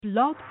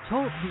Blog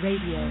Talk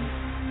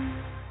Radio.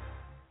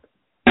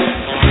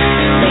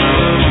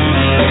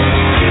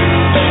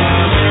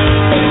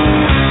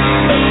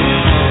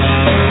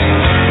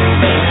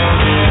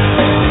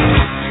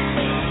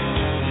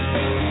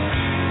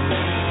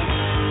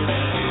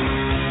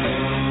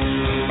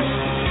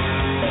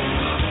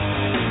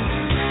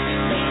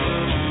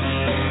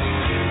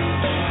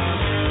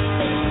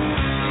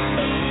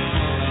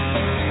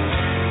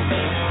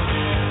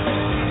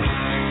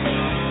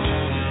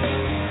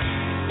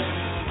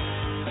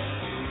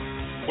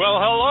 Well,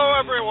 hello,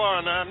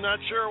 everyone. I'm not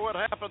sure what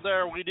happened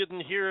there. We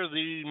didn't hear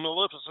the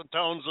maleficent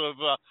tones of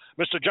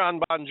Mr. John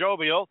Bon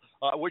Jovial,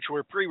 which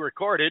were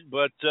pre-recorded,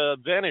 but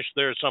vanished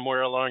there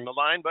somewhere along the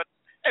line. But,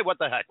 hey, what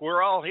the heck?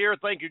 We're all here.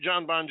 Thank you,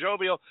 John Bon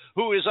Jovial,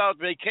 who is out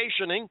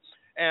vacationing,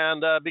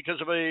 and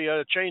because of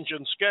a change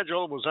in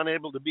schedule, was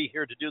unable to be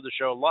here to do the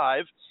show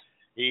live.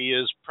 He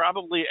is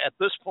probably, at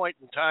this point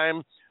in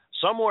time,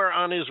 somewhere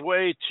on his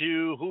way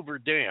to Hoover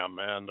Dam,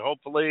 and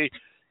hopefully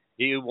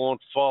he won't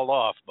fall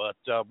off, but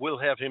we'll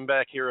have him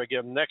back here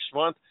again next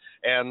month.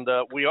 And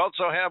we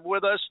also have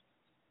with us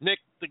Nick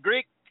the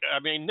Geek.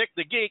 Nick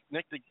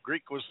the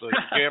Greek was the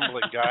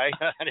gambling guy.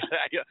 I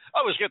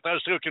always get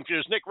those two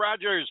confused. Nick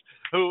Rogers,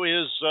 who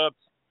is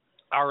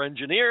our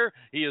engineer.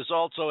 He is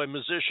also a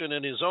musician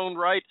in his own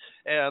right,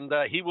 and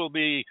he will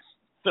be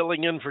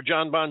filling in for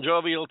John Bon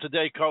Jovial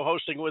today,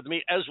 co-hosting with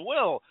me, as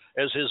well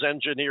as his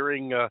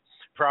engineering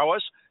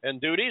prowess and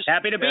duties.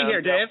 Happy to be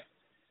here, Dave.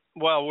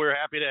 Well, we're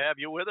happy to have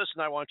you with us,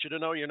 and I want you to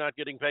know you're not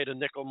getting paid a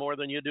nickel more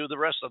than you do the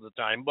rest of the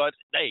time. But,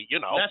 hey, you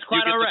know. That's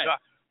quite all right.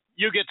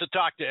 You get to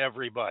talk to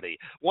everybody.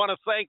 Want to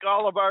thank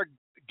all of our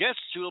guests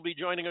who will be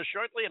joining us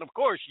shortly. And, of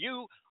course,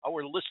 you,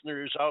 our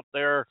listeners out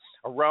there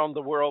around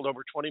the world,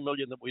 over 20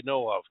 million that we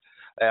know of.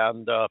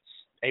 And,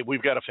 hey,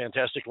 we've got a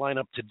fantastic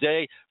lineup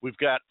today. We've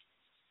got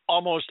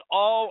almost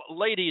all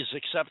ladies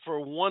except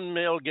for one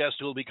male guest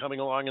who will be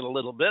coming along in a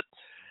little bit.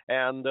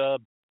 And,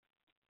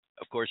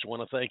 of course, I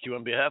want to thank you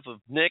on behalf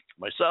of Nick,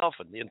 myself,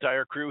 and the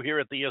entire crew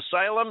here at the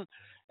Asylum.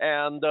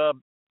 And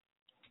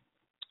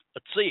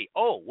let's see.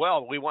 Oh,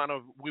 well, we want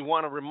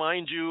to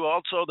remind you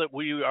also that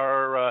we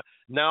are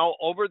now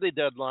over the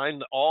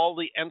deadline. All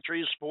the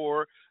entries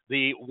for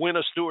the Win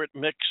a Stuart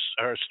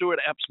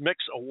Epps Mix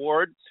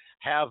Award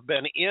have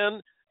been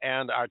in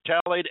and are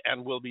tallied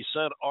and will be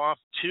sent off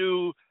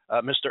to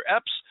Mr.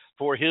 Epps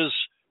for his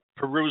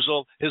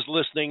perusal, his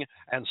listening,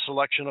 and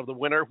selection of the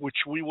winner, which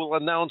we will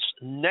announce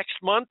next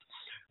month.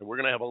 And we're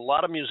going to have a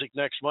lot of music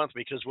next month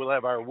because we'll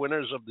have our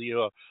winners of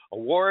the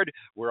award.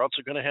 We're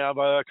also going to have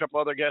a couple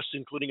other guests,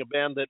 including a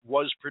band that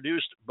was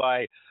produced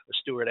by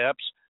Stuart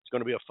Epps. It's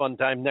going to be a fun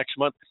time next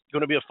month. It's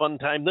going to be a fun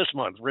time this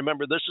month.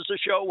 Remember, this is a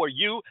show where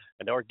you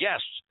and our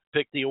guests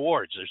pick the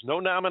awards. There's no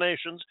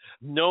nominations,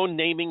 no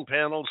naming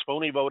panels,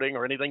 phony voting,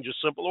 or anything,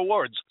 just simple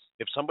awards.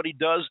 If somebody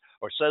does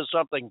or says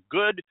something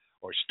good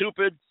or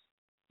stupid,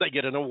 they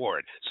get an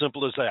award.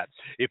 Simple as that.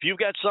 If you've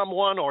got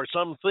someone or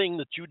something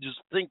that you just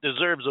think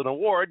deserves an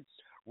award,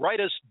 write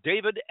us,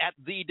 David at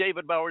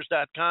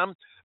TheDavidBowers.com.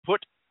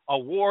 Put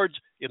awards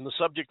in the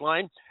subject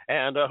line,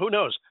 and who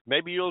knows,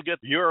 maybe you'll get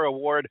your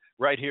award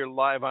right here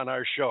live on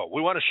our show.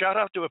 We want to shout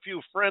out to a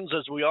few friends,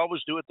 as we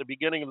always do at the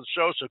beginning of the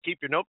show, so keep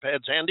your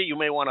notepads handy. You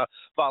may want to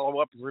follow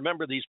up and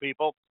remember these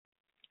people.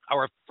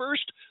 Our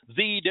first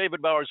The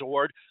David Bowers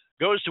Award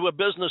goes to a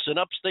business in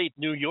upstate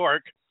New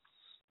York,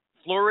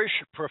 Flourish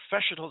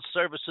Professional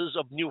Services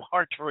of New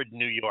Hartford,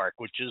 New York,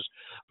 which is,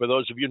 for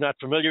those of you not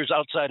familiar, is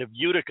outside of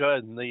Utica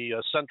in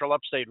the central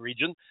upstate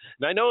region.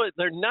 And I know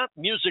they're not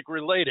music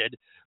related,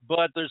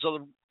 but there's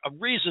a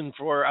reason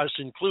for us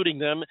including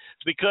them.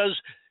 It's because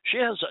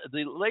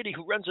the lady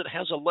who runs it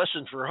has a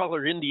lesson for all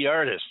her indie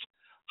artists,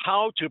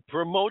 how to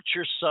promote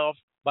yourself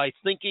by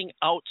thinking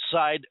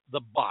outside the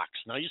box.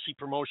 Now, you see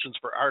promotions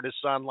for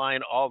artists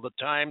online all the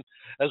time,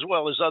 as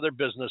well as other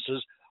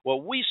businesses.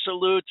 Well, we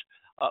salute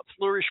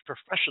Flourish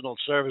Professional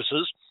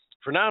Services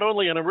for not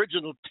only an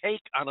original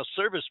take on a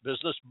service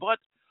business, but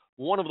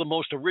one of the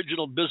most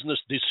original business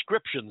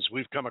descriptions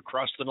we've come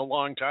across in a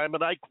long time,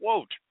 and I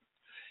quote,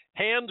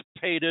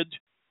 hand-painted,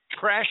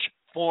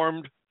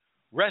 trash-formed,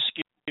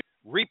 rescued,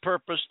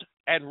 repurposed,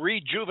 and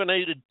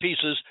rejuvenated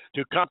pieces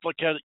to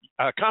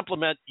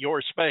complement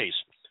your space.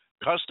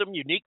 Custom,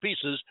 unique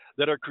pieces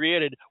that are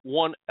created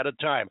one at a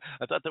time.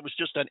 I thought that was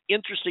just an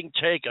interesting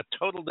take, a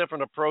total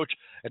different approach,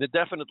 and it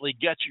definitely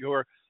gets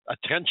your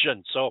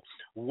attention. So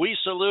we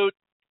salute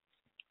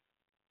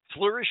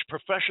Flourish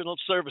Professional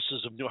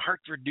Services of New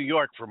Hartford, New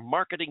York for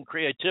marketing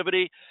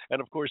creativity, and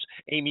of course,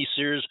 Amy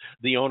Sears,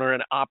 the owner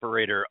and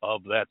operator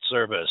of that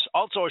service.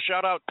 Also, a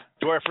shout out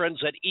to our friends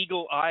at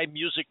Eagle Eye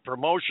Music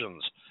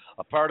Promotions,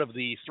 a part of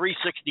the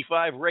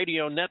 365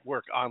 Radio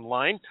Network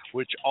online,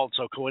 which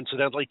also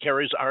coincidentally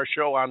carries our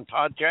show on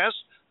podcast.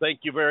 Thank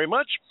you very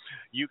much.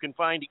 You can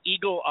find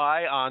Eagle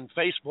Eye on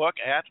Facebook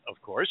at,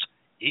 of course,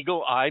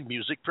 Eagle Eye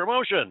Music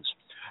Promotions.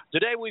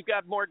 Today we've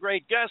got more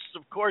great guests.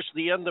 Of course,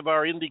 the end of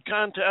our indie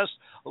contest.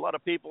 A lot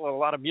of people and a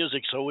lot of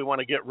music, so we want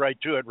to get right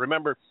to it.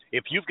 Remember,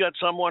 if you've got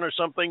someone or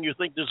something you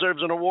think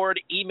deserves an award,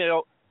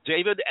 email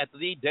David at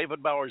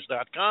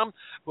TheDavidBowers.com.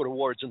 Put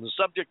awards in the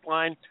subject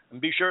line,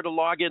 and be sure to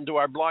log into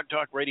our Blog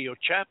Talk Radio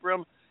chat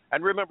room.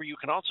 And remember, you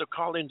can also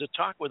call in to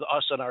talk with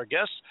us and our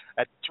guests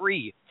at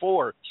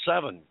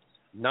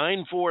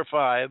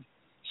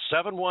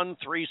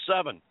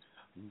 347-945-7137.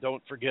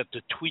 Don't forget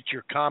to tweet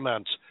your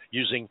comments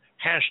using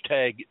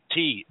hashtag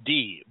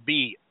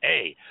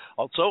TDBA.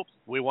 Also,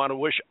 we want to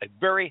wish a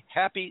very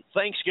happy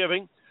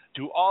Thanksgiving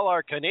to all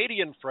our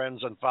Canadian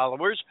friends and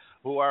followers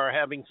who are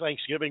having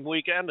Thanksgiving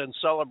weekend and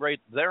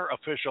celebrate their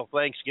official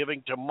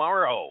Thanksgiving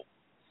tomorrow.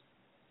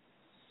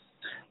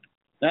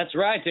 That's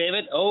right,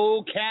 David.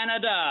 Oh,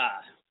 Canada.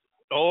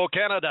 Oh,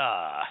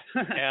 Canada.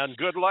 And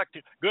good luck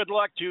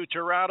to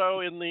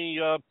Toronto in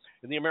the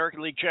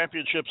American League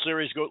Championship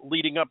Series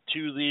leading up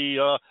to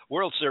the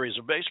World Series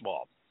of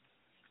Baseball.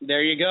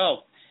 There you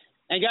go.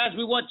 And guys,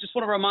 we just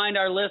want to remind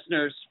our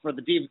listeners for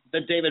the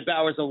David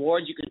Bowers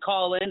Awards, you can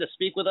call in to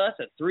speak with us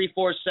at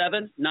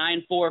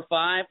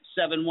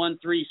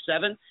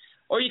 347-945-7137,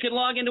 or you can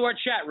log into our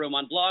chat room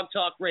on Blog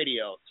Talk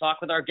Radio.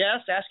 Talk with our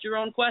guests, ask your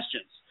own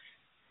questions.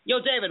 Yo,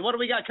 David, what do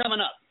we got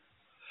coming up?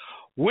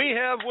 We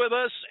have with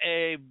us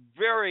a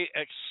very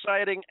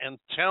exciting and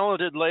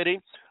talented lady.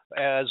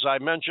 As I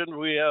mentioned,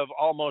 we have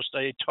almost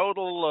a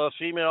total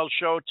female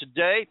show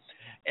today,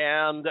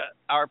 and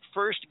our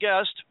first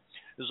guest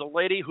is a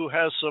lady who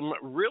has some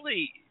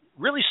really,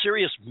 really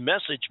serious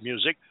message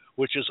music,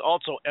 which is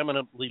also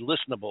eminently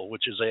listenable,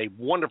 which is a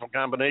wonderful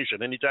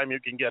combination. Anytime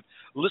you can get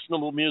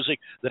listenable music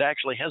that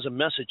actually has a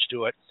message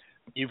to it,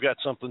 you've got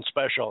something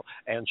special,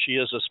 and she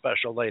is a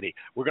special lady.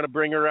 We're going to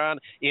bring her on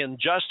in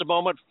just a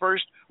moment.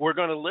 First, we're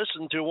going to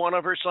listen to one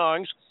of her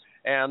songs,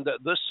 and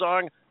this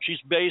song she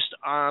based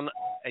the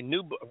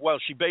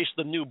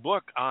new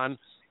book on,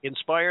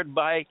 inspired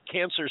by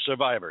cancer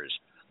survivors,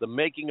 the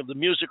making of the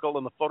musical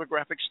and the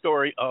photographic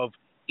story of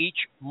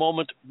Each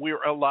Moment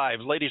We're Alive.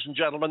 Ladies and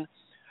gentlemen,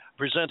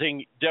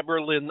 presenting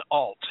Debra Lyn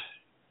Alt.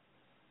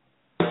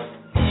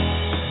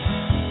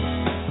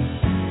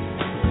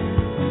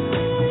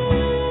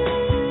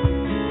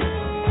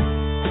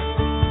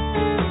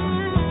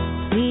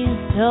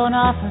 Don't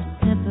offer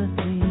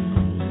sympathy.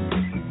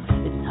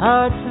 It's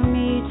hard for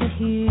me to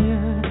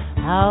hear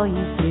how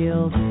you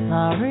feel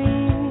sorry.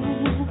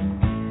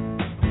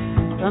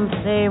 Some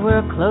say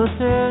we're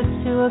closer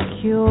to a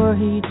cure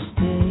each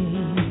day,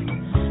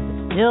 but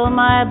still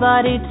my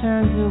body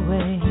turns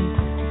away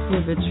to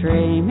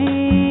betray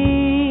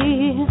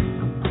me.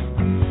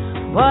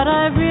 What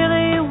I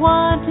really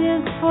want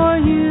is for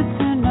you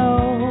to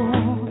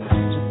know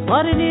just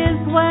what it is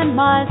when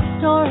my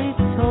story's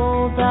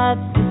told that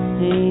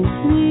sustains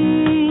me.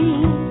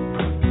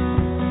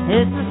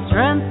 It's the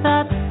strength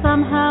that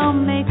somehow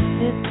makes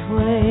its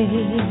way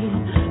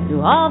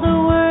through all the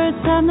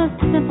words and the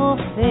simple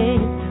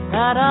faith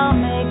that I'll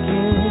make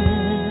it.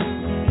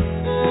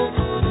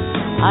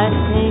 I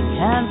say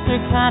cancer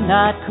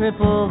cannot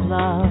cripple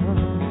love,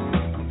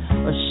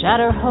 or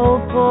shatter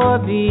hope, or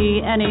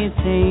be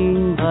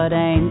anything but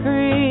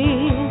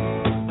angry.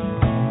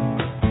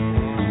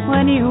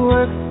 When you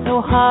work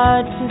so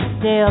hard to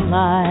stay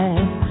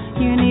alive,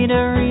 you need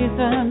a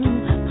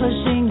reason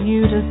pushing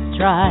you to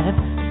strive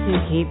to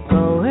keep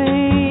going.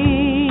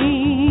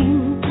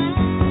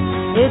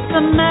 It's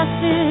a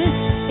message,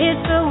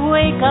 it's a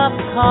wake-up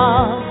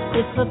call,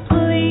 it's a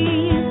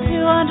plea to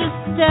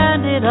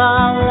understand it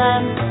all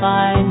and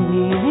find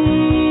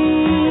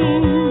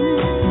meaning.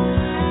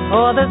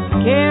 For the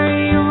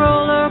scary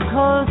roller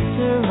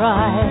coaster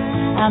ride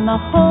and the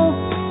hope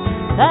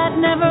that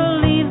never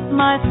leaves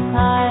my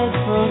side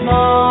for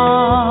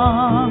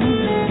long.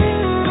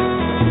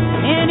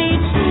 In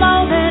each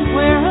moment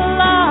we're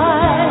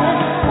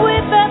alive,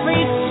 with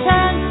every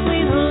chance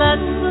we let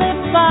slip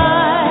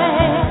by,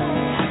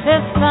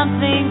 there's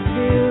something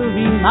to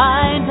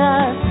remind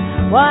us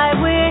why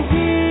we're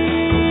here.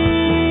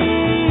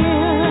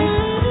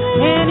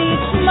 In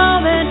each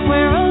moment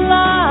we're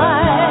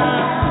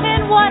alive,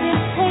 in what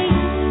it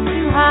takes to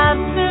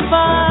have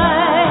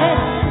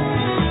survived.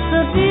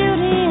 The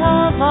beauty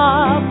of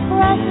our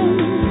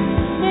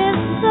presence is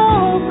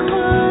so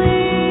clear.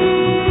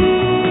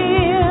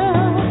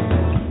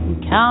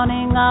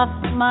 Counting off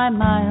my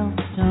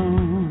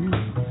milestones,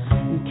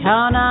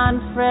 count on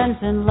friends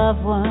and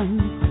loved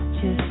ones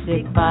to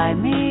stick by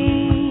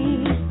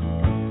me.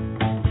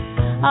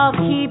 I'll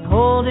keep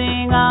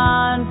holding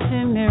on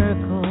to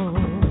miracles,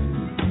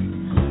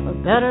 or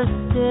better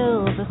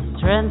still, the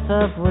strength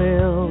of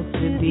will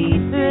to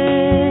beat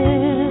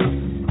this.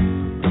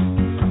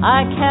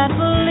 I can't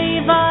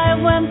believe I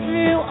went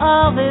through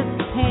all this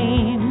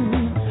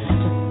pain.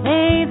 To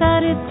say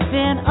that it's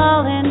been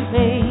all in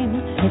vain,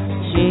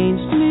 it's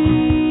changed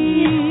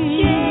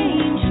me.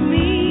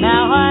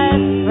 Now I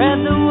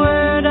spread the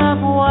word of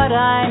what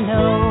I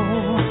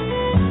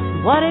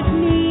know, what it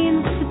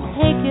means to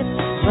take it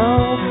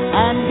slow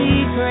and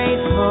be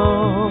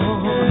grateful.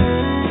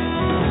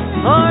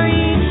 For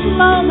each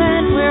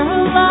moment we're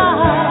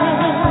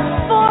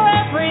alive, for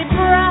every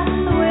breath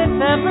with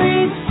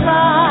every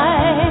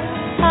sigh,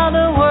 how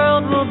the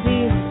world will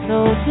be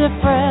so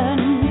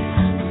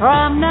different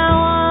from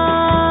now on.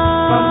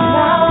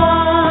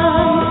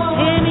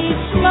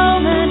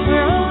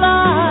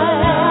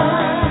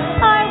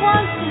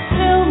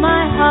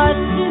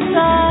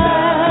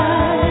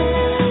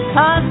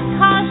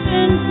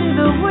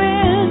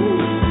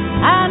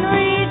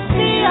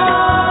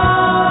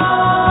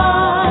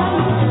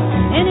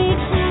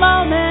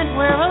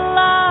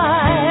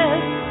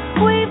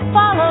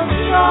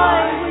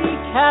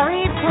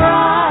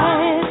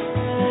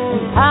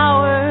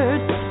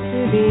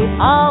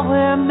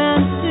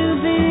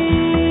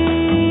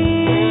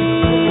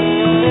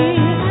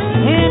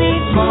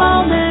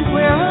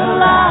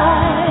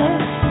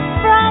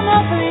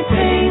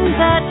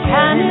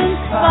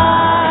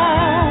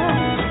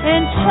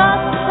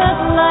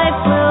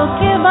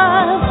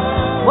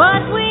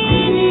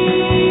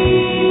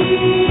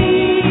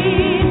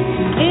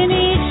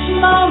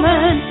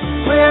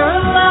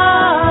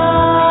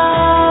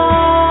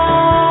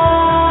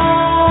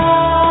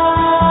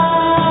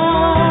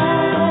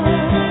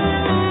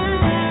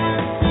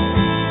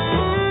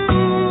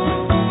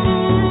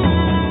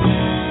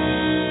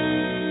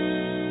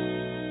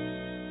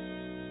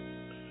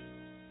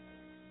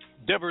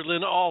 Debra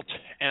Lyn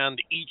and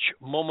each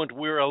moment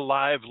we're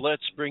alive.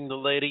 Let's bring the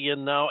lady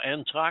in now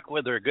and talk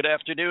with her. Good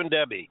afternoon,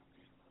 Debbie.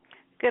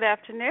 Good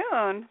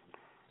afternoon.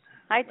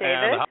 Hi,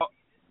 David. And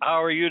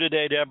how are you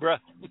today, Debra?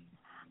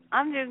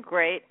 I'm doing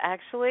great.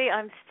 Actually,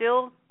 I'm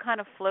still kind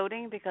of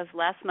floating because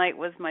last night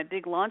was my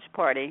big launch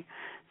party.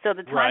 So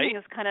the timing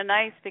is kind of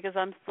nice because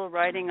I'm still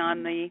riding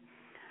on the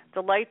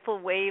delightful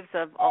waves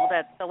of all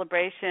that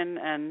celebration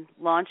and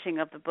launching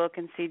of the book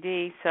and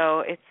CD.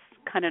 So it's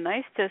kind of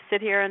nice to sit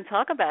here and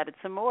talk about it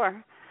some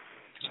more.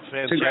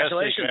 Fantastic.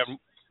 Congratulations.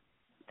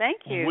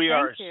 Thank you. We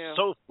are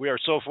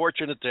so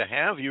fortunate to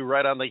have you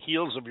right on the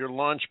heels of your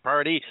launch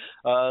party,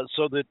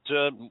 so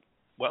that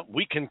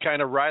we can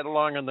kind of ride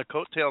along on the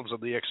coattails of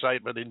the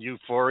excitement and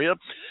euphoria.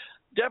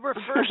 Debra,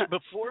 first,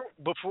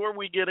 before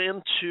we get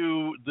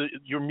into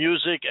your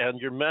music and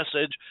your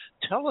message,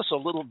 tell us a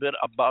little bit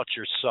about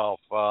yourself,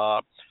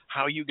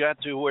 how you got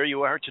to where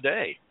you are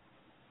today.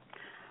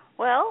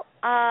 Well,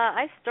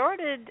 I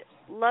started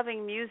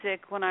loving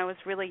music when I was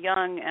really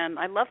young, and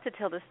I love to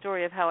tell the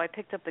story of how I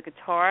picked up the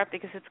guitar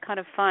because it's kind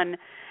of fun.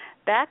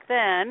 Back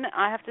then,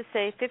 I have to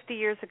say 50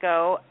 years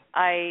ago,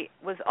 I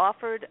was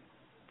offered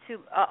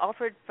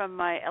from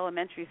my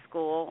elementary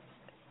school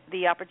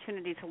the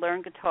opportunity to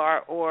learn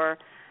guitar or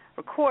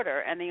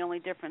recorder, and the only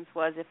difference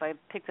was if I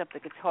picked up the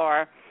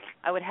guitar,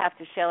 I would have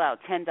to shell out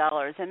 $10,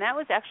 and that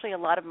was actually a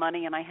lot of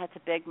money, and I had to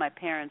beg my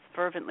parents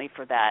fervently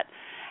for that.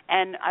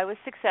 And I was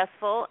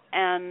successful,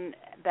 and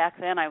back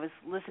then I was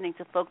listening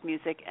to folk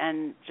music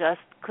and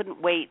just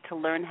couldn't wait to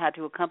learn how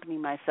to accompany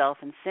myself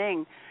and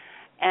sing.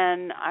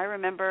 And I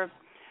remember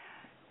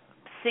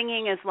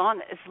singing as long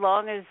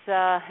as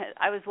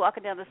I was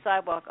walking down the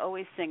sidewalk,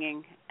 always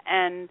singing.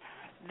 And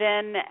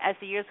then as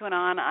the years went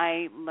on,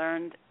 I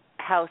learned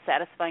how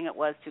satisfying it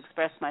was to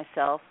express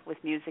myself with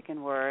music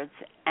and words.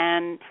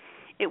 And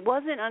it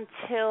wasn't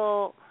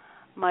until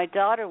my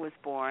daughter was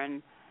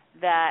born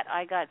that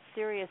I got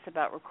serious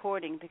about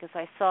recording because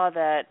I saw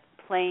that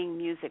playing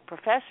music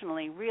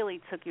professionally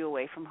really took you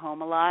away from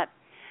home a lot.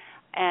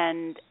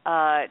 And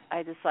I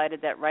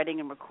decided that writing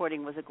and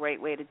recording was a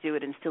great way to do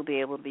it and still be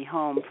able to be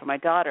home for my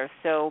daughter.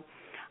 So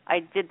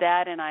I did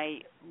that, and I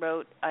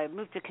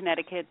moved to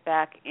Connecticut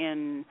back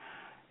in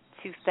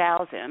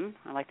 2000,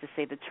 I like to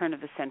say the turn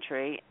of the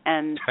century,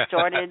 and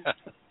started,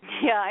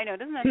 yeah, I know,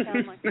 doesn't that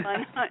sound like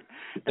fun?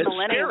 The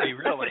millennium scary,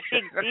 really. Was a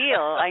big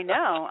deal, I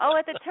know. Oh,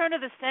 at the turn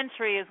of the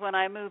century is when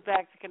I moved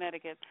back to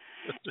Connecticut.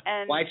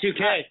 And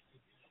Y2K.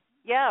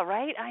 Yeah,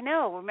 right, I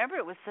know. Remember,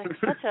 it was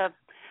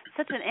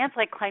such an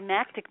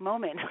anticlimactic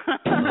moment.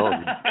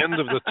 End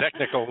of the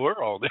technical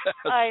world.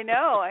 I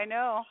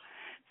know.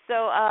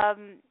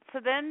 So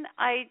then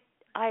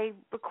I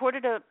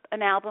recorded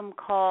an album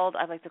called,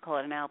 I like to call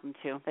it an album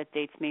too, that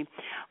dates me,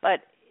 but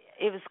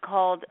it was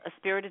called A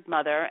Spirited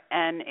Mother,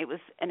 and it was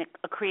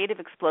a creative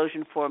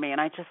explosion for me, and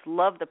I just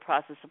loved the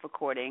process of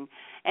recording.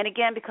 And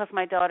again, because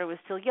my daughter was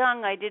still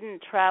young, I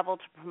didn't travel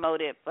to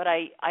promote it, but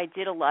I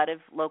did a lot of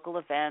local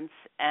events,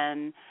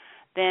 and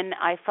then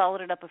I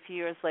followed it up a few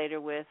years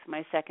later with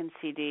my second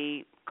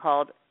CD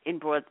called In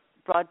Broad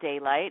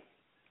Daylight,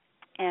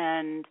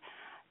 and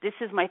this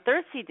is my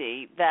third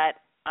CD that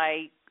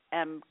I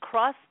am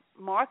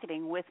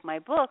cross-marketing with my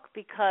book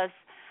because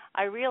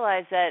I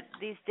realize that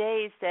these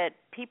days that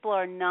people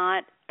are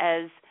not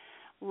as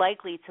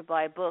likely to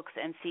buy books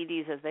and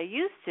CDs as they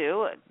used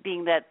to,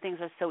 being that things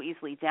are so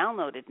easily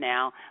downloaded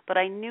now. But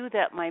I knew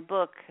that my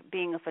book,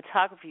 being a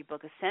photography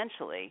book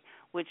essentially,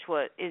 which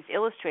is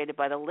illustrated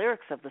by the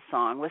lyrics of the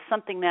song, was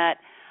something that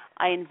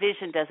I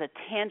envisioned as a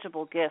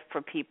tangible gift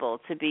for people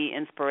to be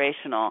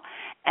inspirational.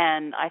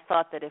 And I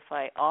thought that if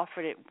I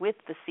offered it with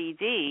the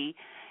CD,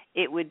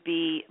 it would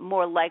be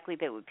more likely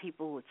that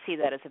people would see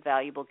that as a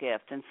valuable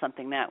gift and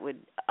something that would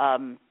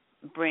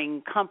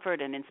bring comfort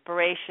and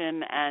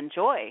inspiration and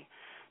joy.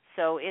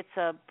 So it's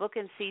a book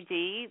and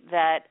CD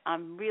that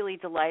I'm really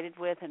delighted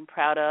with and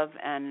proud of,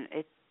 and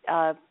it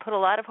put a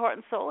lot of heart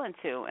and soul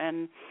into.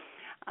 And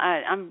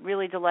I'm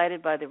really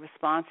delighted by the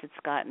response it's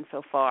gotten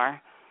so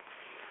far.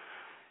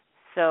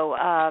 So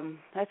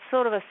that's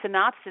sort of a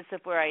synopsis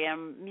of where I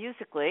am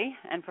musically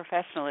and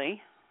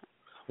professionally.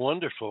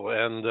 Wonderful.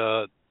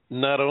 And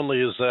not only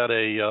is that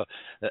a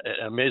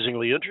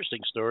amazingly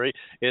interesting story,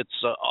 it's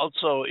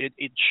also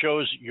it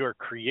shows your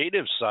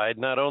creative side.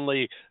 Not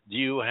only do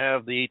you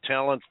have the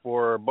talent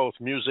for both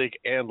music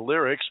and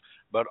lyrics,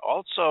 but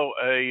also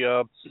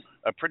a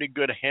pretty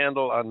good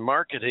handle on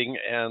marketing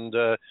and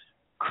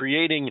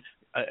creating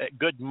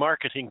good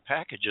marketing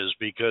packages.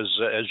 Because,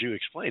 as you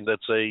explained,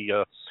 that's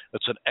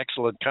an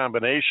excellent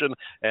combination,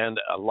 and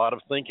a lot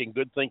of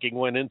good thinking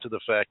went into the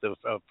fact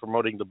of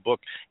promoting the book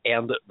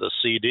and the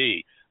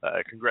CD.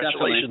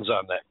 Congratulations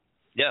on that.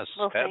 Yes,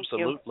 well,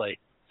 absolutely.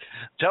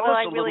 Tell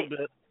us a little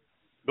bit.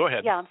 Go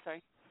ahead. Yeah, I'm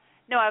sorry.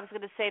 No, I was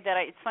going to say that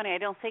it's funny. I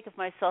don't think of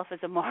myself as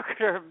a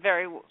marketer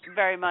very,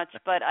 very much,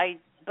 but I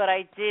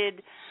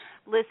did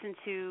listen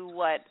to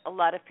what a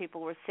lot of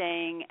people were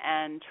saying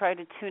and try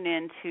to tune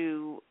in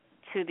to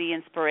the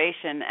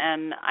inspiration.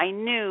 And I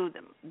knew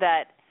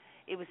that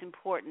it was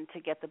important to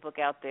get the book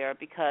out there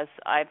because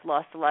I've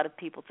lost a lot of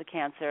people to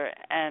cancer,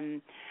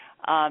 and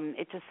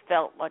it just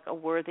felt like a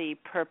worthy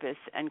purpose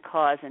and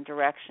cause and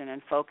direction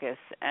and focus.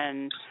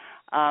 And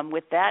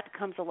with that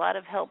comes a lot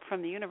of help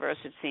from the universe,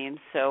 it seems.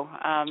 So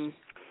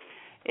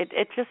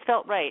it just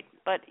felt right.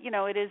 But,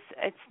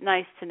 it's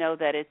nice to know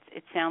that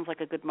it sounds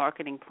like a good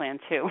marketing plan,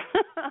 too,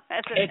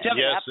 as an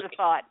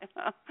afterthought.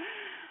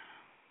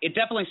 It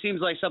definitely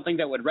seems like something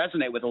that would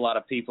resonate with a lot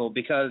of people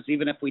because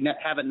even if we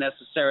haven't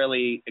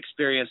necessarily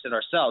experienced it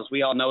ourselves,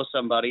 we all know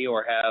somebody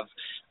or have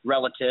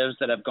relatives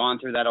that have gone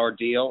through that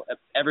ordeal.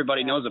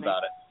 Everybody knows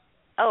about it.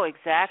 Oh,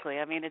 exactly.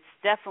 I mean, it's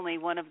definitely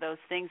one of those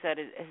things that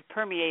has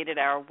permeated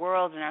our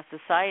world and our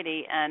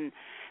society. And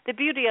the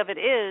beauty of it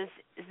is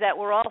that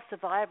we're all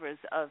survivors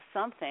of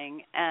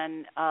something.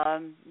 And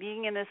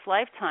being in this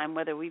lifetime,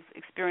 whether we've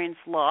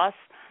experienced loss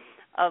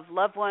of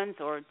loved ones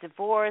or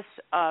divorce,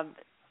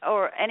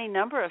 or any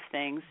number of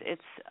things,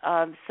 it's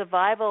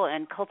survival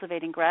and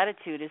cultivating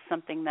gratitude is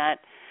something that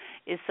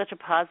is such a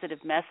positive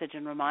message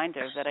and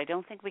reminder that I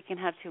don't think we can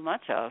have too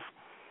much of.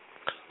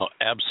 Oh,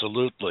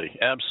 absolutely,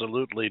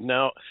 absolutely.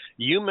 Now,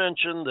 you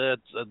mentioned that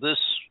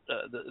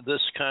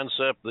this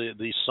concept,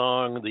 the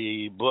song,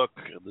 the book,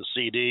 the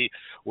CD,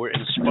 were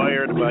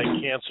inspired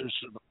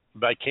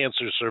by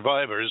cancer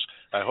survivors.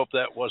 I hope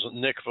that wasn't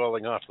Nick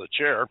falling off the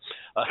chair.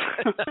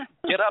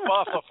 Get up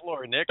off the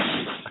floor, Nick.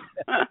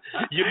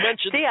 You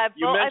mentioned. See, I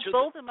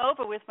bowled him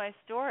over with my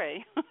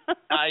story.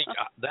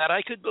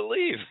 I could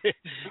believe.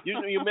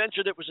 You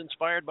mentioned it was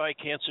inspired by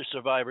cancer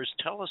survivors.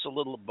 Tell us a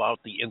little about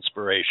the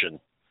inspiration.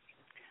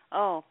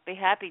 Oh, be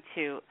happy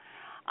to.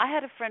 I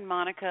had a friend,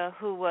 Monica,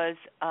 who was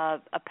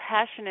a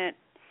passionate,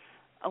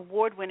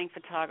 award-winning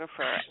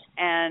photographer,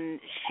 and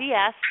she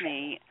asked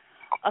me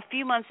a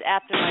few months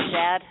after my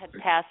dad had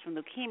passed from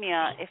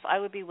leukemia if I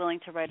would be willing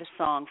to write a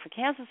song for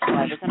cancer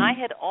survivors. And I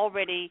had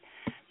already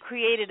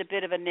created a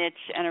bit of a niche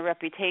and a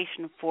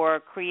reputation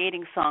for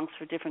creating songs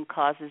for different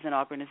causes and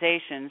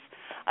organizations.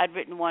 I'd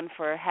written one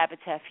for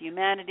Habitat for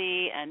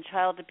Humanity and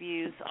child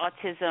abuse,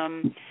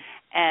 autism,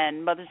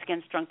 and Mothers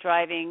Against Drunk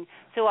Driving.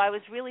 So I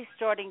was really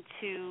starting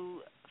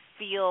to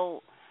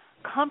feel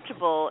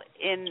comfortable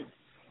in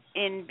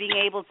being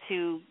able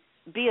to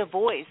be a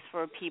voice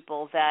for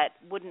people that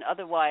wouldn't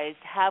otherwise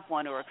have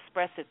one or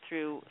express it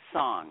through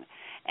song.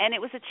 And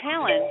it was a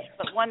challenge,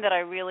 but one that I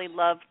really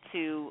loved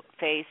to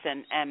face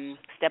and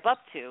step up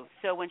to.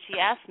 So when she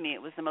asked me,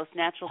 it was the most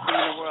natural thing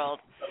in the world.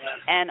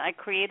 And I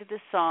created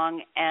this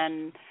song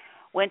and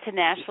went to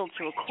Nashville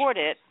to record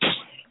it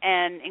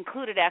and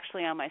included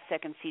actually on my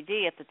second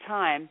CD at the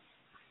time.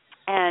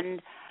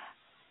 And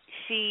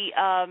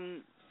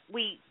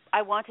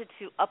I wanted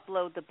to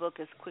upload the book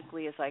as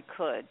quickly as I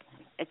could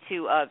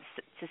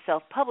to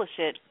self-publish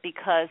it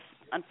because,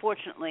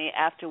 unfortunately,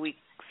 after we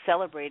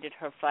celebrated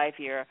her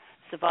 5-year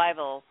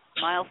survival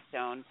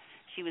milestone,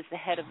 she was the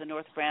head of the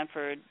North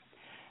Branford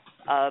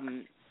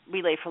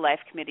Relay for Life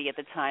Committee at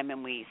the time,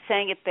 and we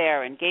sang it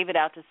there and gave it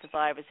out to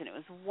survivors, and it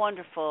was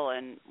wonderful,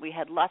 and we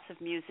had lots of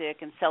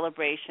music and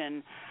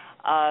celebration.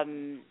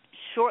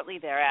 Shortly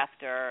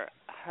thereafter,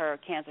 her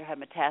cancer had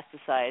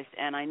metastasized,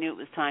 and I knew it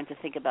was time to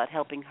think about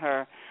helping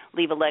her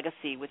leave a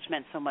legacy, which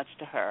meant so much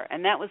to her.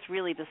 And that was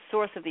really the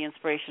source of the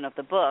inspiration of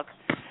the book.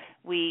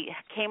 We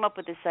came up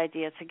with this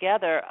idea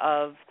together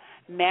of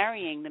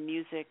marrying the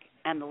music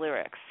and the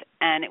lyrics,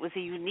 and it was a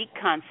unique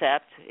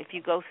concept. If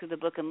you go through the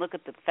book and look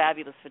at the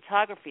fabulous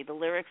photography, the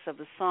lyrics of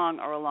the song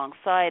are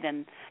alongside,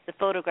 and the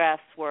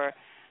photographs were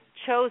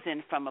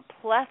chosen from a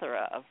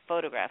plethora of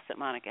photographs that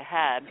Monica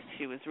had.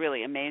 She was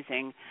really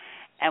amazing.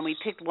 And we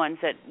picked ones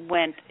that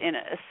went in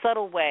a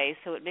subtle way,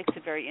 so it makes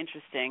it very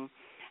interesting.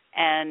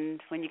 And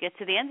when you get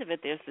to the end of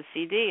it, there's the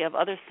CD of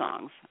other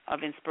songs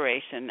of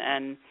inspiration.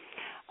 And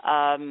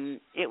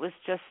it was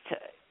just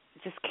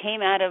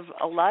came out of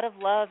a lot of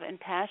love and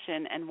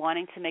passion and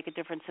wanting to make a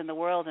difference in the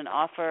world and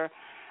offer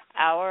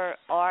our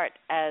art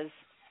as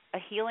a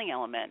healing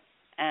element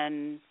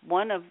and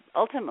one of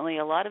ultimately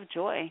a lot of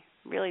joy.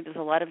 Really, there's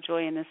a lot of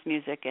joy in this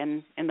music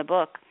and in the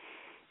book.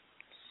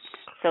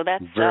 So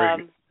that's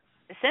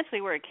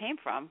essentially where it came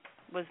from,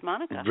 was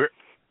Monica.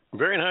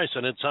 Very nice,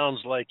 and it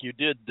sounds like you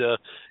did.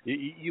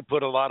 You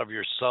put a lot of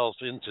yourself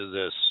into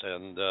this,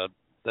 and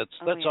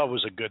that's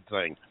always a good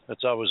thing.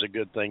 That's always a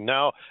good thing.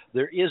 Now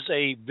there is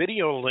a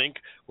video link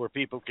where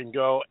people can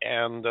go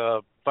and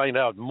find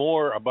out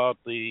more about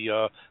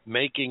the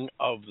making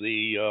of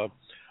the.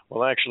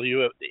 Well, actually,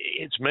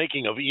 it's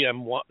making of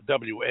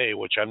EMWA,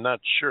 which I'm not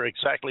sure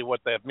exactly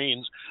what that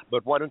means.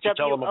 But why don't you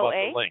tell them about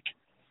the link?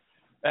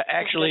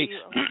 Actually,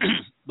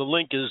 the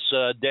link is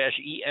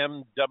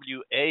 -EMWA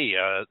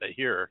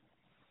here.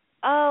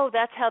 Oh,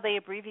 that's how they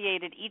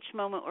abbreviated Each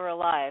Moment We're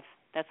Alive.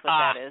 That's what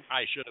that is.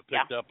 I should have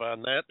picked up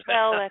on that.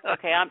 Well, that's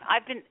okay.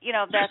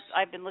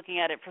 I've been looking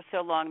at it for so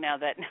long now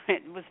that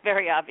it was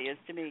very obvious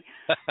to me.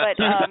 But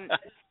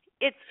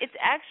it's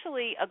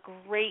actually a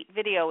great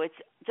video.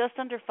 It's just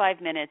under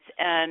 5 minutes,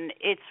 and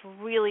it's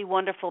really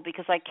wonderful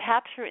because I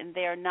capture in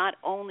there not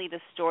only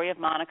the story of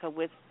Monica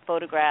with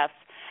photographs,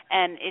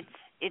 and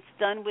it's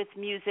done with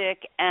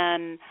music,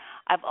 and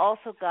I've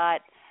also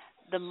got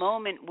the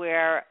moment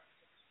where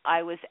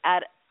I was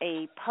at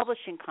a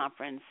publishing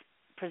conference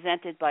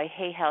presented by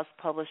Hay House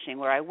Publishing,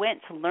 where I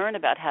went to learn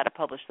about how to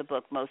publish the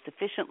book most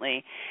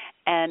efficiently,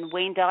 and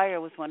Wayne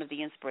Dyer was one of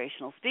the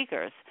inspirational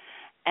speakers,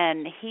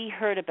 and he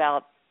heard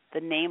about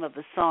the name of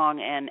the song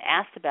and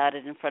asked about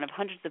it in front of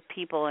hundreds of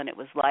people, and it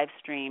was live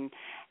streamed,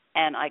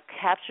 and I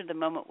captured the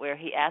moment where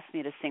he asked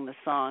me to sing the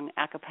song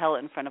a cappella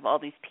in front of all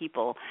these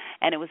people,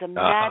 and it was a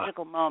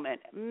magical moment,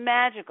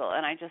 magical,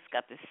 and I just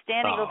got this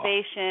standing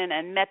ovation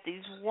and met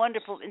these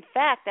wonderful, in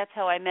fact, that's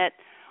how I met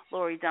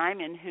Lori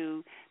Diamond,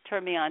 who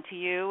turned me on to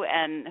you,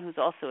 and who's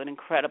also an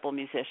incredible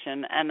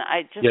musician. And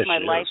I just, yes, my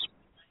life, is.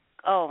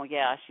 Oh,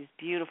 yeah, she's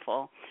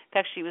beautiful. In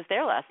fact, she was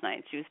there last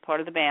night. She was part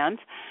of the band.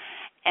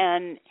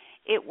 And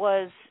it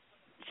was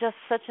just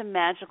such a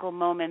magical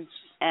moment.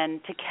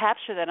 And to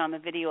capture that on the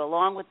video,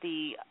 along with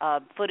the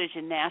footage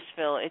in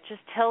Nashville, it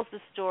just tells the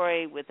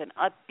story with an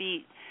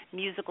upbeat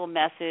musical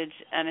message.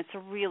 And it's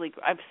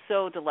I'm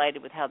so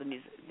delighted with how the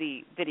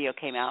video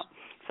came out.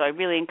 So I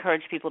really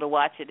encourage people to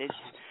watch it.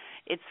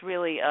 It's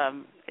really a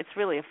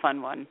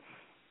fun one.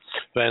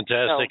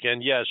 Fantastic. So,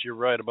 and yes, you're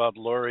right about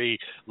Lori.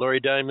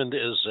 Lori Diamond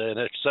is an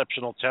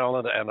exceptional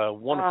talent and a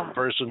wonderful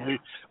person. Yeah.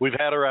 We've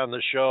had her on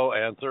the show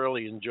and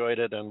thoroughly enjoyed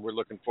it, and we're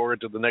looking forward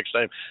to the next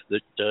time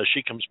that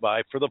she comes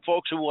by. For the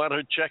folks who want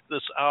to check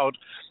this out,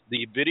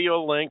 the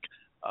video link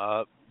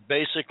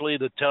basically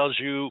that tells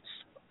you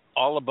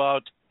all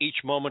about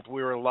each moment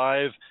we're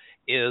alive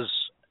is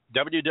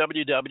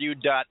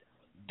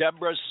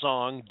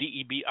www.debrasong,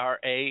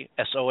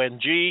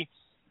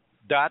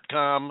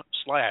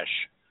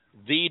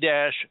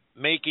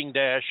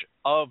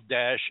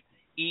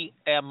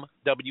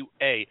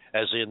 DebraSong.com/the-making-of-EMWA,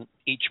 as in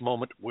each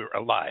moment we're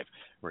alive.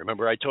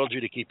 Remember, I told you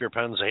to keep your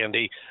pens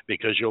handy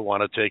because you'll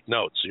want to take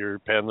notes. Your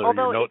pen or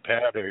your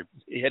notepad or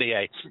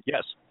anything.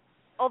 Yes.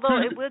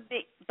 Although it would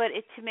be, but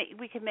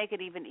we could make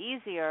it even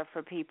easier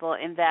for people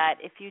in that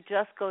if you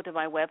just go to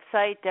my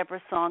website,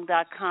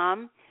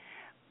 DebraSong.com,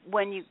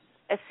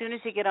 as soon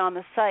as you get on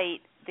the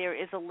site, there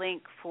is a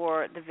link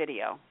for the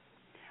video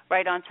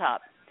right on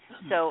top.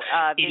 So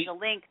there's a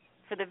link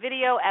for the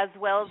video as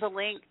well as a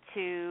link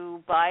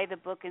to buy the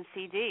book and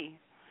CD.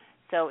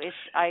 So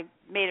I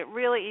made it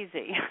really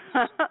easy.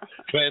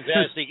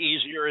 Fantastic.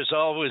 Easier is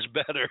always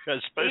better,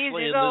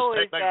 especially in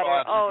this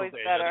technological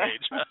day and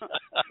age.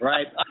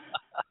 Right.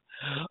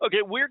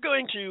 Okay, we're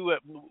going to,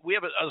 we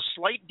have a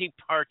slight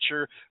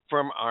departure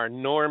from our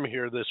norm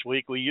here this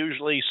week. We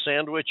usually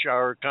sandwich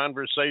our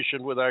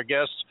conversation with our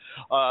guests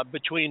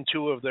between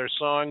two of their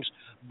songs,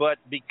 but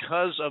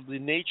because of the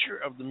nature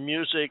of the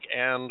music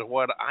and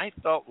what I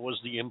felt was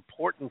the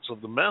importance of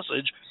the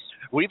message,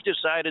 we've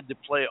decided to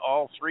play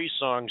all three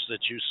songs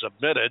that you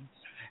submitted.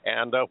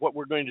 And what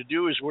we're going to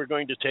do is we're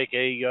going to take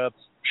a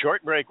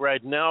short break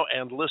right now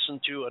and listen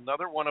to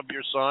another one of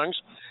your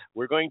songs.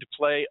 We're going to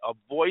play A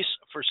Voice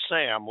for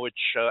Sam,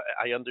 which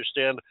I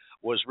understand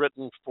was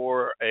written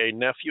for a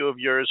nephew of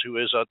yours who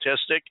is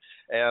autistic.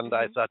 And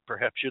I thought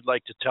perhaps you'd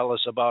like to tell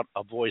us about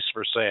A Voice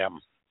for Sam.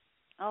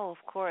 Oh,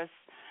 of course.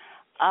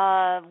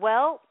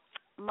 Well,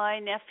 my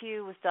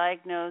nephew was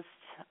diagnosed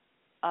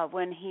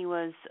when he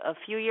was a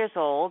few years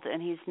old,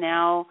 and he's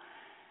now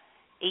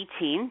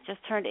 18,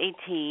 just turned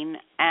 18,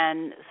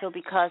 and so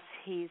because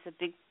he's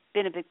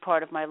been a big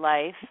part of my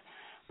life,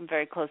 I'm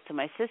very close to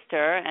my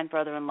sister and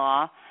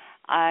brother-in-law.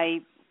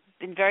 I've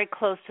been very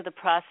close to the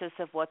process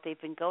of what they've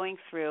been going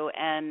through,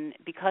 and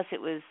because it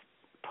was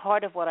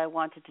part of what I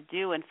wanted to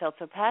do and felt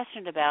so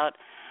passionate about,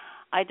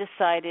 I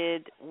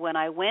decided when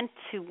I went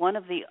to one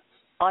of the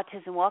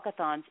autism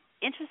walkathons,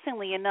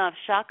 interestingly enough,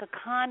 Shaka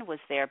Khan was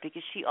there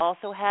because she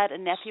also had a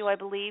nephew, I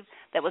believe,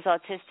 that was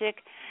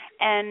autistic,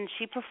 and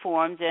she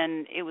performed,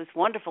 and it was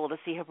wonderful to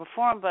see her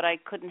perform, but I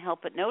couldn't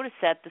help but notice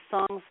that the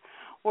songs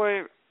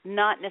were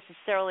not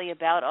necessarily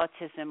about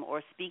autism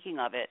or speaking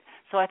of it.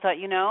 So I thought,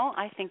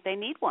 I think they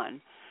need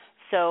one.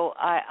 So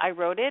I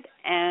wrote it,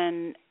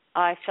 and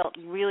I felt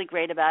really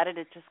great about it.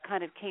 It just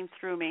kind of came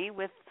through me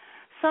with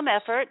some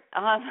effort,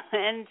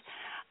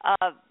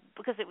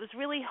 because it was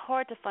really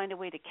hard to find a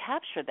way to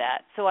capture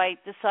that. So I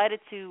decided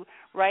to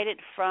write it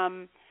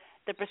from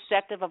the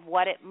perspective of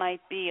what it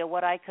might be or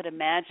what I could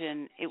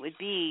imagine it would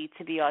be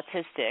to be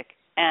autistic.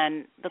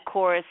 And the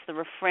chorus, the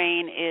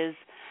refrain is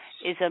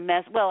a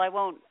mess. Well, I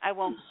won't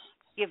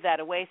give that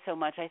away so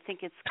much. I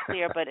think it's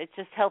clear, but it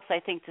just helps, I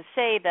think, to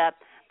say that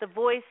the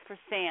voice for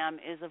Sam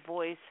is a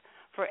voice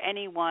for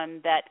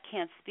anyone that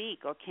can't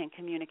speak or can't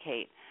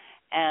communicate.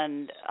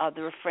 And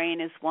the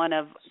refrain is one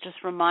of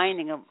just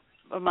reminding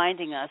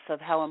us of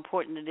how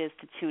important it is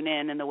to tune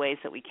in the ways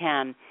that we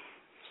can.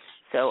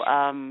 So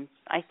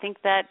I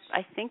think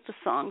the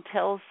song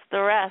tells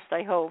the rest,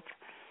 I hope.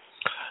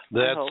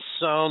 That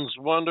sounds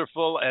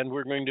wonderful, and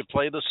we're going to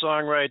play the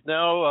song right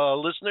now.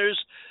 Listeners,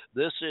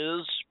 this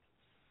is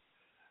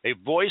A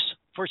Voice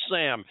for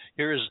Sam.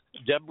 Here's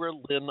Debra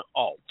Lyn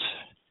Alt.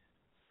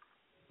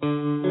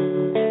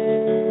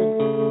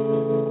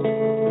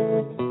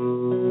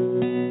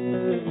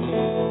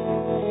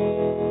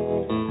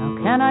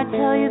 Can I I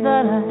tell you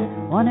that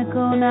I want to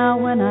go now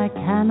when I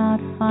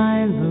cannot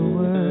find the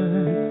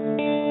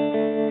words?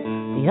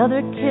 The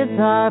other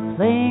kids are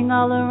playing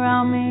all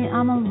around me.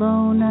 I'm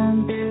alone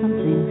and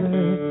something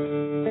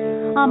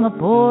hurts. I'm a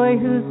boy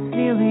who's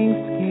feeling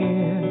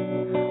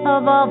scared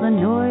of all the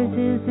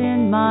noises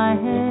in my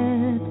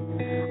head.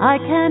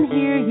 I can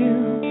hear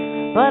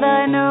you, but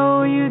I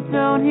know you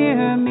don't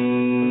hear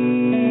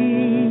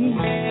me.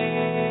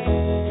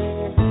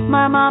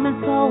 My mom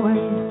is always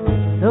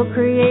so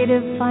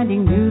creative,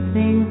 finding new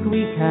things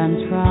we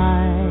can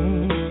try.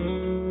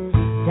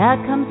 Dad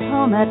comes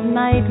home at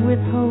night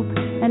with hope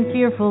and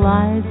fearful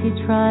eyes he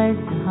tries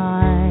to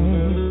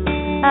hide.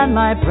 And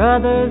my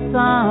brother's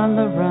on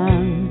the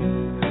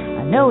run.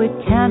 I know it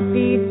can't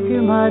be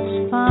too much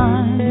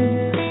fun.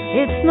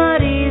 It's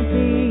not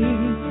easy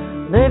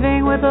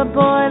living with a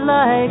boy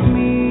like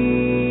me.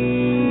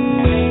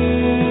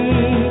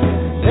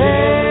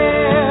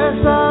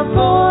 There's a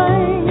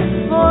boy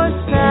for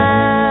Sam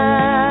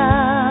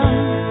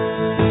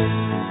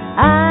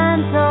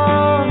and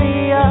all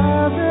the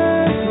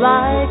others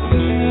like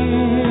him.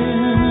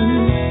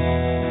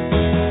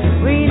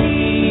 We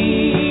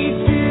need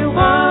to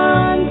understand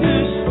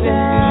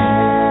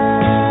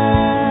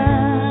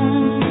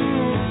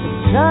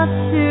just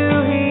who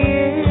he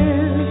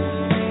is.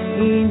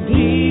 He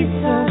needs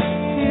us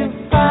to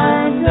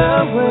find a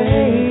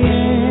way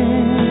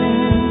in.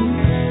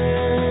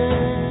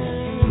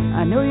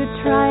 I know you're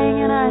trying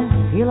and I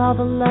feel all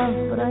the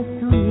love, but I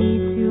still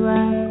need to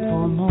ask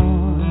for more.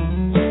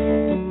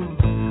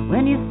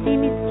 When you see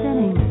me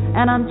spinning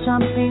and I'm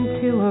jumping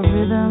to a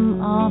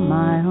rhythm on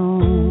my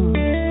own,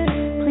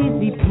 please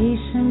be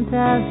patient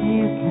as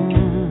you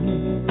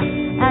can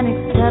and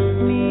accept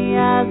me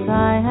as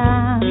I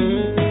am.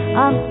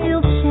 I'm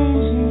still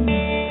changing,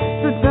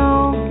 so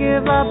don't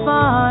give up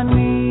on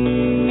me.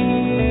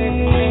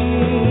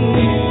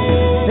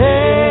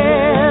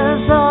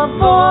 There's a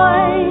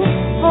voice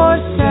for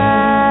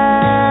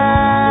Sam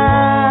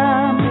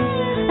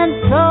and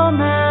so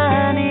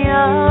many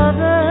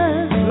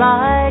others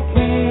like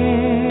him.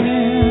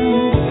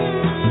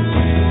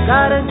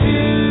 Gotta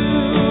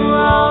do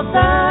all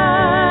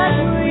that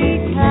we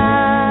can.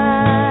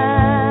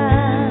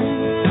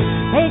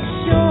 Make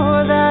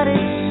sure that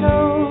it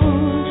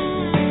shows.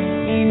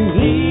 He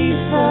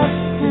needs us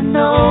to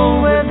know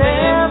we're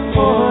there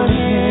for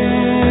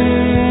him.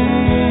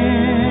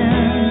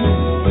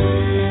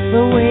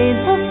 The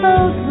ways of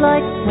those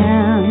like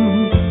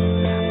Sam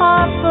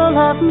are full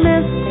of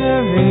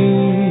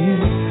mystery.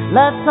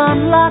 Let's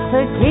unlock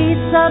the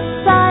gates of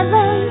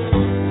silence.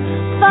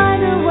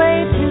 Find a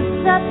way to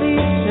set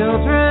these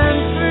children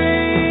free.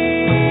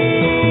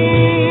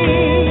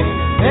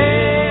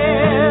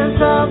 There's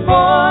a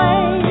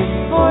voice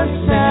for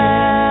Sam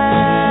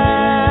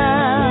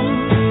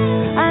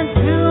and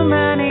too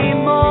many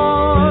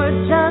more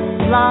just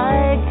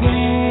like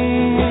him.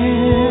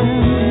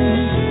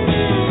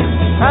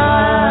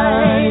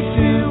 Try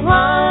to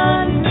understand.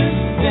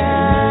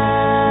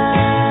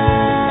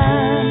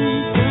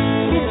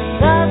 It's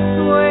just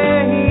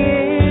where he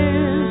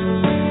is.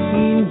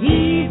 He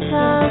needs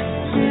us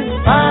to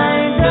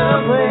find a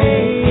way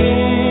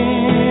in.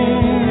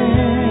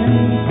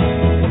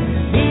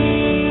 Be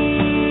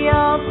a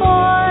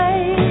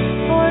voice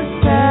for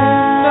Sam.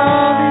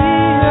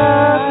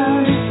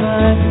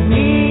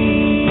 Be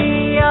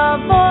a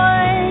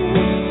voice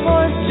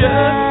for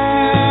Sam.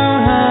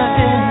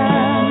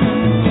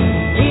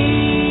 Be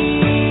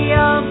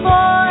a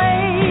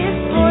voice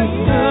for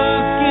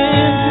Sam.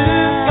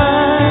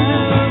 Find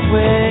a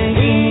way.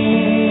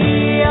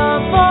 Be a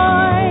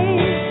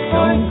voice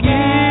for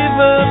give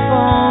up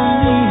on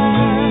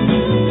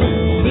me.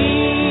 Be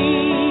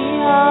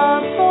a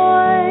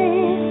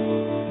voice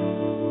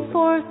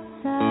for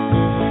Sam.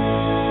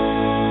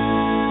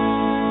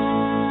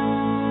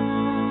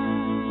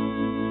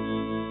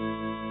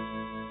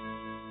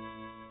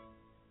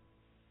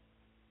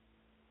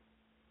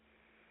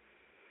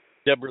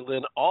 Debra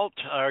Lyn Alt,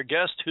 our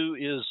guest, who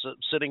is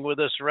sitting with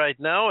us right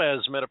now.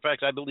 As a matter of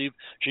fact, I believe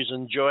she's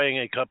enjoying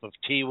a cup of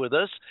tea with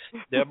us.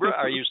 Deborah,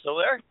 are you still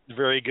there?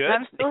 Very good.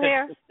 I'm still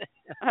here.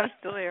 I'm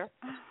still here.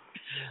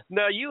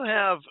 Now, you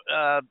have,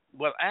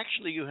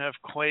 you have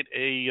quite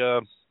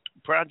a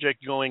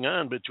project going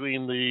on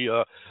between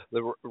the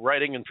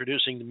writing and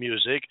producing the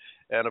music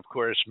and, of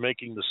course,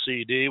 making the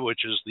CD,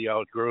 which is the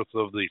outgrowth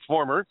of the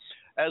former,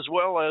 as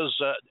well as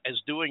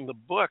doing the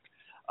book.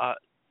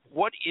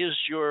 What is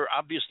your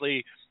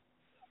obviously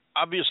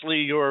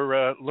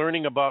your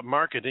learning about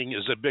marketing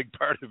is a big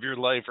part of your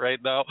life right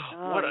now.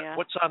 Yeah.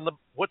 What's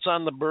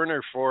on the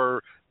burner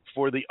for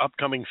the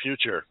upcoming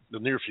future, the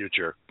near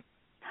future?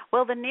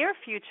 Well, the near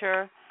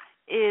future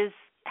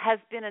has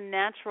been a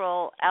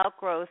natural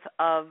outgrowth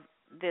of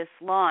this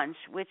launch,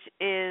 which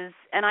is,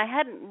 and I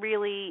hadn't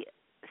really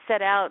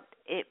set out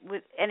it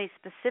with any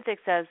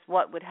specifics as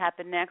what would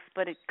happen next,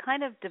 but it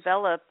kind of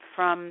developed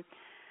from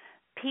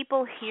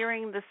people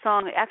hearing the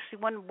song. Actually,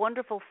 one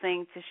wonderful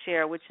thing to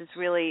share, which is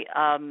really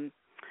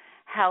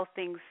how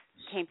things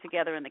came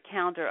together in the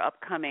calendar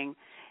upcoming,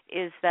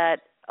 is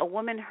that a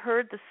woman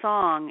heard the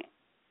song,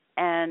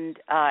 and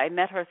I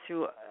met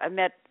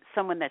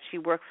someone that she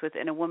works with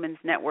in a women's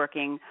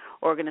networking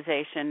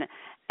organization,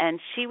 and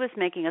she was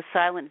making a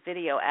silent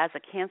video as a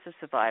cancer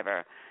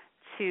survivor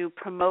to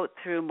promote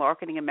through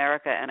Marketing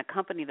America and a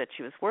company that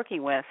she was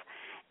working with.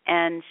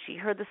 And she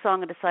heard the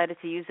song and decided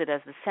to use it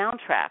as the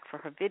soundtrack for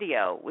her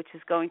video, which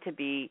is going to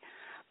be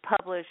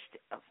published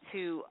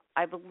to,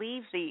 I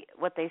believe,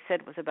 what they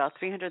said was about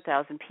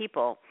 300,000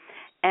 people.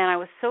 And I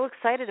was so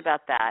excited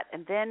about that.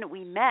 And then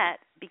we met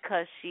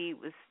because she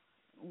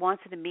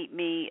wanted to meet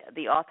me,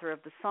 the author of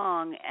the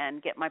song,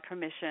 and get my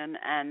permission.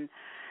 And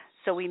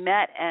so we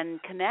met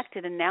and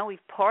connected, and now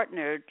we've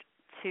partnered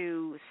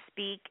to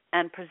speak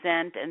and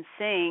present and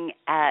sing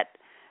at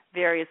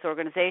various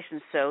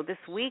organizations. So this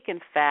week, in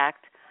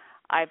fact,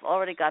 I've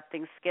already got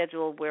things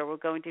scheduled where we're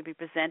going to be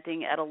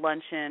presenting at a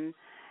luncheon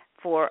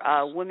for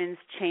Women's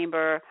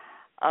Chamber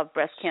of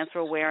Breast Cancer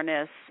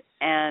Awareness,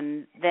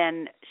 and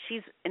then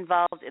she's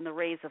involved in the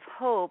Rays of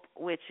Hope,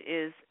 which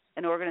is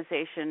an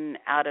organization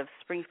out of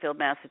Springfield,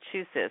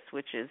 Massachusetts,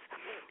 which is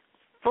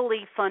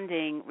fully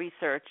funding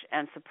research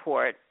and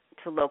support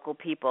to local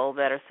people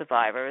that are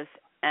survivors.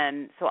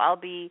 And so I'll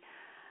be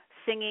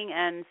singing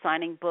and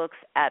signing books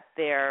at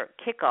their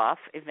kickoff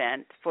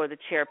event for the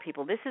chair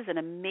people. This is an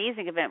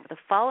amazing event. The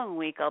following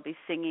week, I'll be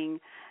singing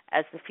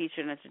as the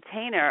featured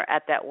entertainer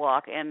at that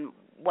walk. And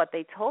what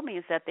they told me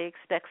is that they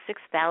expect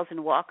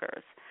 6,000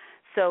 walkers.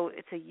 So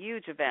it's a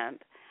huge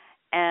event.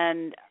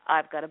 And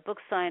I've got a book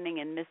signing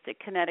in Mystic,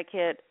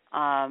 Connecticut,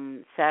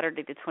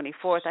 Saturday the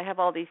 24th. I have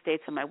all these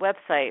dates on my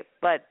website.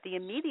 But the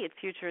immediate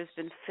future has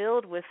been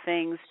filled with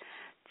things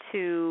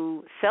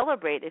to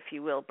celebrate, if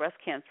you will, Breast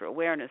Cancer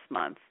Awareness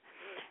Month.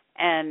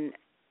 And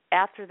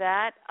after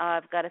that,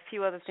 I've got a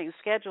few other things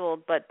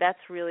scheduled, but that's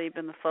really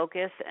been the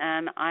focus.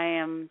 And I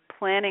am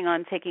planning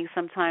on taking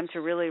some time to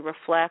really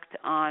reflect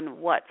on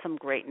what some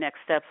great next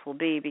steps will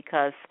be,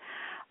 because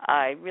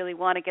I really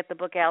want to get the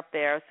book out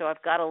there. So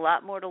I've got a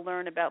lot more to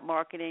learn about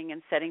marketing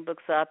and setting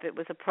books up. It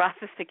was a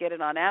process to get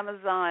it on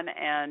Amazon,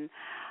 and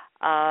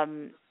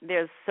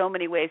there's so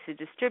many ways to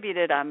distribute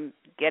it. I'm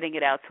getting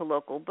it out to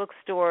local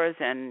bookstores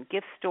and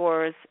gift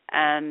stores,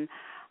 and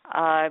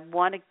I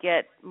want to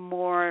get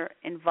more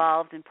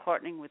involved in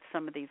partnering with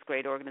some of these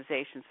great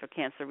organizations for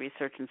cancer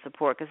research and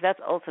support, because that's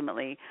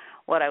ultimately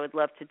what I would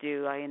love to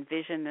do. I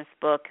envision this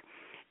book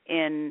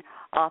in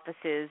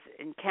offices,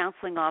 in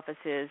counseling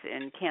offices,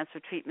 in cancer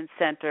treatment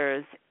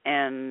centers,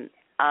 and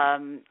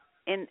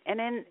in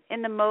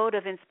the mode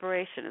of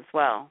inspiration as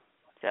well.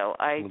 So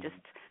I just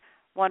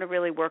want to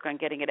really work on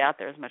getting it out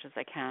there as much as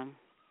I can.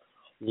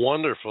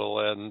 Wonderful,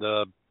 and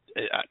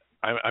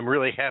I'm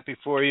really happy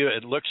for you.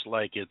 It looks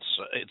like it's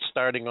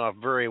starting off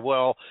very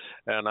well,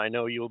 and I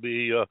know you will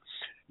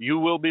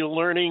be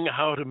learning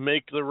how to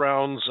make the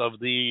rounds of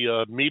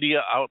the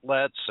media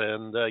outlets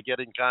and get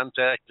in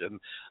contact, and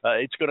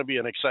it's going to be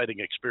an exciting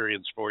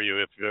experience for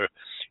you.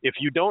 If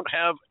you don't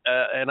have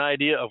an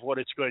idea of what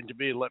it's going to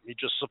be, let me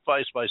just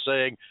suffice by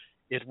saying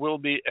it will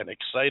be an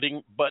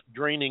exciting but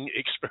draining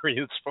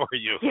experience for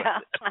you. Yeah,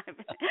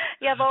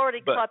 I've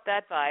already caught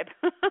that vibe.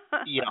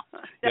 Yeah.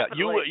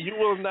 You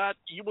will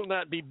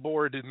not be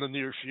bored in the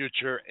near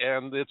future,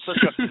 and it's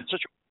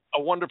such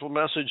a wonderful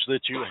message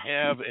that you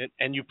have,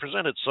 and you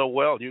present it so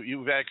well.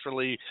 You've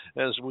actually,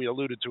 as we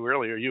alluded to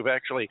earlier, you've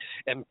actually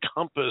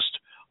encompassed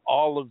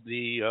all of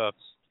the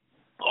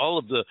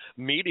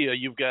media.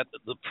 You've got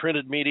the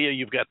printed media,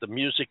 you've got the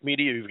music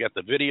media, you've got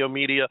the video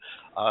media,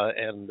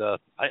 and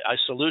I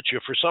salute you.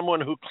 For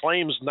someone who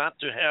claims not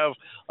to have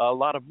a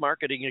lot of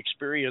marketing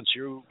experience,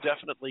 you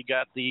definitely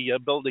got the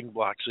building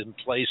blocks in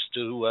place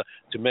to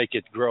make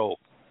it grow.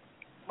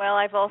 Well,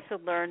 I've also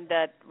learned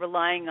that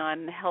relying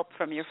on help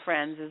from your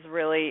friends is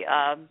really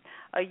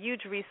a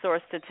huge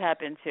resource to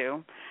tap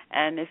into.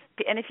 And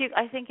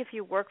I think if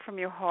you work from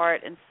your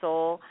heart and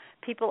soul,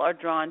 people are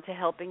drawn to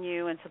helping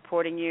you and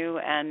supporting you.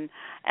 And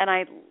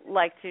I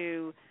like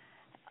to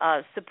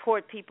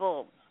support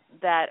people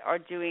that are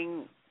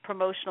doing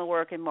promotional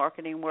work and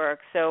marketing work.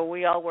 So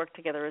we all work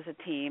together as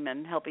a team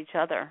and help each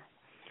other.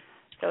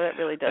 So it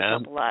really does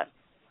help a lot.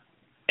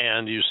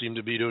 And you seem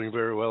to be doing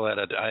very well at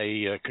it.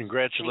 I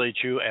congratulate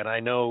you, and I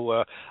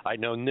know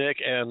Nick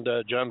and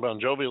John Bon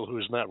Jovial,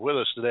 who's not with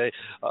us today.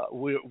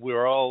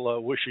 We're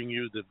all wishing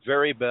you the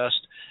very best,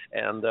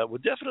 and we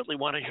definitely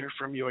want to hear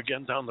from you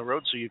again down the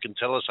road, so you can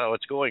tell us how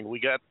it's going. We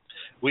got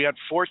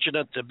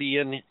fortunate to be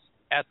in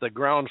at the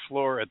ground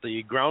floor, at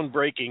the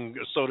groundbreaking,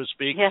 so to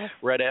speak, yes,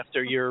 right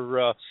after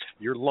your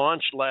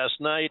launch last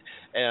night,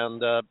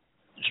 and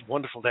it's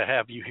wonderful to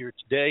have you here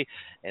today,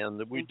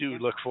 and we do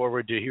look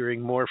forward to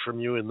hearing more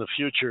from you in the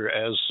future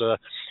as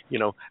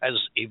as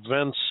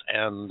events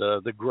and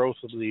the growth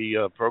of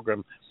the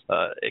program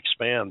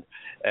expand.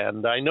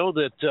 And I know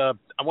that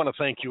I want to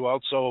thank you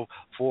also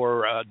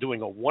for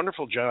doing a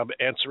wonderful job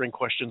answering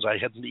questions I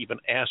hadn't even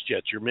asked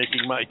yet. You're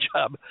making my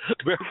job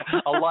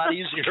a lot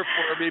easier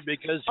for me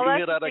because you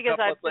hit on a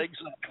couple of things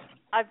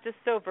I'm just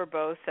so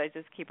verbose. I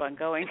just keep on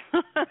going.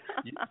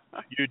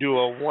 You do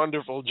a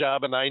wonderful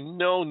job, and I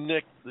know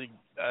Nick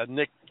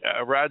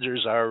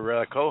Rogers,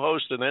 our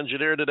co-host and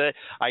engineer today,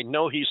 I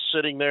know he's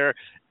sitting there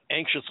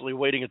anxiously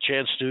waiting a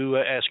chance to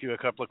ask you a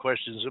couple of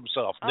questions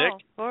himself. Nick? Oh,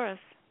 of course.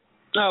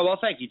 Oh, well,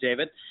 thank you,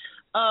 David.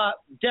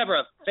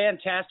 Deborah,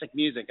 fantastic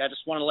music. I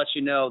just want to let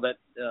you know that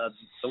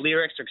the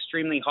lyrics are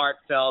extremely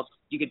heartfelt.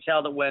 You can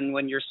tell that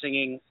when you're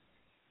singing,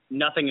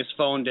 nothing is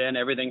phoned in.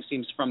 Everything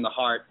seems from the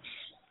heart.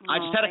 I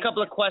just had a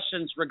couple of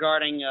questions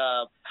regarding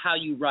how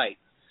you write.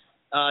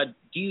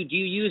 Do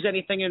you use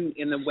anything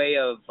in the way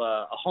of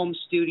a home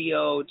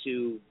studio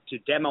to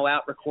demo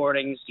out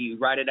recordings? Do you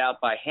write it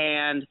out by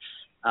hand?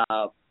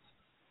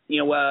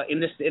 In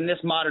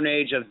this modern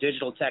age of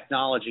digital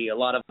technology, a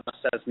lot of us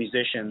as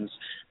musicians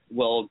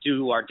will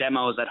do our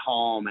demos at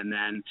home and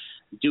then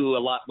do a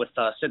lot with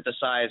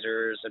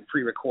synthesizers and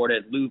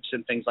pre-recorded loops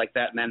and things like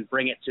that, and then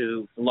bring it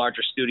to the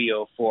larger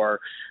studio for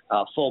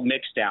full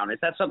mix down. Is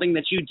that something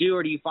that you do,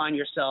 or do you find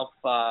yourself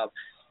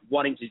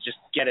wanting to just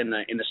get in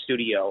the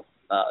studio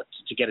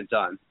to get it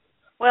done?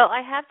 Well,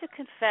 I have to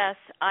confess,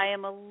 I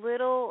am a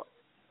little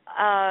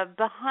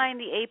behind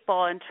the eight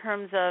ball in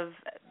terms of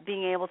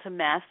being able to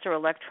master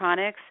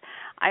electronics.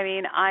 I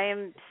mean, I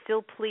am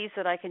still pleased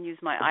that I can use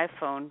my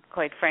iPhone,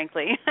 quite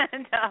frankly.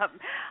 And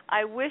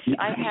I wish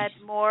I had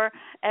more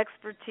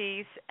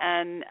expertise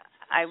and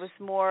I was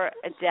more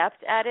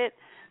adept at it.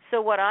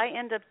 So what I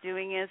end up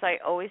doing is I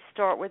always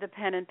start with a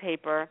pen and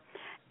paper,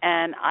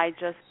 and I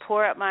just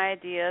pour out my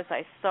ideas.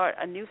 I start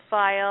a new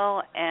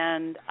file,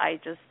 and I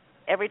just,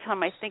 every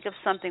time I think of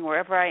something,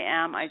 wherever I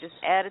am, I just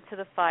add it to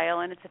the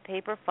file, and it's a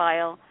paper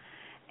file.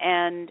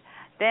 And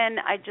then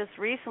I just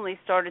recently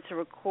started to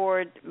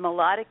record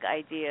melodic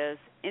ideas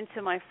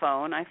into my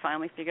phone. I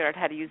finally figured out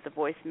how to use the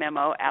voice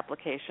memo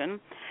application.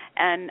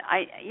 And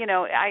I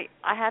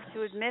have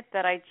to admit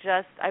that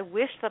I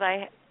wish that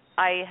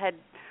I had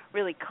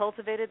really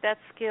cultivated that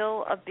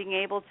skill of being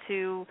able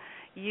to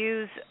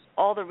use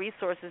all the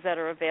resources that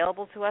are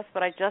available to us,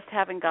 but I just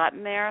haven't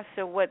gotten there.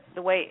 So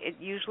the way it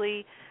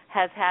usually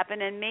has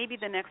happened, and maybe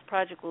the next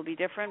project will be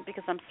different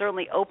because I'm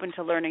certainly open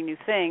to learning new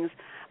things,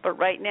 but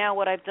right now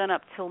what I've done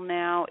up till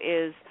now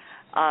is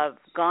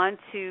gone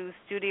to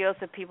studios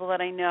of people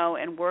that I know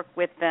and work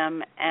with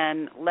them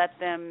and let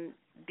them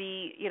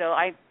be,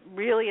 I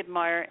really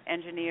admire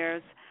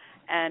engineers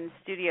and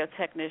studio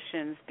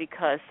technicians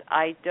because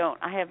I don't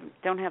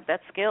have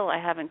that skill. I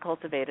haven't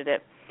cultivated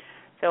it.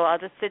 So I'll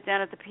just sit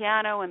down at the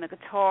piano and the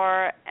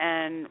guitar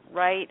and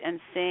write and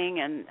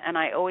sing, and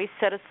I always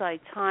set aside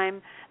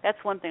time. That's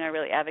one thing I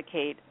really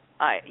advocate.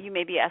 You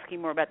may be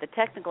asking more about the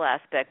technical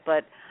aspect,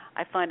 but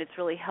I find it's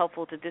really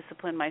helpful to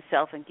discipline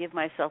myself and give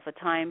myself a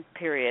time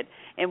period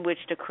in which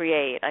to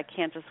create. I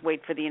can't just wait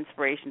for the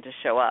inspiration to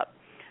show up.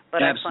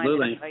 But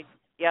absolutely. I find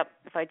that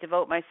if I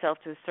devote myself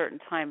to a certain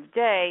time of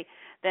day,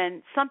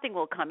 then something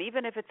will come,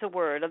 even if it's a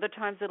word. Other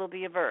times it'll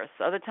be a verse.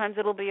 Other times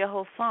it'll be a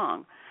whole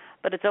song.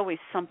 But it's always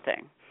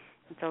something.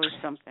 It's always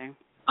something.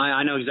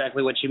 I know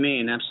exactly what you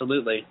mean.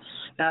 Absolutely.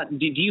 Do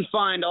you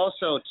find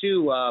also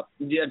too?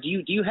 Do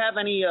you have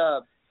any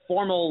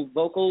formal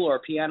vocal or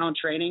piano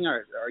training,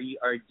 or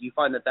do you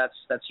find that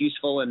that's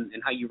useful in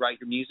how you write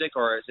your music,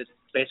 or is it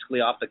basically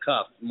off the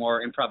cuff,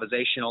 more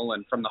improvisational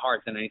and from the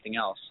heart than anything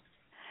else?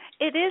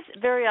 It is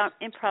very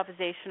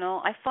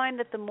improvisational. I find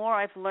that the more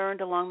I've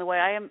learned along the way,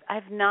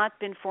 I've not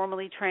been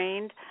formally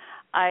trained.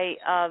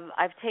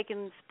 I've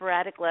taken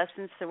sporadic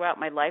lessons throughout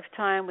my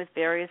lifetime with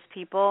various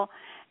people,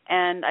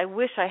 and I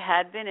wish I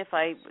had been. If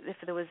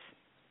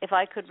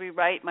I could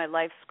rewrite my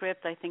life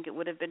script, I think it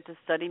would have been to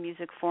study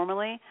music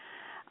formally,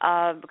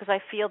 because I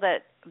feel that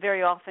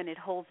very often it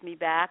holds me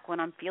back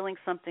when I'm feeling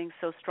something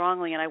so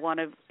strongly and I want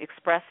to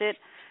express it.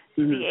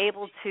 Mm-hmm. To be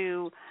able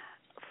to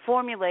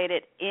formulate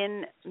it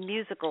in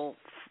musical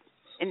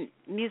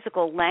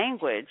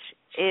language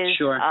is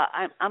sure.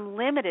 I'm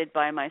limited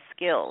by my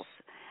skills.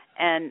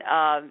 And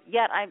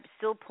yet I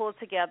still pull it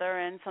together,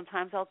 and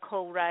sometimes I'll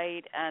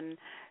co-write, and,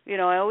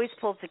 I always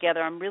pull it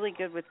together. I'm really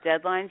good with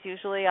deadlines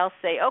usually. I'll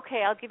say,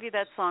 okay, I'll give you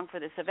that song for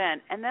this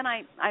event, and then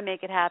I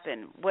make it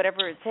happen,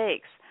 whatever it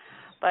takes.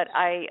 But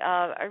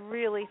I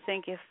really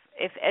think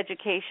if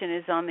education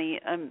is on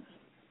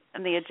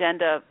the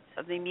agenda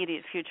of the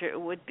immediate future,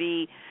 it would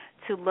be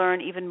to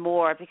learn even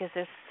more, because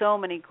there's so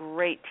many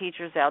great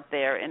teachers out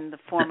there in the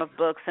form of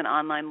books and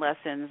online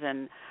lessons,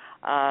 and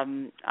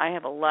I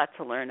have a lot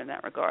to learn in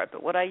that regard.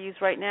 But what I use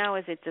right now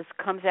is it just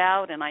comes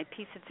out and I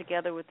piece it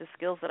together with the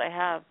skills that I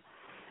have.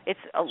 It's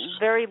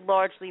very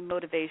largely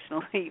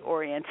motivationally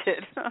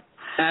oriented.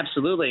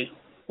 Absolutely.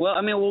 Well,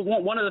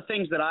 one of the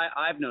things that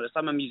I've noticed,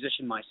 I'm a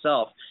musician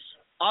myself,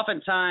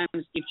 oftentimes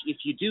if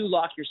you do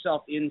lock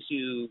yourself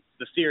into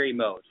the theory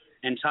mode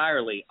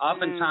entirely,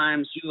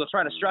 oftentimes you will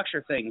try to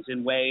structure things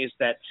in ways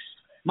that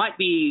might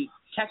be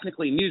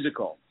technically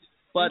musical,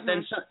 but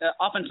then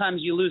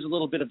oftentimes you lose a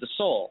little bit of the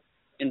soul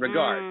in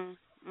regard.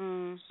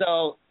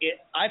 So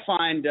I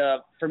find,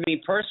 for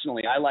me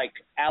personally, I like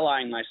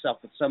allying myself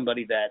with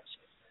somebody that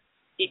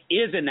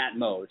is in that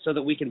mode, so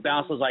that we can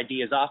bounce those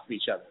ideas off of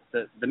each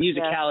other. The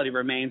musicality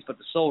remains, but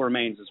the soul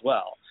remains as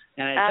well.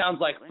 And it sounds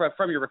like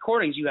from your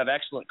recordings, you have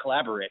excellent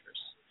collaborators.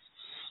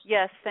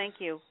 Yes, thank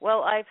you.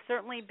 Well, I've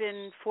certainly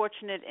been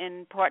fortunate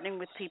in partnering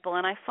with people,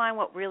 and I find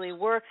what really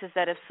works is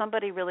that if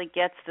somebody really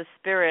gets the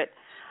spirit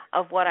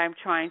of what I'm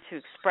trying to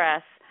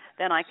express,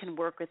 then I can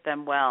work with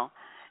them well.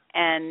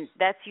 And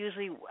that's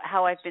usually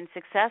how I've been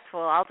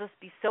successful. I'll just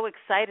be so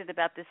excited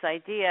about this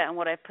idea and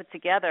what I've put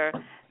together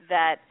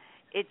that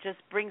it just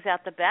brings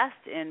out the best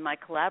in my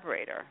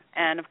collaborator.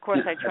 And, of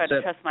course, I try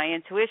to trust my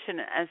intuition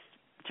as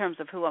in terms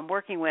of who I'm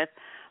working with.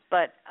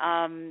 But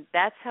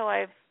that's how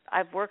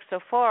I've worked so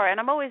far. And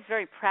I'm always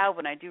very proud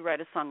when I do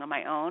write a song on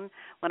my own,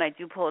 when I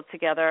do pull it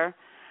together.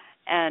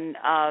 And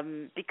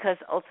because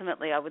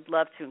ultimately I would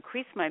love to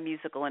increase my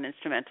musical and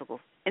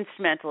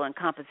instrumental and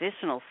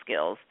compositional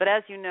skills. But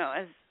as you know,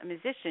 as a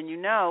musician, you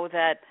know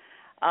that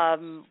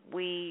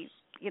we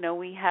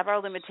have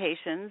our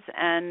limitations,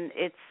 and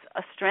it's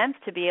a strength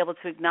to be able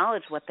to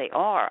acknowledge what they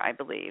are, I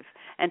believe,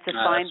 and to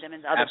find them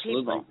in other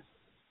people.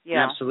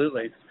 Yeah,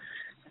 absolutely.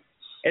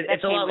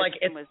 It's a lot like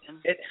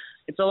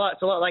it's a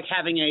lot like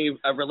having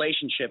a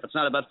relationship. It's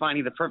not about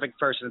finding the perfect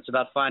person. It's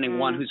about finding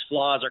one whose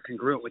flaws are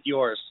congruent with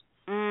yours.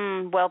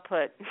 Well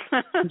put.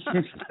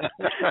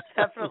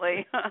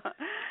 Definitely.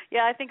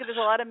 Yeah, I think there's a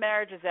lot of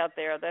marriages out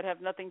there that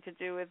have nothing to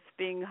do with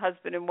being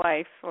husband and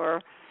wife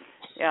or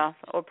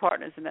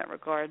partners in that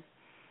regard.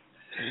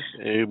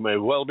 You may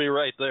well be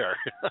right there.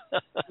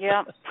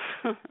 Yeah.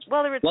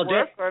 Whether it's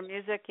work or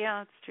music,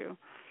 yeah, it's true.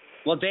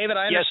 Well, David,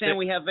 I understand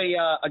we have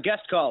a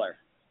guest caller.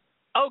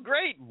 Oh,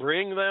 great.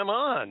 Bring them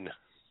on.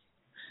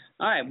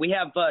 All right. We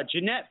have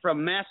Jeanette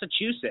from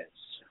Massachusetts.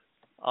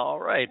 All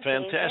right.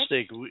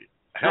 Fantastic.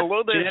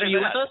 Hello there, Jeanette. Are you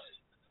with us?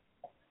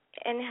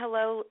 And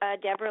hello,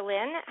 Debra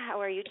Lyn.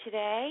 How are you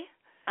today?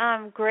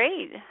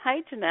 Great. Hi,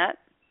 Jeanette.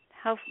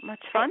 How much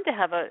fun to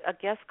have a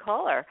guest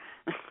caller.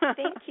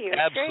 Thank you.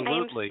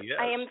 Absolutely, yes.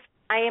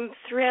 I am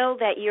thrilled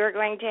that you're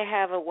going to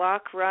have a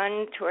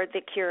walk-run toward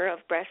the cure of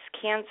breast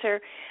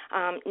cancer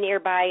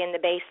nearby in the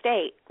Bay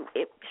State,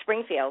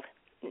 Springfield.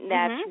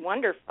 That's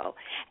wonderful.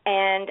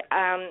 And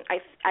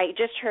I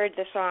just heard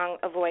the song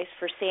 "A Voice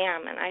for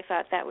Sam," and I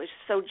thought that was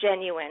so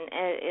genuine.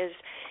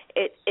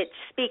 It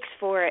speaks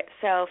for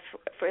itself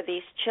for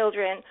these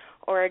children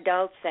or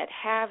adults that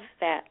have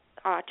that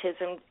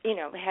autism,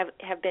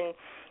 have been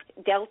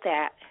dealt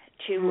that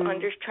to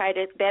try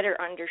to better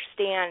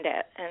understand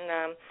it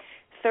and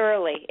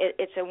thoroughly.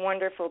 It's a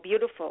wonderful,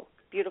 beautiful,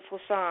 beautiful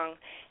song.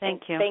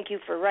 Thank you. Thank you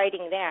for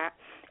writing that.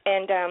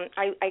 And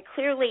I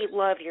clearly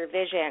love your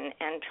vision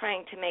and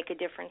trying to make a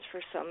difference for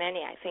so many.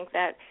 I think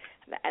that,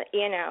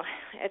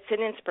 it's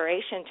an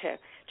inspiration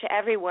to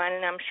everyone,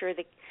 and I'm sure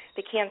the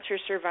cancer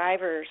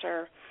survivors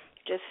are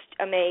just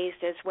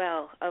amazed as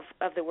well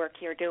of the work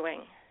you're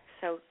doing.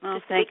 So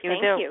thank you.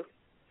 Thank you.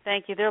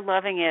 Thank you. They're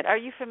loving it. Are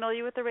you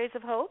familiar with the Rays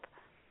of Hope?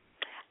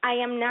 I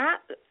am not.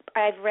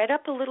 I've read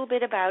up a little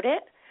bit about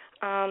it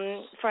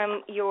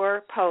from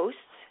your posts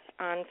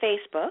on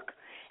Facebook.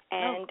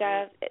 And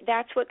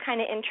that's what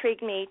kind of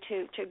intrigued me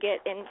to get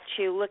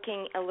into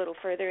looking a little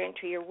further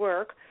into your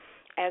work,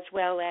 as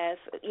well as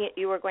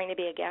you were going to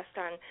be a guest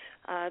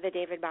on the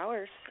David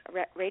Bowers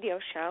radio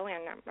show,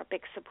 and I'm a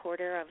big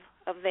supporter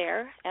of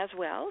there as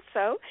well.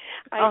 So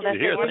that's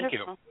wonderful. Thank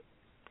you.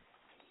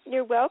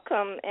 You're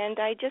welcome, and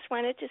I just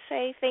wanted to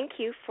say thank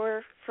you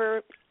for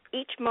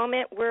each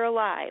moment we're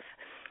alive.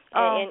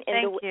 Thank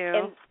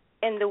you.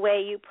 In the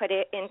way you put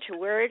it into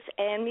words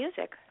and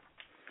music.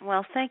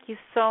 Well, thank you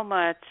so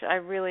much. I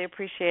really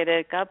appreciate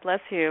it. God bless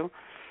you.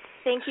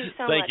 Thank you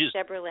so much,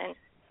 Debra Lyn.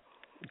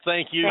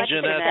 Thank you,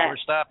 Jeanette, for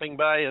stopping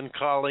by and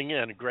calling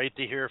in. Great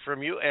to hear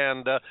from you,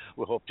 and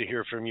we'll hope to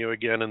hear from you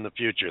again in the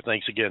future.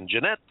 Thanks again,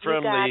 Jeanette,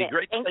 from the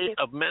great state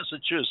of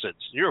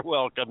Massachusetts. You're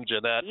welcome,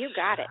 Jeanette. You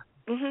got it.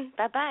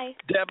 Bye-bye.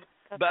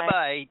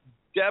 Bye-bye.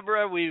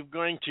 Debra, we're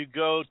going to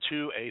go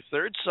to a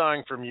third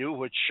song from you,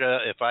 which,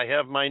 if I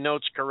have my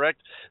notes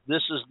correct,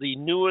 this is the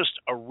newest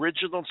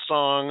original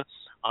song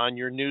on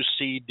your new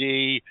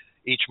CD,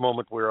 Each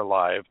Moment We're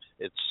Alive.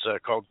 It's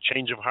called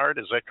Change of Heart.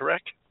 Is that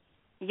correct?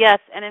 Yes,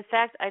 and in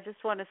fact, I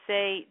just want to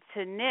say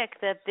to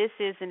Nick that this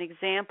is an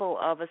example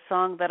of a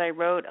song that I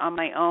wrote on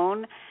my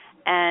own,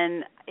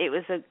 and it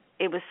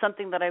was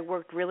something that I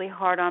worked really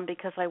hard on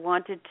because I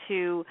wanted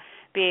to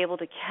be able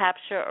to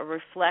capture a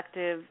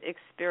reflective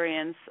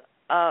experience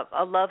of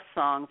a love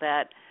song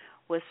that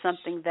was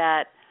something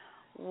that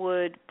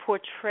would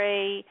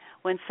portray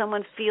when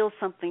someone feels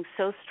something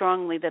so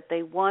strongly that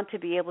they want to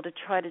be able to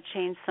try to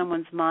change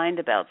someone's mind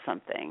about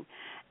something.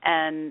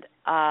 And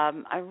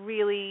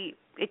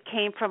it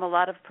came from a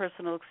lot of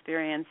personal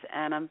experience,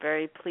 and I'm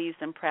very pleased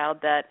and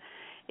proud that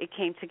it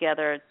came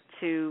together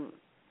to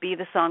be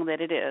the song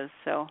that it is.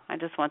 So I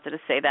just wanted to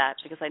say that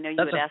because I know you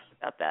had asked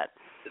about that.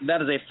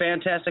 That is a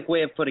fantastic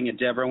way of putting it,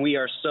 Debra, and we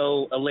are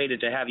so elated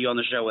to have you on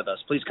the show with us.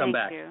 Please come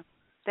back.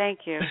 Thank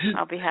you.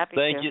 I'll be happy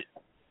to.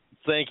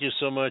 Thank you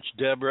so much,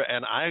 Debra.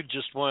 And I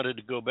just wanted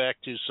to go back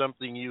to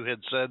something you had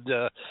said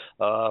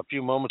a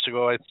few moments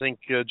ago. I think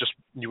just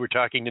you were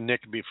talking to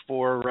Nick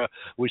before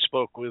we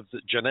spoke with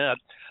Jeanette,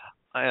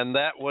 and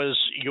that was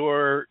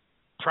your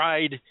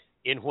pride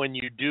in when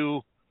you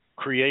do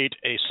create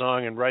a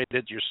song and write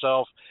it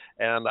yourself.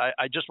 And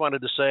I just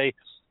wanted to say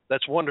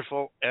that's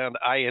wonderful, and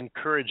I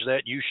encourage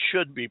that. You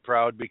should be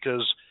proud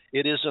because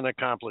it is an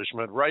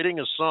accomplishment. Writing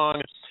a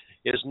song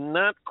is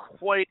not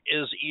quite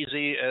as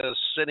easy as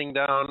sitting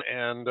down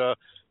and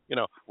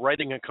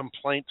writing a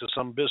complaint to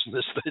some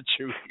business that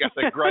you got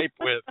a gripe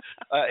with.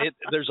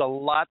 There's a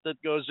lot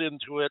that goes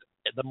into it.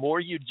 The more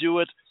you do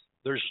it,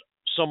 there's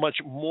so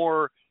much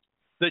more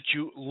that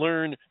you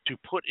learn to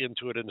put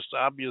into it. And it's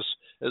obvious,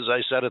 as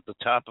I said at the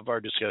top of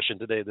our discussion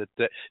today, that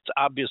it's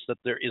obvious that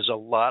there is a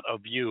lot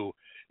of you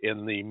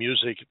in the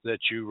music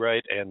that you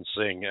write and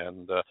sing,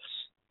 and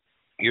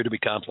you're to be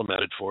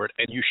complimented for it,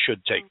 and you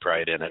should take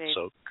pride in it.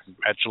 So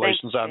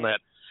congratulations on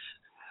that.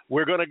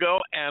 We're going to go,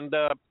 and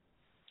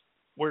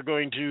we're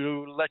going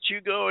to let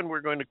you go, and we're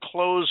going to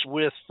close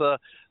with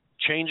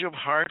Change of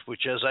Heart,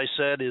 which, as I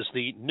said, is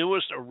the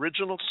newest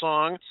original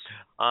song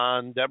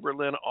on Debra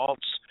Lyn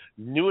Alt's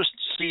newest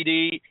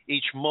CD,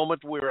 Each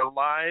Moment We're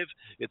Alive.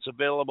 It's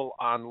available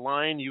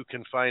online. You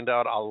can find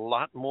out a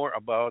lot more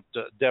about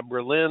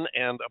Debra Lyn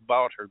and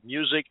about her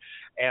music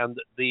and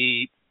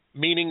the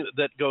meaning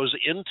that goes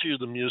into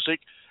the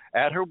music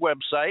at her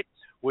website,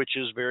 which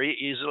is very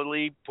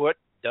easily put,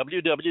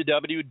 Debra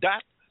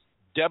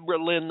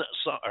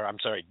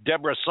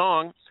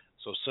Song.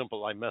 So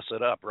simple, I mess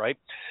it up, right?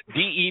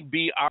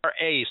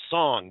 DEBRA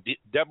Song,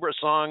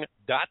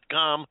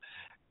 DebraSong.com.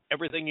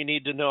 Everything you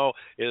need to know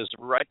is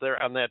right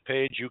there on that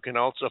page. You can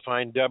also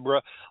find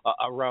Debra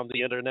around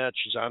the internet.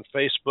 She's on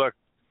Facebook.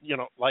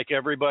 Like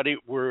everybody,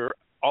 we're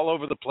all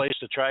over the place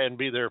to try and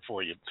be there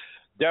for you.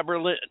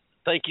 Debra Lyn,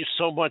 thank you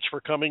so much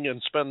for coming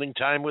and spending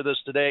time with us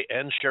today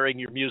and sharing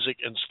your music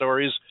and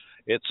stories.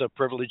 It's a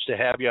privilege to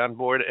have you on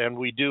board, and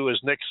we do,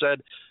 as Nick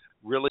said,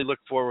 really look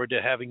forward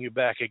to having you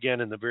back again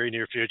in the very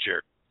near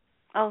future.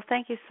 Oh,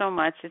 thank you so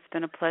much. It's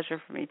been a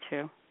pleasure for me,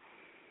 too.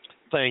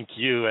 Thank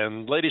you.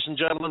 And ladies and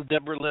gentlemen,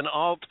 Debra Lyn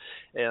Alt,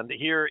 and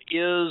here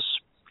is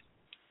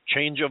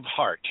Change of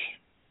Heart.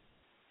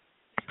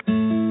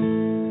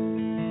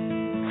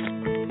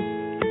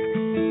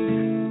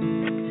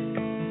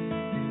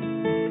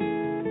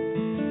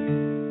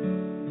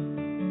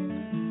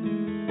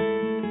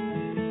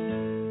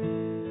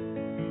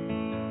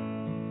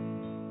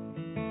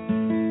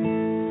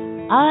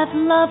 I've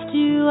loved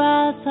you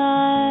as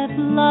I've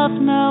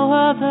loved no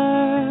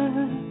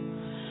other.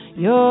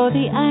 You're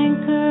the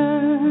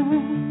anchor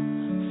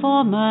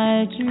for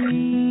my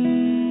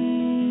dreams.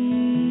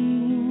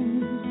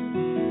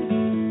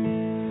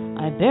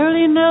 I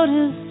barely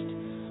noticed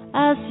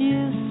as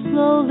you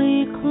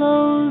slowly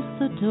closed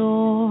the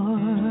door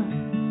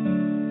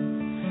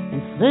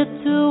and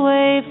slipped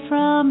away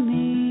from me.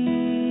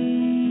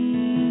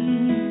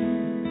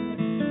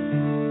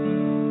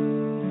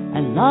 I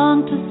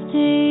long to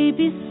stay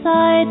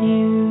beside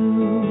you,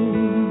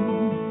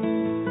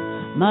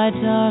 my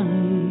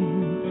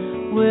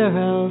darling, where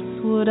else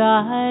would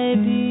I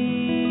be?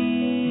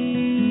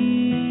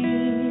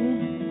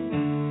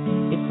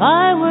 If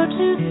I were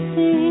to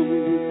sing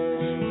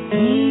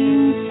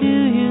to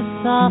you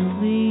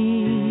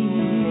softly,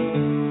 a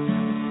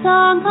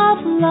song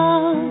of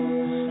love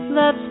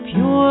that's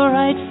pure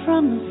right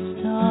from the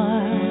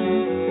start,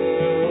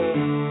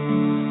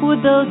 would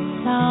those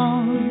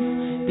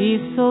sounds be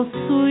so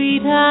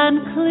sweet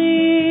and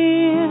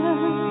clear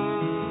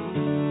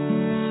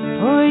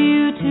for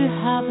you to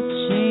have a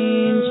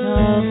change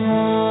of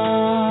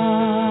heart?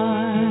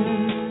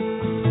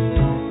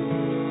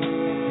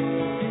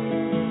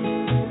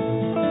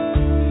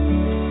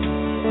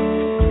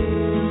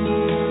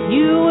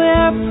 You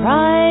wear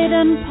pride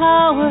and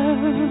power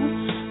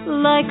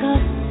like a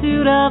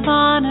suit of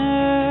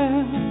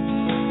honor.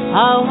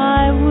 How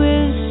I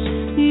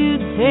wish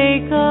you'd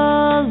take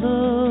a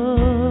look.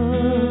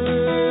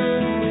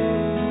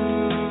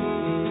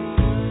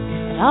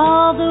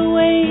 All the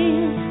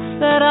ways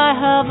that I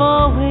have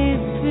always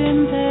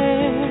been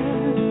there,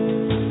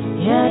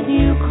 yet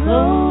you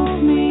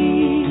clothe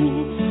me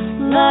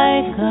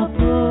like a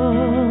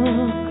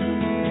book.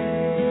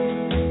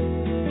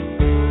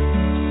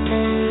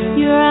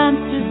 Your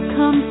answers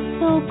come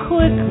so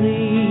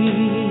quickly,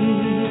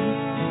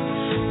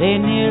 they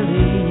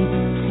nearly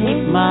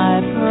take my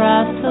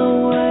breath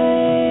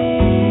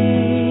away.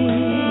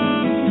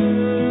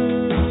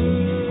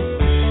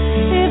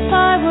 If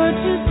I were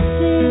to sing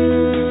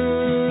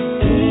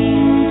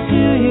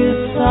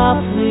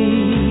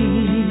softly,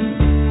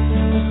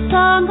 a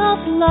song of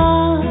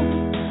love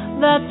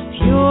that's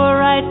pure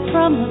right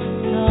from the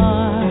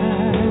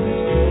start,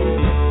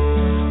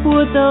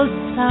 would those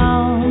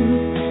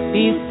sounds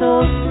be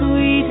so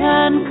sweet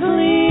and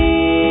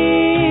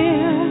clear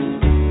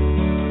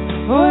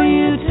for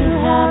you to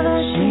have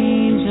a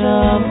change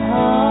of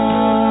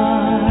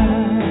heart?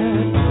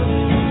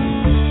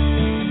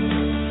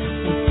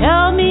 You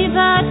tell me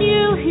that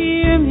you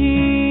hear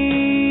me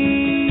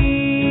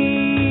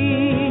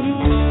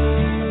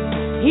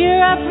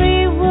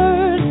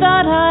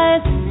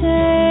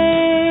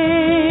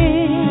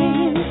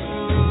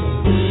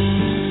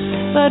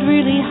but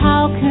really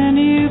how can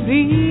you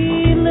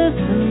be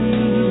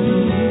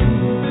listening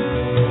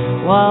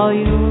while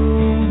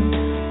you're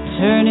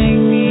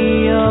turning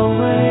me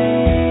away?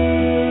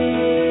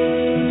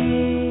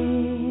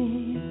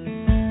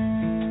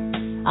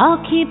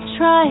 I'll keep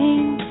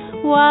trying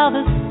while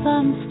the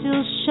sun's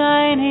still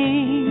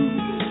shining.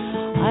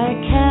 I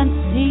can't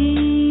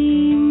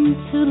seem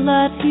to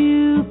let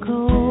you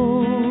go.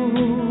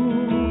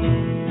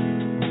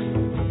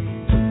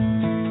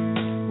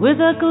 With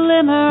a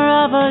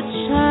glimmer of a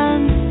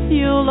chance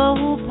you'll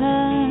open,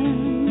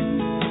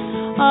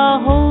 I'll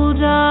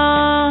hold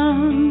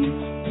on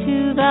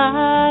to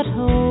that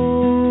hope.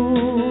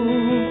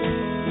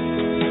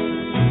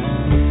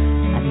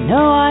 I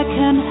know I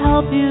can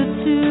help you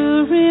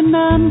to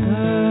remember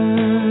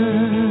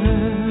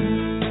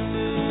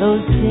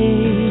those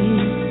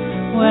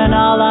days when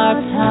all our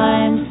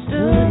time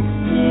stood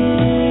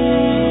still.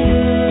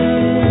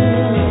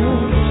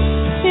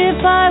 If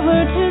I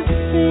were to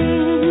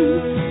sing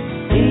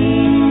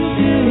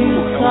too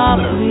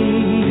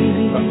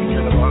softly,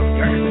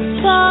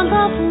 song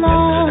of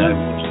love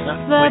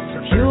that's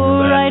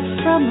pure right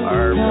from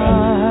the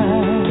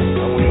start,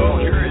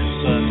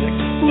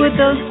 with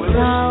those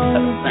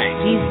sounds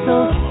be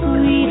so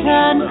sweet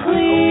and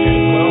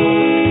clear,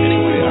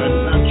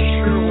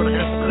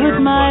 could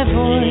my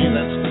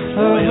voice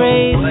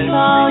erase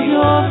all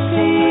your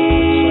fear,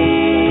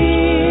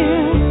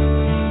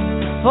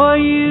 for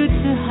you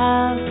to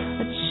have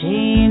a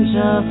change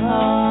of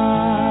heart?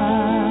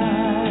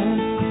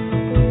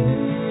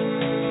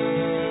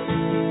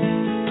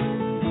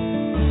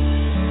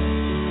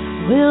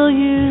 Will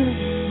you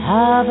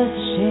have a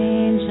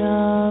change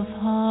of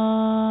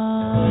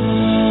heart?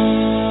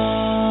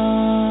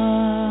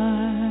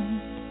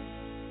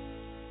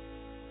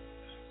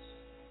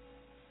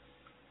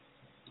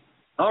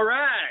 All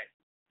right.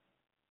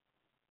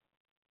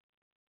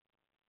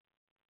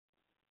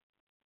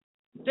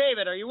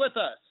 David, are you with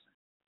us?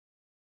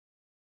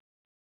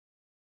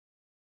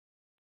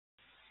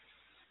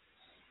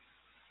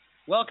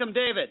 Welcome,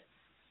 David.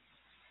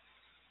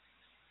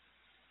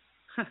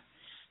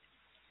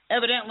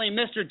 Evidently,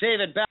 Mr.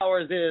 David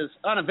Bowers is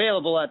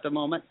unavailable at the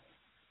moment.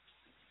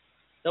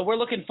 So we're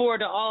looking forward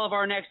to all of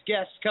our next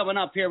guests coming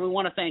up here. We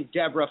want to thank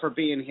Debra for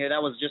being here.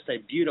 That was just a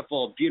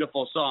beautiful,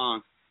 beautiful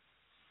song.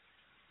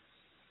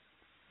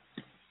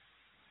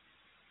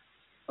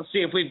 Let's see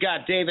if we've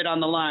got David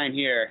on the line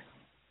here.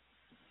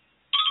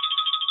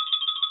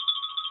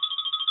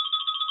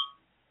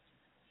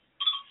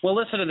 Well,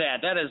 listen to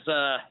that. That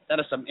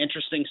is some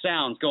interesting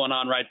sounds going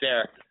on right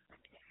there.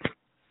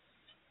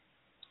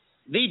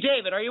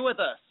 David, are you with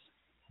us?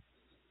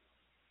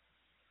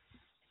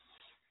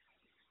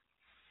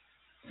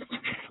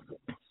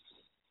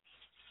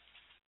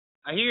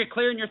 I hear you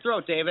clearing your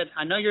throat, David.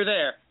 I know you're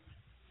there.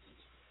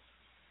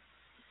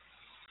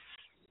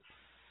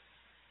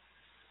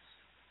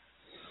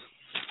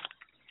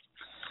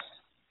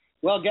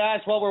 Well, guys,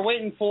 while we're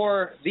waiting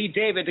for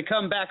David to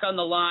come back on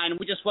the line,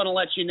 we just want to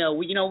let you know,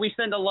 we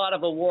send a lot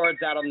of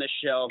awards out on this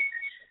show,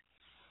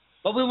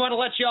 but we want to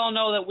let you all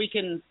know that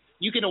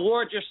you can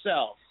award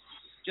yourself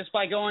just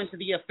by going to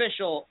the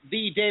official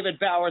The David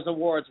Bowers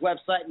Awards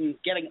website and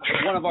getting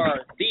one of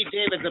our The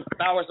David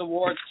Bowers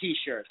Awards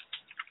T-shirts.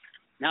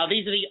 Now,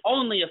 these are the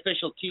only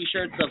official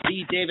T-shirts of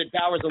The David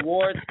Bowers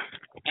Awards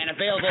and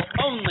available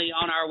only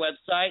on our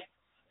website,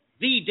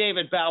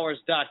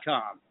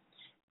 TheDavidBowers.com.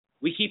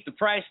 We keep the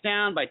price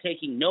down by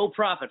taking no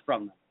profit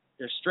from them.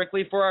 They're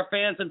strictly for our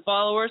fans and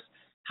followers.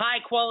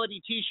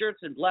 High-quality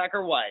T-shirts in black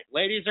or white,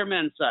 ladies or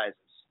men's sizes.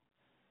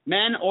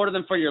 Men, order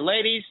them for your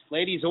ladies.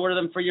 Ladies, order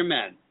them for your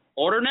men.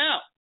 Order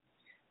now.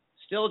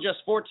 Still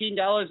just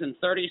 $14.30.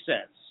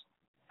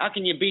 How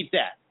can you beat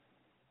that?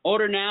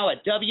 Order now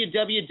at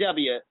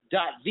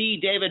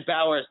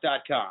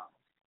www.TheDavidBowers.com.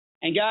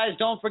 And guys,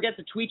 don't forget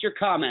to tweet your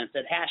comments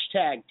at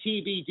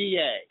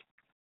 #TBDA.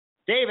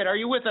 David, are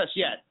you with us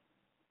yet?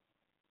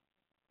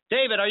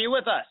 David, are you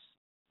with us?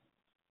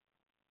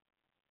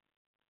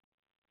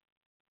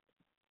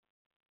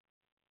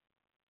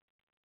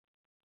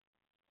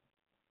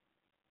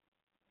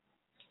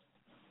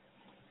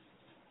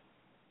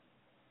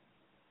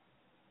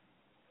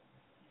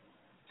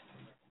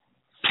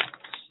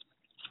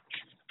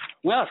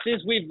 Well,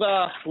 since we've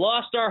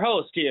lost our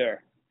host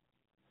here.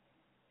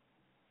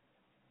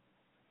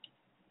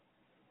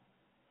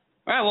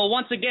 All right, well,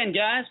 once again,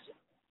 guys,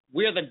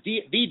 we're the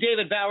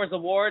David Bowers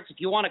Awards. If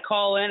you want to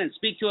call in and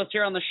speak to us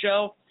here on the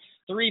show,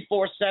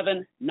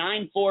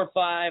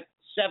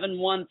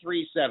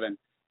 347-945-7137.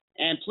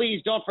 And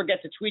please don't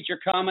forget to tweet your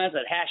comments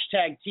at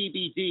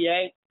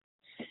 #TBDA.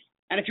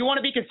 And if you want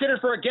to be considered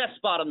for a guest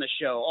spot on the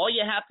show, all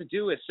you have to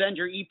do is send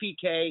your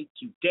EPK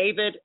to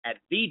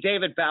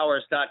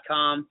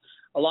david@TheDavidBowers.com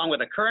along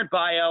with a current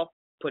bio,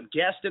 put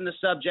guest in the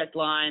subject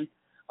line.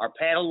 Our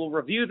panel will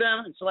review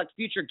them and select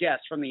future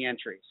guests from the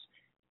entries.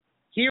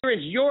 Here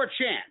is your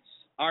chance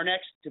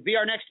to be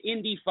our next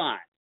indie find.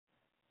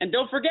 And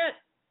don't forget,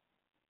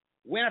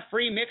 win a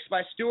free Mix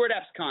by Stuart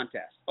Epps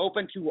contest,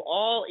 open to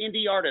all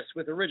indie artists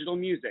with original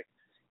music.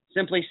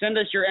 Simply send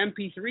us your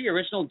MP3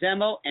 original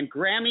demo, and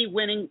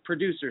Grammy-winning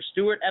producer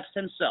Stuart Epps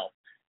himself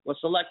will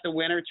select the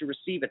winner to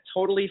receive a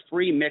totally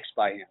free mix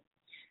by him.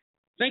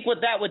 Think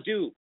what that would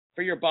do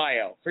for your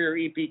bio, for your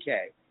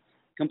EPK.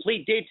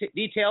 Complete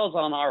details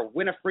on our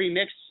Win a Free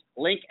Mix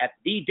link at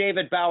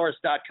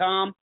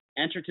TheDavidBowers.com.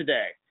 Enter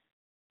today.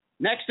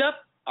 Next up,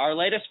 our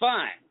latest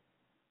find.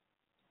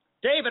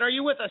 David, are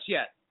you with us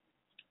yet?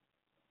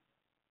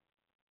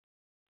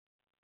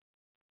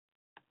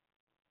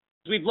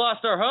 We've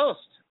lost our host.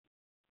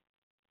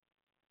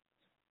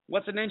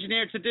 What's an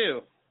engineer to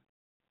do?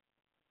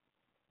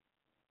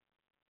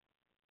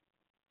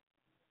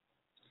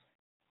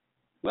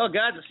 Well,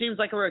 guys, it seems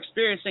like we're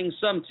experiencing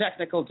some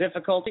technical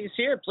difficulties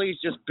here. Please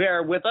just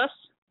bear with us.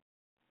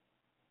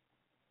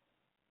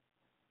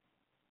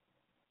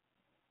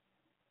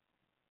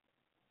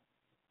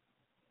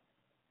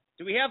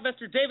 Do we have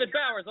Mr. David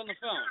Bowers on the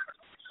phone?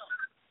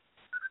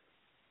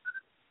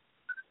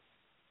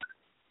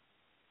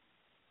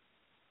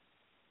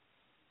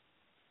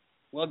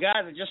 Well,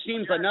 guys, it just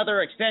seems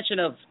another extension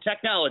of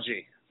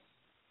technology.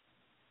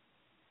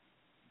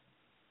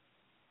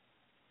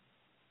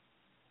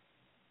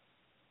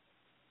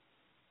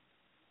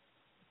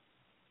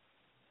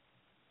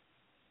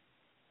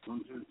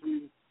 One, two,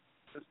 three.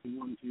 Testing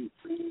 1, 2,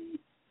 3.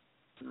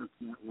 That's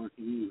not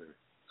working either.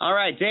 All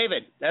right,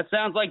 David. That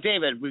sounds like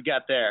David we've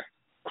got there.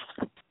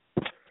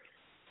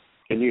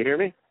 Can you hear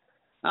me?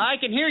 I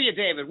can hear you,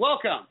 David.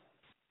 Welcome.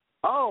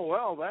 Oh,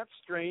 well, that's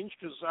strange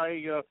because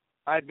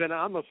I'd been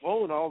on the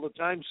phone all the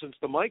time since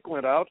the mic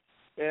went out,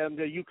 and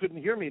you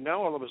couldn't hear me.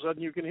 Now all of a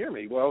sudden you can hear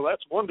me. Well,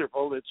 that's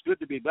wonderful. It's good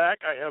to be back.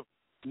 I have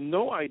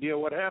no idea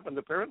what happened.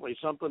 Apparently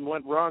something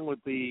went wrong with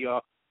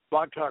the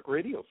Blog Talk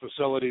Radio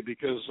facility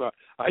because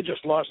I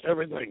just lost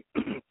everything.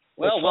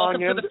 Well,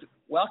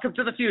 welcome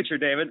to the future,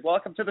 David.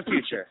 Welcome to the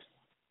future.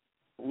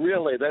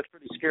 Really, that's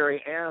pretty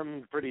scary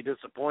and pretty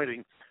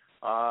disappointing.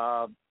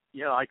 I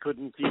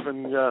couldn't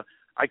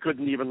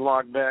even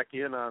log back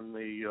in on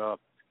the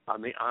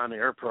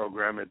on-air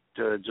program. It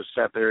just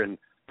sat there and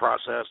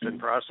processed and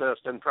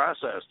processed and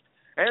processed.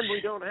 And we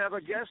don't have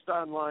a guest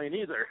online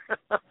either.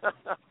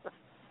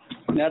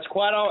 That's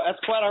quite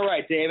all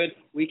right, David.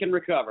 We can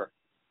recover.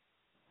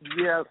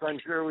 Yes, I'm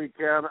sure we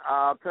can.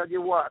 I'll tell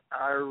you what,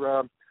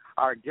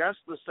 our guest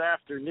this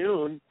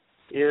afternoon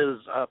is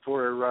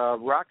for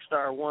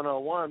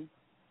Rockstar101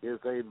 is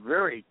a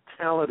very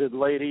talented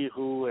lady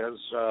who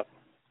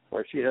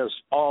she has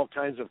all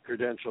kinds of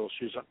credentials.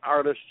 She's an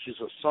artist, she's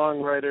a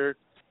songwriter,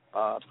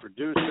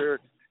 producer,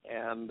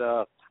 and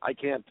I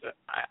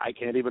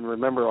can't even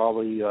remember all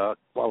the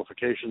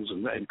qualifications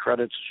and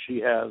credits she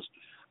has.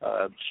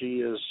 She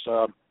is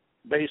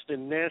based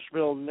in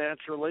Nashville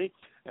naturally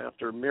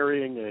after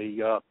marrying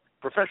a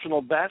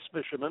professional bass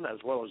fisherman as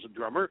well as a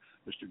drummer,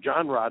 Mr.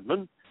 John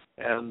Rodman,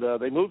 and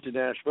they moved to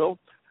Nashville,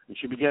 and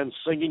she began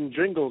singing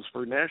jingles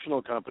for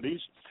national companies,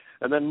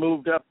 and then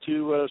moved up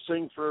to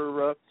sing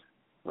for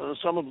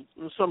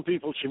some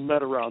people she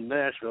met around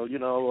Nashville,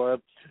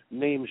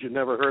 names you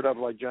never heard of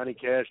like Johnny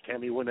Cash,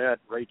 Tammy Wynette,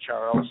 Ray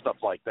Charles, stuff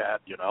like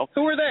that,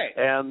 Who were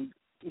they? And,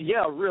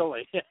 yeah,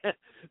 really.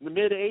 In the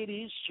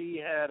mid-'80s, she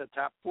had a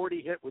top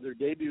 40 hit with her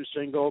debut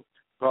single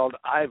called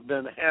I've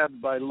Been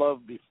Had by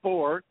Love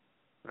Before.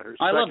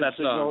 I love that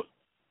song.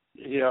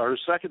 Her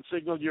second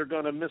single, You're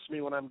Gonna Miss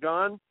Me When I'm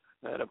Gone,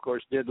 and, of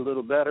course, did a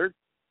little better.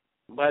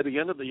 By the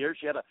end of the year,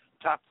 she had a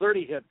top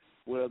 30 hit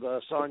with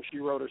a song she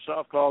wrote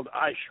herself called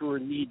I Sure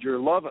Need Your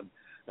Lovin'.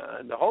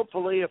 And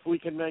hopefully, if we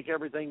can make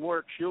everything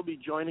work, she'll be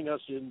joining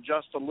us in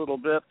just a little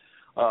bit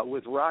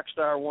with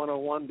Rockstar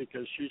 101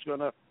 because she's going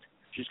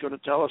to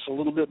tell us a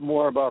little bit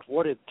more about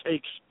what it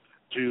takes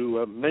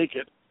to make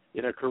it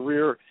in a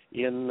career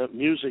in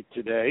music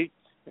today.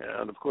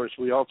 And, of course,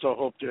 we also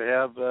hope to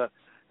have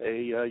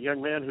a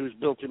young man who's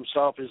built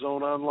himself his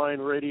own online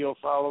radio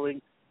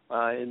following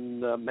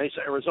in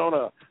Mesa,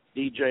 Arizona,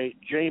 DJ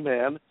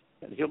J-Man,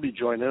 and he'll be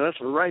joining us.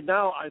 But right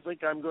now, I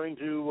think I'm going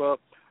to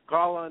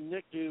call on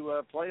Nick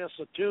to play us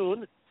a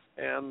tune,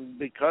 and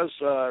because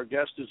our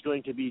guest is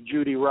going to be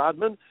Judy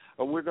Rodman,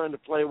 we're going to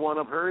play one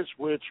of hers,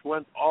 which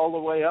went all the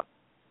way up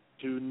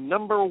to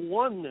number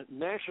 1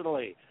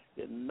 nationally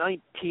in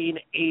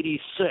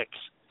 1986.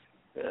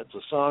 It's a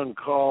song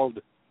called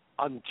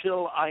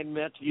Until I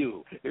Met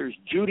You. Here's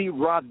Judy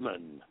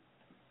Rodman.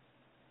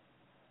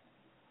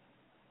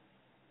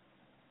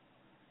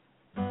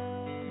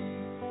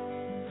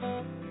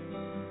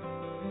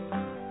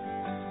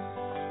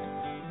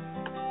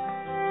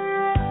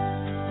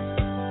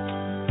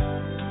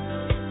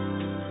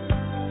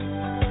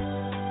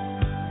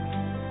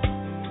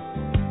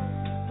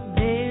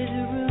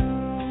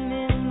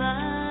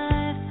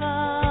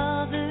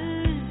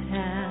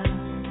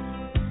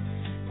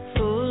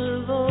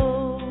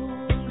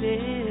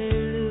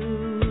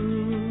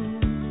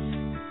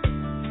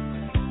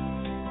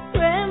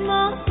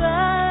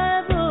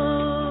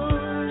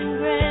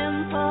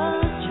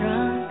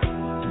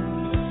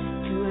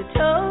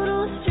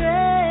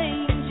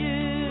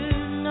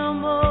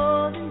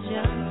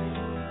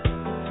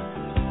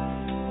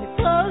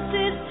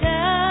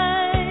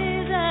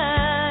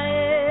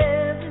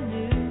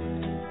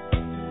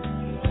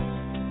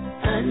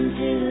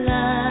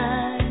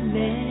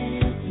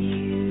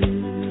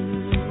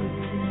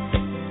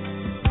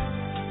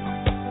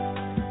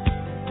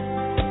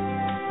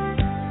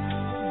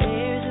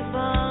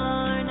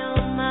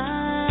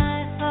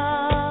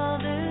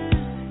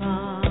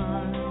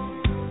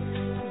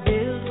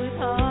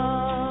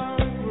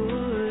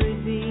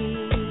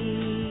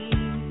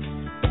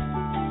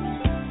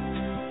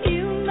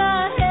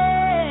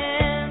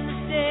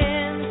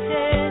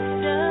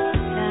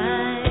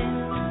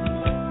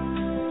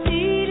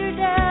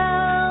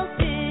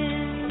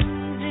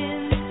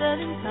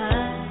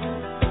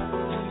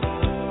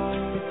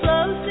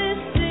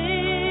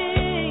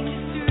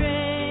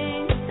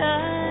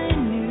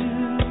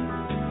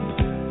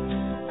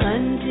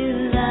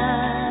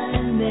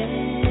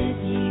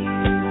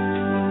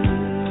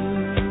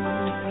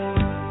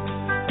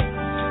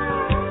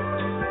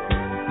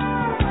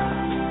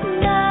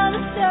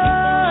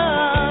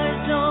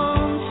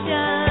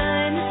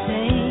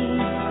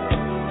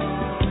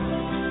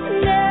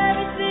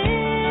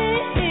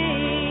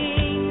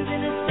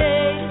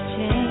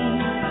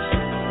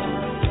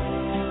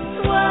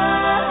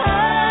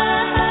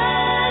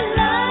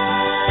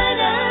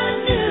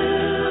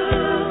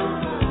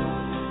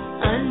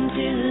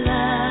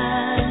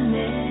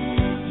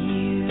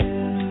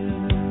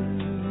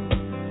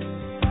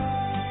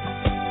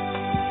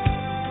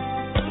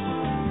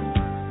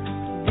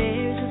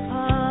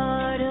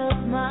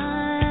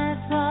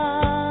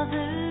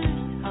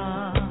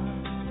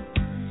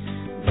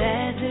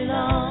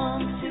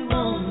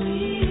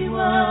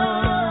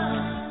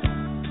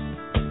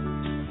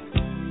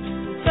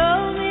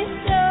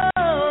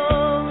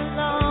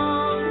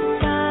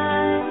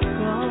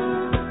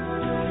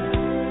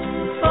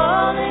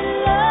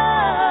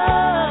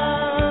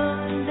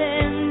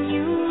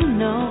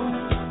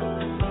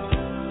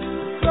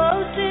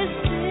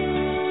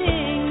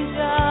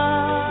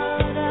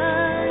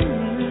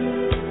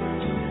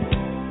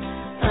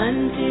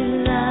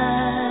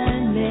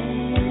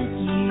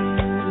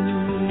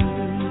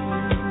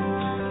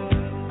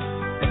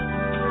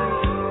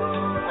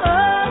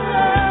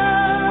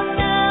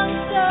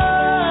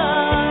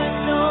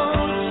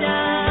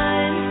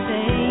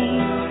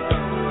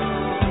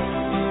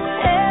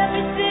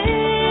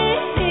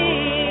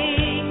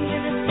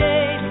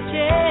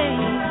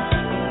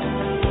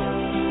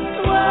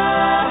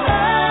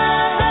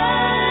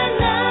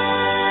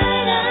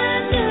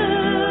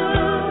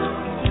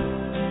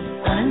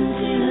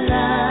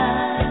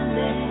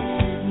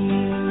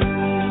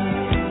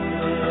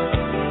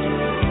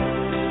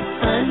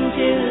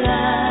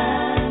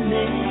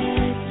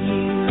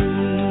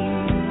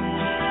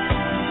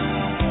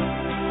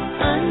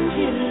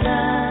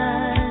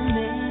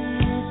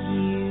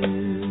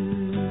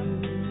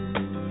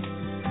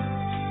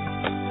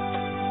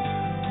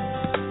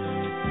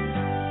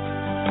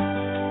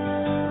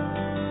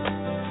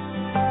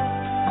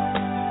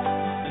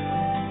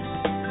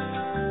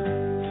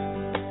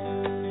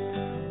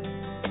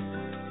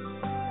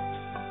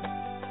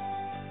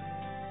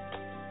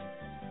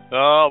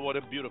 Oh, what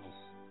a beautiful.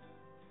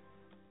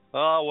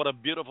 Oh, what a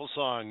beautiful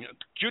song.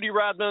 Judy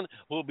Rodman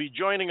will be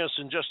joining us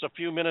in just a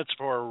few minutes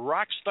for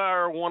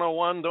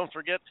Rockstar101. Don't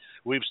forget,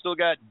 we've still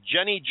got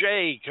Jennie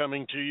J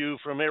coming to you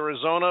from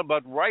Arizona,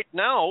 but right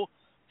now,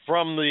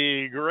 from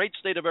the great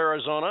state of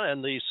Arizona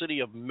and the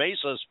city of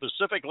Mesa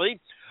specifically,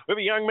 we have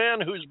a young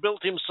man who's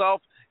built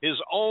himself his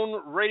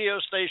own radio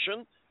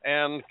station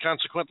and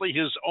consequently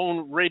his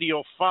own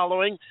radio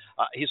following.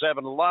 He's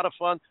having a lot of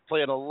fun,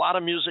 playing a lot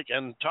of music,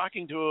 and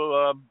talking to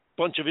a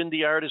bunch of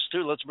indie artists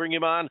too. Let's bring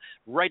him on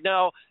right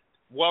now.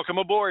 Welcome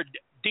aboard,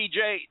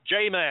 DJ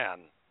J-Man.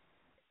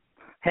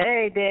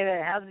 Hey,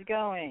 David. How's it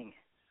going?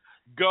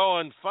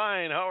 Going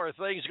fine. How are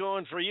things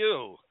going for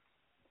you?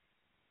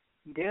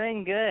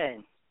 Doing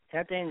good.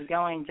 Everything's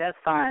going just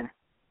fine.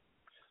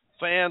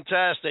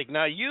 Fantastic.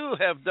 Now, you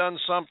have done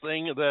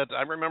something that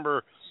I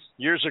remember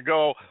years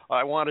ago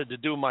I wanted to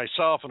do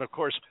myself, and of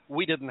course,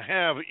 we didn't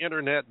have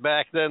internet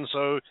back then,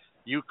 so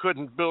you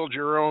couldn't build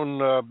your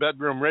own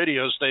bedroom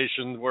radio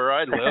station where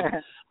I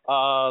live.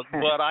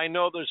 But I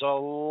know there's a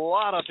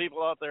lot of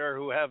people out there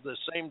who have the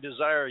same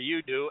desire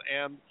you do,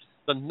 and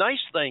the nice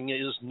thing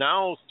is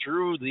now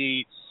through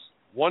the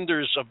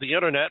wonders of the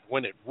internet,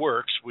 when it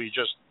works, we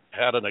just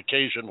had an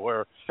occasion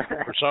where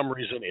for some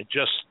reason it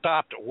just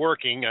stopped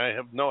working. I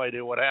have no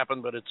idea what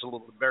happened, but it's a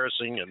little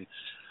embarrassing, and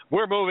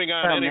we're moving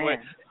on anyway.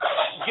 Man.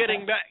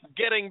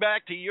 Getting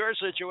back to your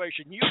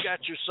situation, you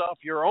got yourself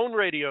your own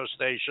radio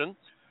station.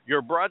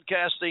 You're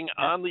broadcasting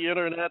on the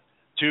internet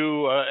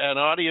to an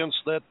audience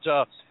that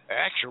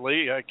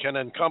actually can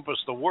encompass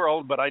the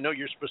world, but I know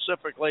you're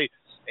specifically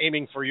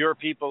aiming for your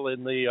people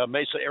in the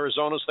Mesa,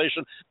 Arizona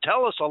station.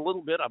 Tell us a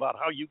little bit about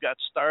how you got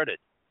started.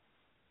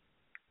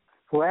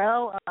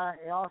 Well,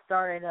 it all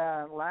started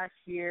last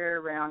year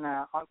around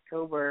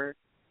October,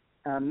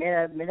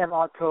 mid of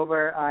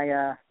October.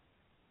 I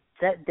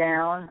sat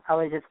down. I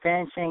was just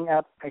finishing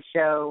up a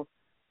show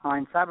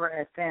on Cyber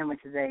FM,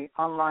 which is a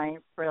online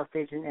radio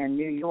station in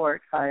New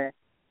York.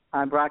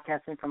 I'm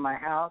broadcasting from my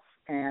house,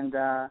 and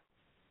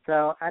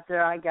so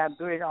after I got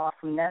booted off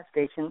from that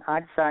station,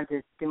 I decided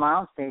to do my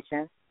own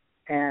station.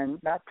 And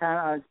that time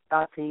I was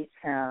about to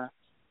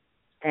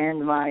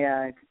end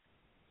my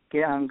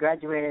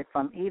graduated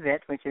from EVIT,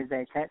 which is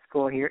a tech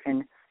school here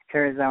in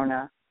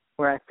Arizona,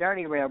 where I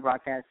started radio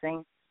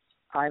broadcasting.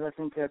 I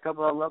listened to a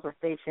couple of local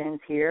stations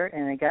here,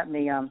 and it got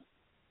me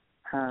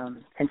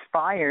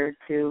inspired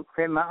to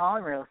create my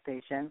own radio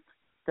station.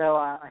 So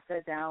I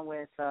sat down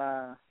with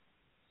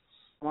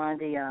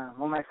one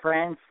of my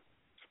friends.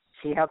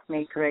 She helped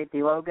me create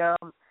the logo,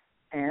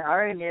 and I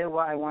already knew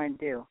what I wanted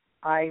to do.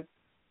 I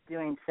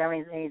doing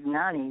 70s, 80s,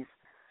 90s,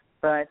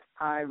 but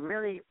I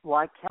really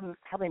like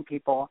helping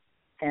people.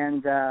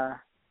 And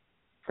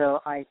so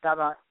I thought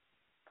about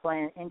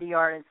playing indie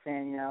artists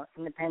and,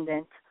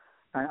 independent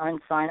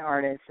unsigned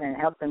artists and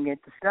help them get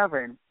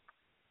discovered,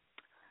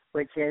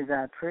 which is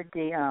a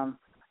pretty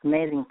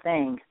amazing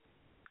thing.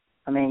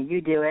 I mean,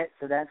 you do it,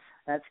 so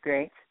that's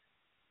great.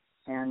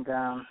 And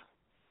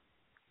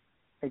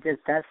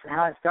that's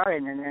how it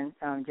started. And then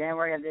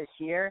January of this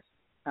year,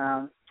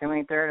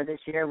 January 3rd of this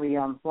year, we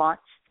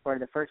launched for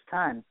the first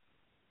time.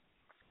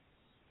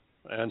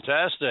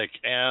 Fantastic.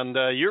 And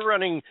you're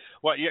running,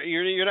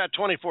 you're not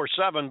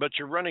 24/7, but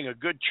you're running a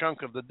good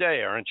chunk of the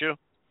day, aren't you?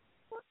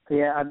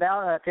 Yeah,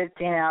 about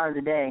 15 hours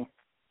a day.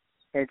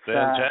 It's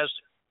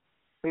fantastic.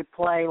 We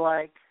play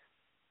like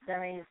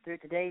 70s through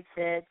today's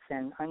hits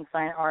and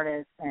unsigned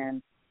artists,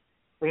 and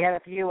we have a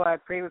few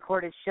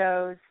pre-recorded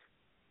shows,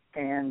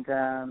 and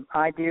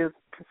I do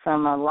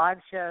some live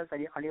shows.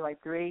 I do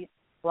like 3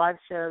 live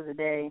shows a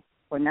day,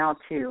 well now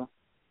 2,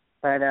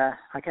 but I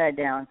cut it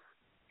down.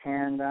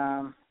 And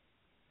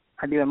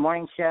I do a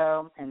morning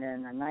show and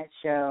then a night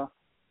show.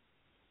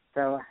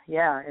 So,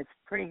 yeah, it's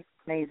pretty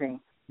amazing.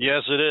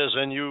 Yes, it is.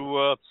 And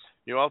you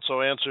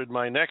also answered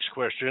my next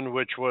question,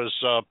 which was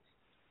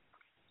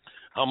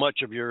how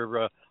much of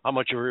your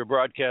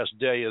broadcast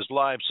day is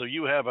live. So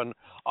you have an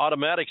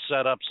automatic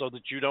setup so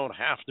that you don't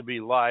have to be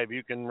live.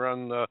 You can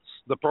run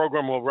the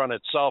program will run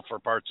itself for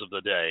parts of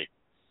the day.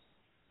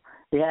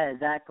 Yeah,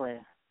 exactly.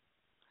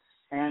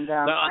 And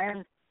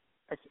I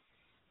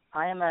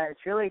am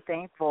truly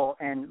thankful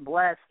and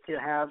blessed to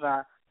have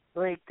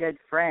really good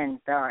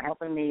friends that are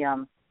helping me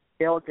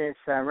build this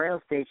radio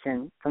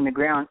station from the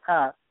ground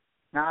up.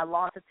 Now, I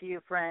lost a few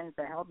friends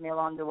that helped me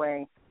along the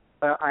way,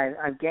 but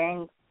I've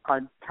gained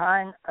a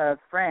ton of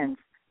friends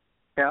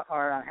that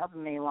are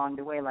helping me along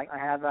the way. Like I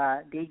have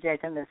DJ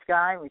in the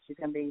Sky, which is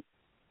going to be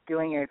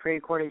doing a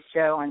pre-recorded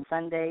show on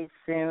Sundays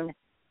soon.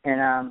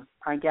 And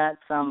I got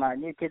some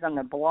new Kids on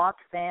the Block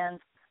fans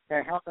that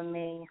are helping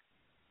me.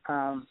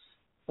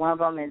 One of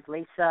them is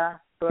Lisa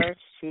Bush.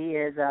 She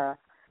is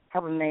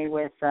helping me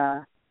with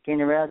getting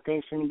the radio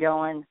station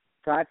going.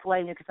 So I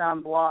play New Kids on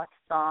the Block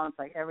songs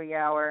like every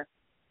hour.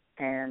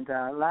 And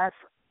last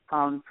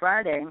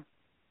Friday,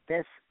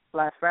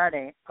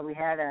 we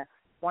had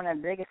one of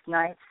the biggest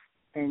nights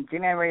in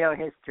G-Man Radio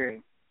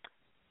history.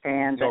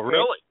 And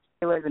really?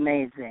 It was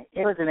amazing.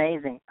 It was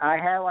amazing. I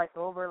had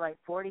over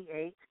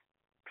 48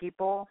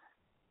 people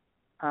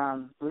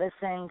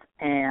listened,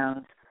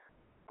 and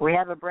we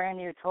have a brand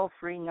new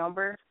toll-free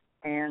number,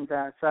 and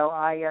so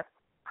I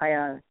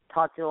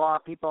talked to a lot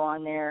of people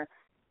on there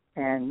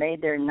and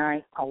made their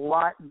night a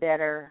lot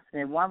better.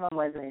 And one of them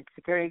was a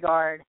security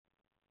guard,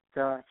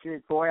 so she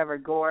was bored of her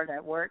gourd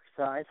at work,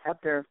 so I just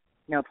helped her,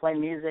 play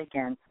music,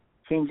 and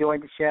she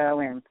enjoyed the show,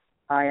 and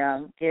I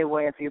gave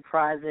away a few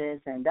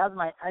prizes, and that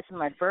was actually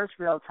my first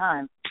real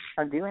time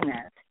of doing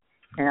that.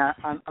 And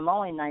I'm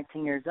only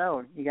 19 years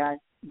old. You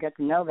got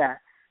to know that,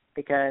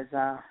 because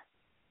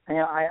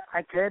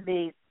I could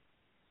be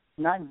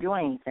not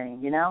doing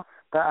anything,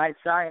 but I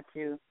decided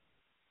to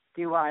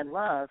do what I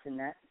love, and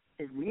that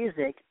is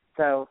music.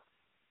 So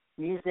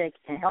music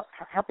and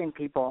helping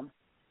people,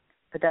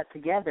 put that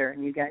together,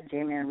 and you got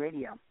J-Man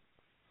Radio.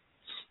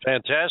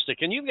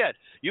 Fantastic. And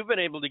you've been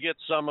able to get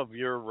some of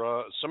your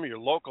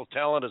local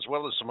talent, as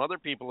well as some other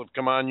people have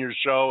come on your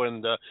show,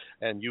 and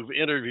you've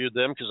interviewed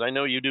them, because I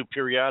know you do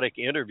periodic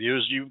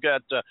interviews. You've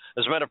got,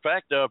 as a matter of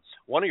fact,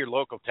 one of your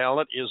local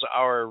talent is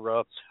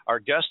our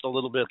guest a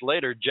little bit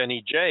later.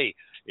 Jennie J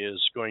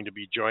is going to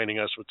be joining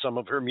us with some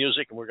of her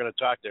music, and we're going to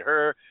talk to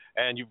her.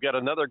 And you've got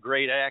another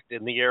great act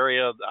in the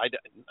area. I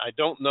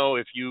don't know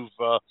if you've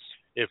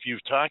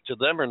talked to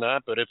them or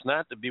not, but if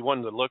not, there'd be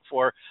one to look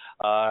for.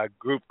 A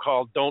group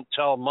called Don't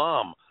Tell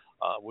Mom,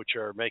 which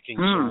are making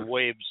some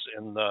waves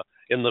in the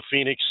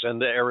Phoenix and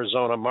the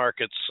Arizona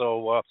markets.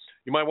 So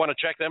you might want to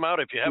check them out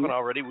if you haven't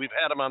already. We've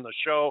had them on the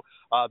show.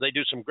 They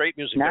do some great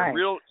music. Nice.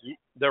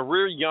 They're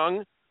real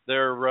young.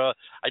 They're I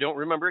don't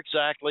remember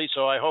exactly,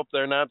 so I hope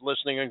they're not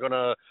listening and going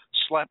to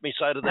slap me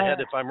side of the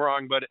head if I'm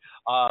wrong. But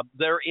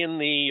they're in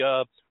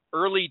the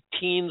early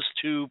teens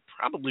to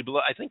probably,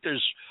 I think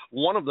there's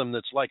one of them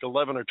that's like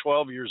 11 or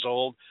 12 years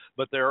old,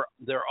 but they're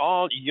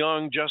all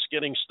young, just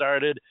getting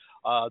started.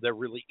 They're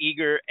really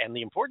eager, and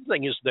the important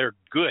thing is they're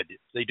good.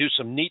 They do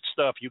some neat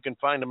stuff. You can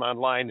find them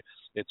online.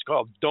 It's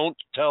called Don't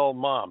Tell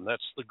Mom.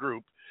 That's the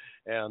group,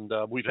 and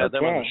we've had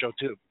them on the show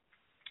too.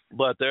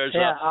 But there's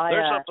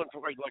something to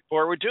look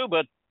forward to.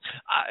 But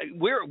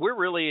we're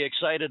really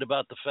excited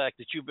about the fact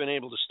that you've been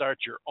able to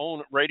start your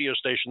own radio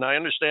station. I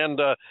understand,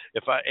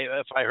 if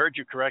I heard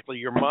you correctly,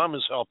 your mom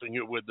is helping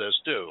you with this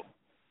too.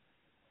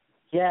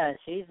 Yeah,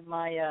 she's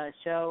my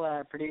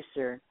show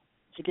producer.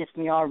 She gets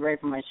me all ready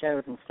for my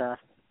shows and stuff.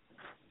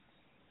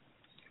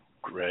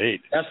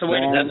 Great. That's the way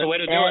to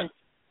do it.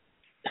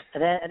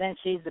 And then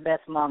she's the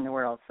best mom in the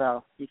world,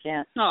 so you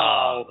can't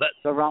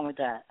go wrong with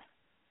that.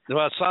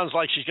 Well, it sounds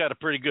like she's got a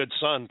pretty good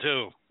son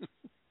too.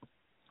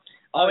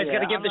 Always got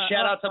to give the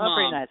shout out to I'm Mom. a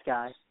pretty nice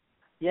guy.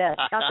 Yeah,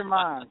 shout out to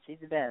Mom. She's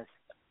the best.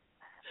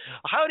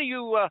 How do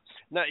you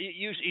now?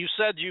 You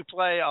said you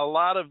play a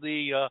lot of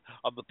the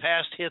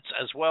past hits,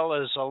 as well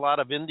as a lot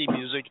of indie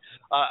music,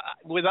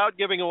 without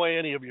giving away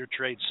any of your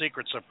trade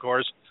secrets, of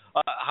course.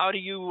 How do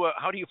you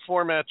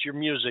format your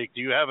music?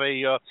 Do you have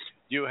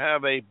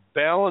a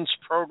balanced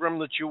program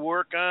that you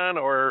work on,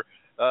 or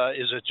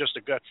is it just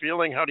a gut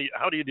feeling? How do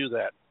you do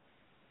that?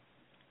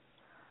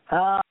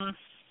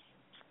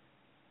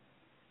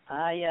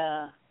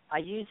 I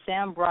use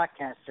Sound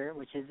Broadcaster,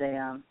 which is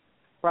a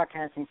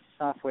broadcasting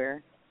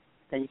software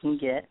that you can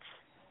get,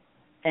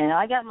 and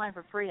I got mine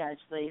for free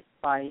actually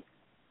by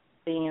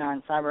being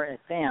on Cyber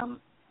FM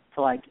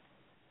for like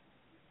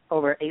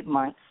over 8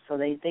 months. So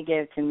they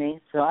gave it to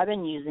me, so I've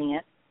been using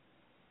it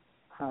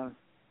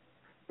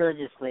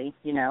religiously,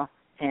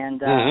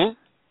 and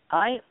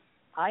I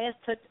just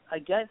took a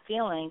gut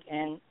feeling,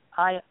 and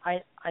I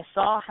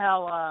saw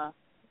how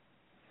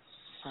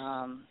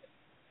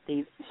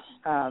the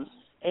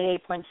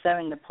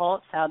 88.7 The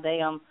Pulse, how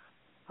they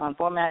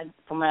formatted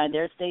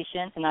their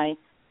station, and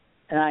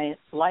I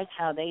liked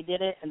how they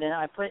did it, and then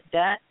I put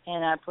that,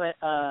 and I put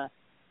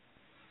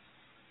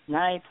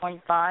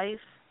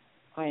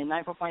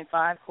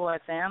 94.5 Cool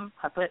FM.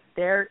 I put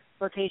their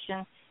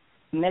rotation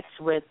mixed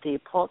with the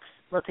Pulse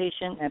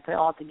rotation and put it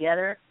all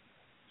together.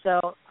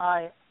 So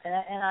I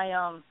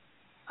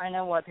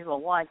know what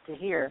people like to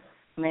hear.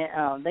 I mean,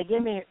 they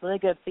give me really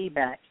good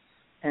feedback,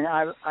 and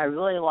I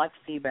really like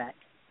feedback.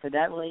 So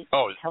that really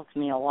helps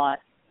me a lot.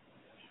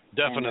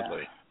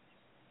 Definitely.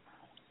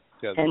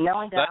 And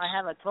knowing that I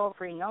have a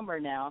toll-free number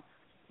now,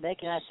 they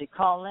can actually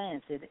call in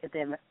and see if they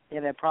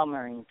have a problem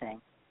or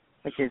anything,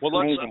 which is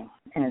amazing,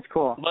 and it's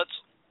cool.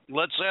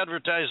 Let's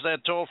advertise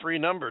that toll-free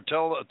number.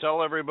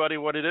 Tell everybody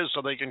what it is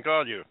so they can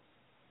call you.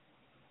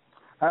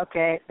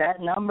 Okay,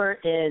 that number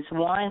is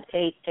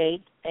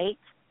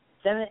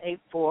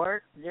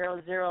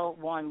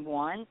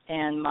 1-888-784-0011,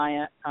 and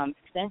my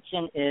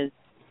extension is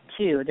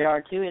 2. There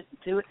are two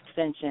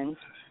extensions.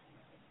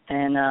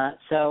 And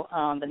so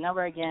the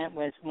number again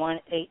was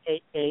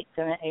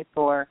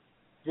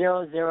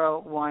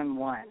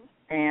 1-888-784-0011.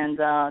 And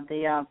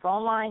the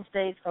phone line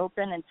stays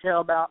open until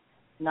about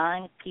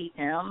 9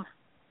 p.m.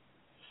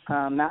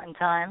 Mountain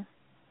Time.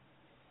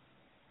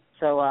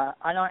 So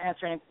I don't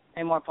answer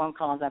any more phone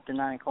calls after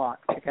 9 o'clock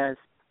because,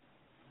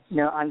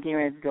 I'm getting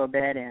ready to go to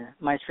bed, and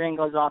my string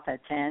goes off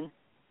at 10.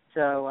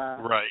 So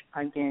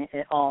I'm getting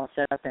it all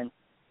set up. And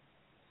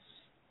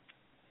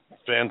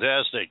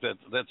Fantastic.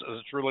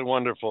 That's really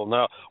wonderful.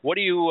 Now, what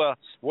are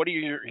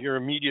your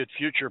immediate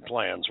future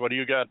plans? What do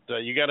you got?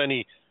 You got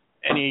any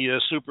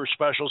super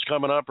specials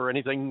coming up, or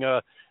anything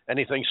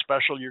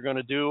special you're going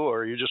to do, or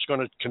are you just going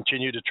to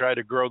continue to try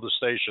to grow the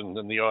station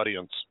and the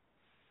audience?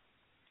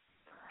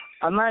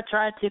 I'm going to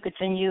try to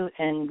continue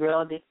and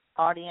grow the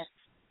audience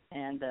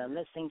and the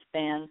listening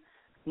span.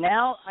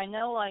 Now, I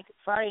know, like,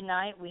 Friday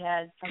night we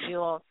had some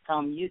people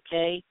from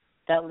UK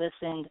that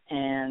listened,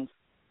 and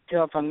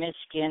people from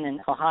Michigan and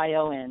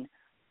Ohio and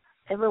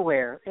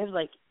everywhere. It was,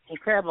 like,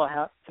 incredible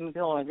how so many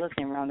people were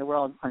listening around the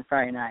world on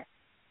Friday night.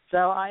 So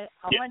I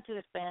want to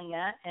expand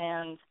that,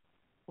 and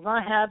we're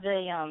going to have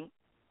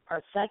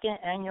our second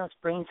annual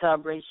spring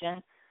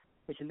celebration,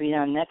 which will be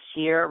next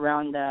year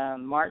around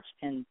March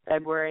and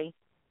February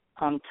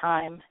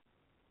time.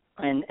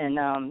 And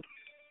I'm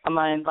going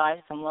to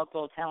invite some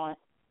local talent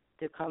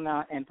to come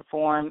out and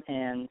perform,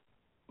 and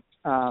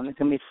it's going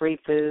to be free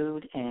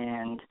food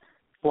and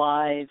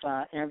live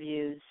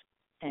interviews,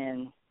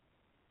 and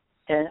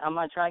I'm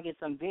going to try to get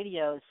some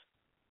videos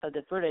of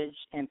the footage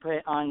and put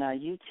it on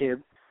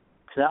YouTube,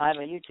 because I have a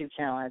YouTube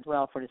channel as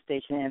well for the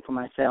station and for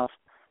myself.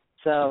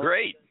 So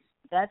great.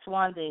 That's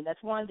one of the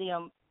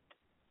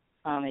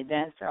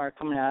events that are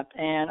coming up,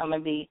 and I'm going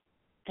to be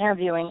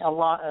interviewing a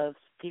lot of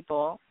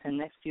people in the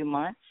next few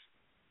months.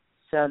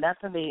 So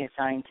that's going to be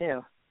exciting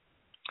too.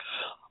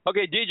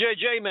 Okay, DJ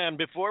J-Man,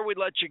 before we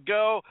let you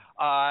go,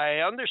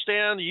 I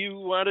understand you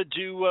wanted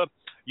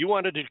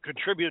to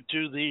contribute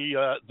to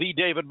the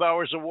David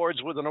Bowers Awards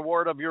with an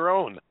award of your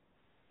own.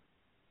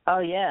 Oh,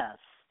 yes.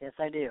 Yes,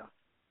 I do.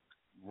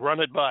 Run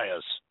it by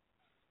us.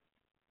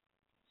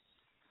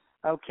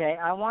 Okay,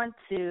 I want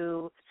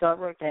to. So,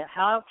 okay,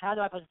 how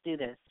do I supposed to do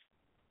this?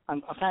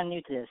 I'm kind of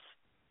new to this.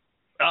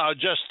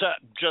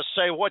 Just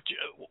say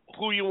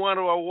who you want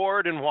to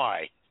award and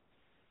why.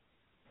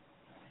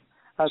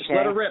 Okay. Just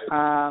let it rip.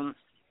 I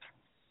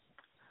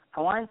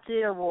want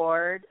to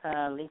award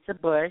Lisa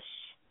Bush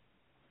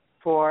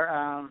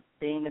for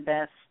being the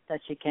best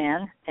that she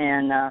can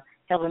and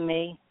helping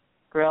me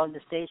grow the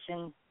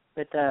station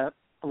with a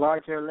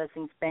larger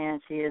listening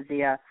span. She is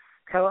the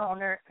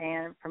co-owner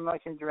and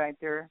promotion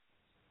director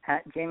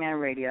at J-Man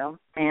Radio.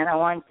 And I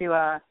want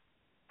to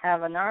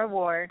have another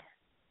award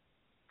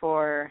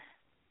for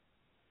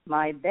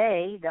my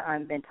bae that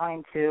I've been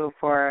talking to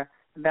for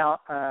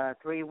about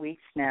 3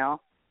 weeks now.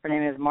 Her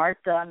name is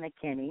Martha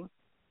McKinney,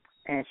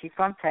 and she's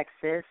from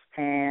Texas,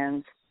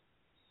 and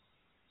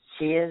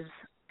she is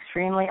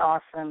extremely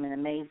awesome and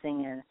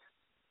amazing, and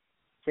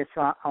just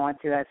I want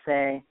to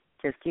say,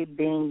 just keep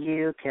being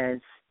you,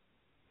 because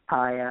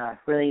I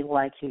really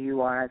like who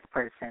you are as a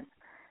person.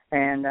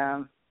 And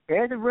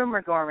there's a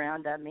rumor going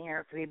around that me and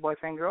her could be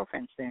boyfriend and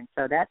girlfriend soon,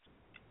 so that's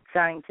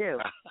exciting too.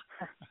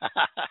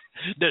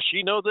 Does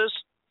she know this?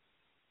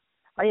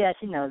 Oh, yeah,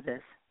 she knows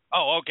this.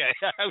 Oh, okay.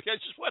 I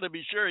just want to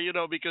be sure,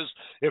 because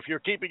if you're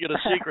keeping it a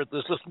secret,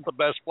 this isn't the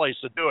best place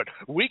to do it.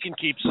 We can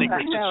keep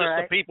secrets. It's just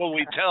right? The people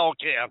we tell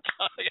can't.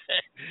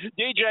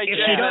 DJ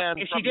J-Man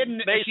if she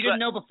didn't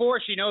know before,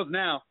 she knows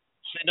now.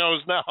 She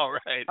knows now,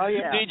 right? Oh,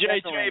 yeah.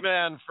 DJ definitely.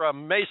 J-Man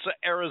from Mesa,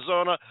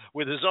 Arizona,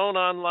 with his own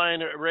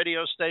online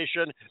radio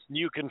station.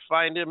 You can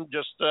find him.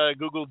 Just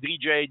Google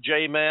DJ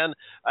J-Man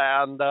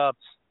and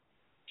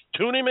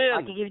tune him in.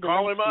 I can give you the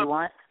Call link him up. if you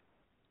want.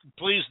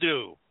 Please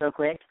do. Real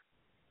quick.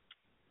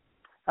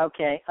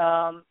 Okay.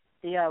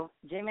 The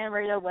J-Man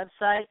Radio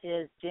website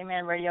is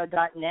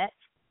jmanradio.net,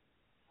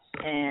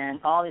 and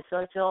all the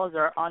socials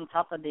are on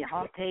top of the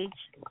homepage,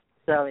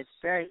 so it's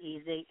very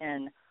easy.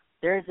 And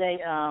there's a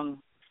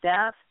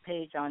staff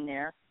page on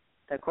there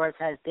that, of course,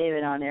 has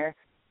David on there,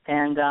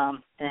 and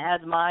it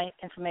has my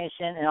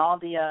information and all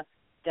the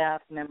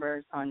staff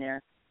members on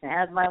there. It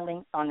has my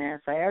link on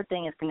there, so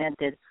everything is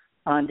connected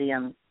on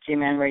the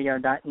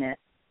jmanradio.net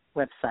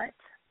website.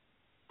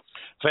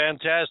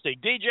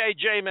 Fantastic. DJ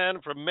J-Man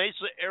from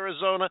Mesa,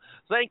 Arizona,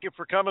 thank you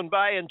for coming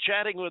by and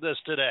chatting with us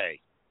today.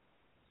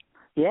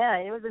 Yeah,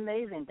 it was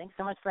amazing. Thanks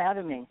so much for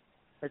having me.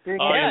 Let's do it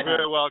again. Oh, you're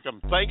very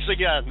welcome. Thanks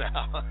again.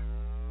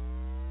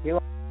 You're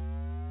welcome.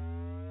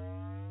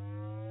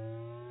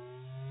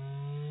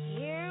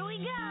 Here we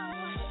go.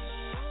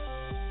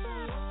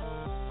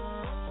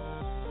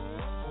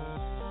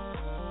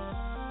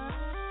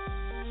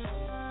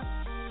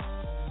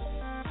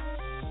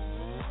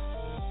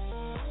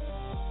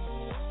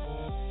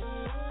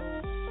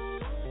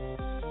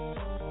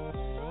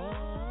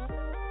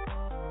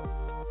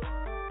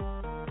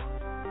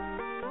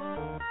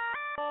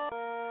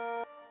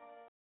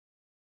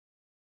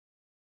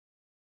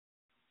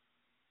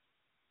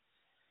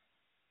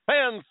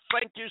 And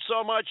thank you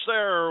so much.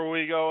 There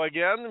we go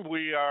again.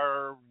 We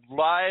are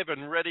live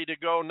and ready to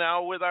go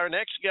now with our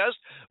next guest,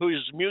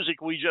 whose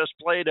music we just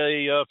played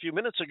a few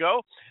minutes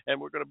ago, and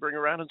we're going to bring her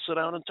around and sit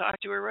down and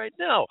talk to her right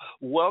now.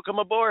 Welcome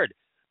aboard,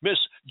 Miss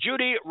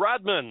Judy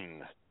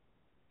Rodman.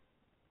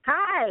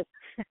 Hi.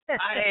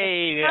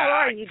 Hi. How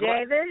are you,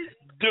 David?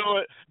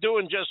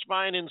 Doing just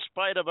fine in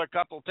spite of a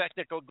couple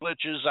technical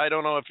glitches. I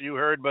don't know if you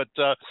heard, but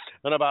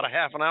about a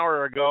half an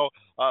hour ago,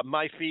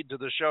 my feed to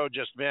the show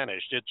just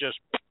vanished. It just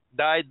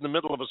died in the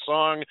middle of a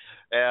song,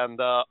 and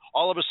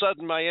all of a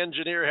sudden my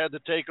engineer had to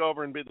take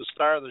over and be the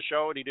star of the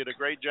show, and he did a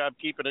great job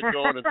keeping it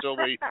going until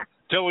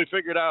we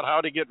figured out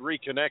how to get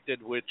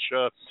reconnected, which,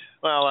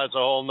 well, that's a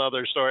whole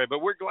nother story. But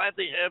we're glad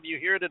to have you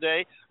here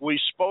today. We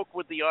spoke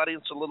with the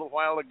audience a little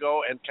while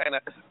ago and kind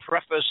of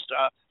prefaced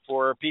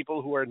for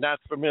people who are not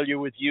familiar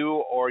with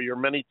you or your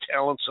many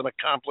talents and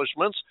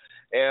accomplishments.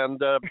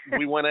 And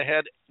we went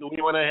ahead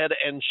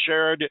and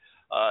shared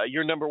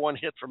your number one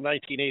hit from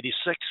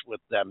 1986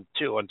 with them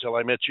too. Until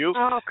I met you.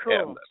 Oh,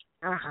 cool.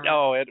 And,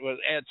 oh,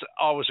 it's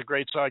always a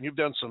great song. You've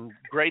done some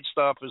great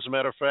stuff. As a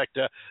matter of fact,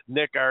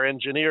 Nick, our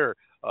engineer,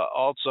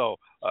 also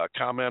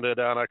commented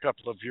on a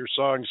couple of your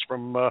songs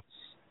from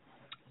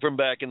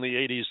back in the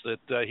 80s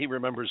that he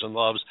remembers and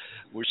loves.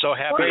 We're so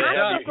happy to have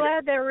you. I'm so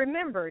glad they're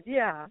remembered.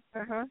 Yeah.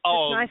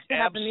 Oh, it's nice to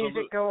have absolutely. the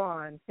music go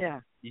on.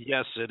 Yeah.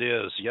 Yes, it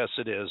is. Yes,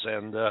 it is.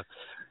 And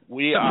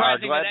we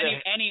Surprising are glad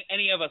that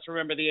any of us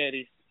remember the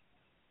 80s.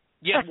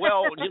 Yeah,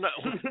 well, you know,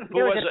 who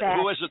was it?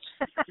 Who was it?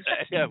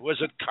 Yeah,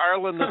 was it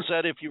Carlin that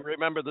said if you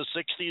remember the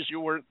 60s,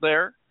 you weren't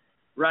there?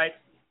 Right.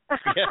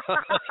 Yeah.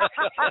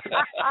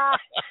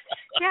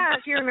 Yeah,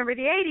 if you remember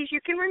the 80s, you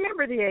can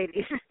remember the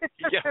 80s.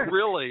 Yeah,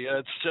 really.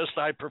 It's just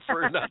I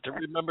prefer not to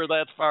remember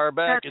that far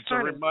back. That's it's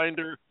funny. a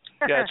reminder.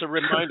 Yeah, it's a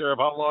reminder of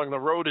how long the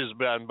road has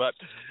been. But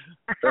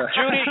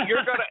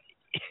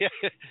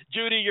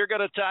Judy, you're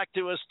gonna talk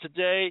to us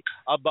today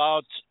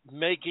about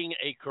making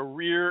a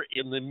career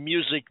in the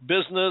music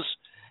business,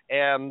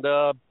 and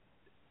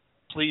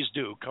please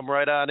do come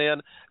right on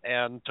in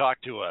and talk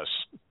to us.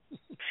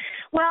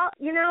 Well,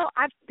 you know,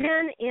 I've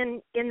been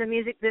in the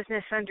music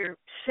business under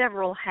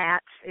several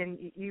hats,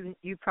 and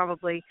you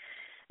probably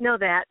know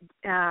that.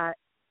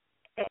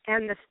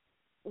 And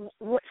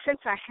since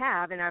I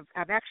have, and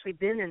I've actually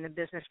been in the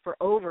business for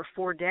over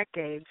 4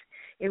 decades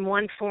in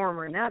one form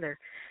or another,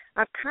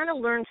 I've kind of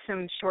learned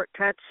some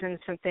shortcuts and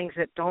some things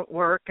that don't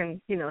work,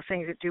 and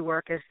things that do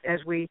work, as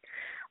we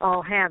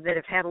all have that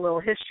have had a little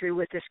history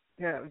with this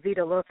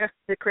Vida Loca,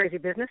 the crazy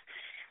business.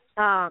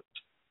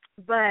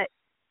 But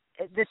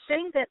the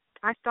thing that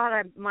I thought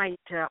I might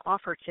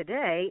offer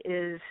today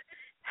is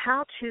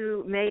how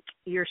to make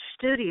your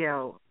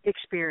studio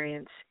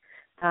experience,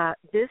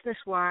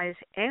 business-wise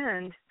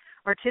and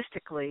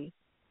artistically,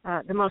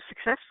 the most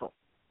successful.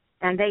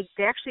 And they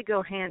actually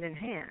go hand in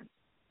hand.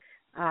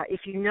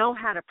 If you know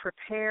how to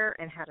prepare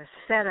and how to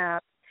set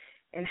up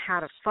and how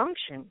to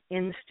function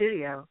in the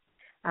studio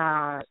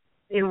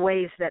in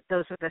ways that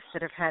those of us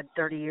that have had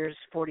 30 years,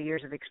 40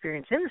 years of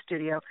experience in the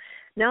studio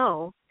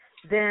know,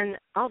 then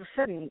all of a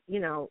sudden,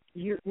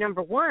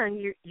 number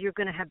one, you're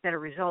going to have better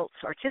results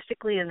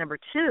artistically, and number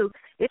two,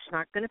 it's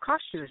not going to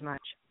cost you as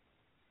much.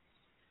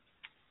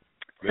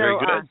 Very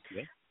good.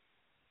 Yeah.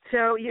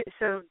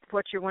 So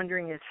what you're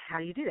wondering is how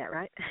do you do that,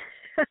 right?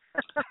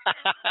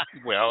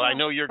 Well, I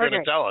know you're going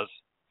to tell us.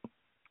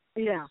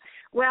 Yeah.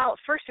 Well,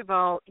 first of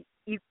all,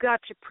 you've got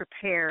to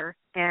prepare,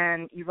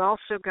 and you've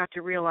also got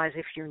to realize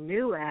if you're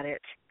new at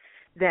it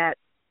that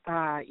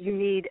you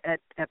need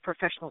a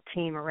professional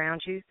team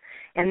around you,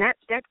 and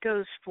that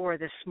goes for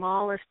the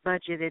smallest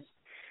budgeted,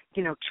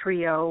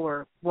 trio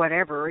or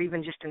whatever, or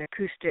even just an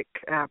acoustic.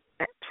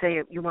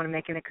 Say you want to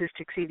make an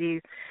acoustic CD,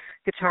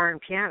 guitar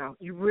and piano.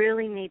 You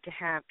really need to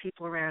have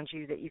people around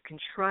you that you can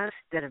trust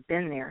that have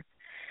been there.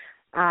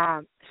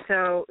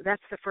 So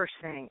that's the first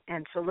thing.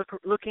 And so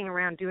looking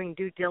around, doing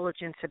due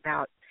diligence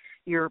about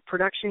your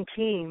production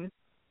team,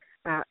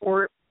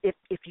 or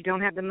if you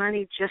don't have the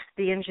money, just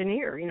the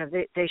engineer.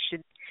 They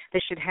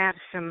should have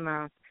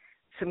some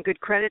good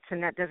credits,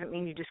 and that doesn't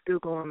mean you just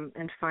Google them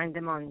and find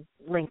them on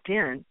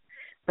LinkedIn,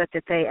 but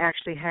that they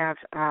actually have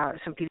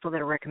some people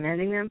that are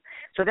recommending them.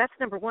 So that's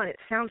number one. It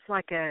sounds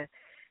like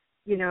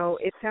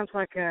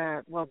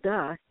well,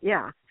 duh,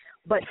 yeah.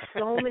 But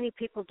so many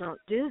people don't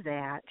do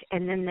that,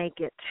 and then they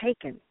get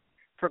taken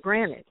for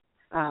granted.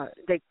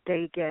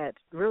 They get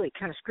really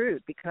kind of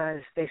screwed because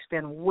they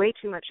spend way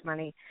too much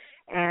money,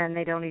 and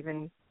they don't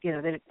even,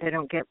 they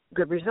don't get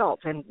good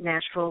results. And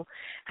Nashville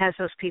has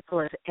those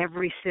people, as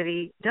every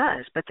city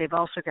does, but they've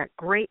also got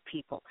great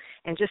people.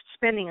 And just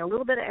spending a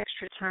little bit of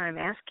extra time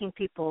asking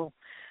people,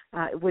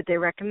 would they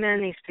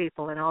recommend these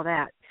people and all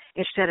that,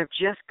 instead of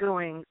just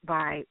going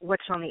by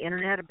what's on the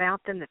Internet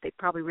about them that they've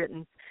probably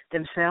written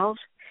themselves,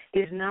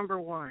 is number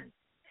one.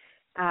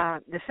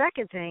 The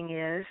second thing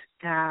is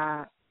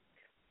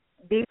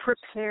be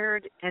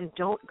prepared and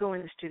don't go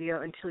in the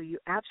studio until you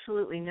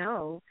absolutely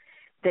know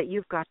that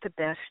you've got the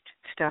best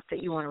stuff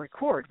that you want to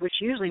record, which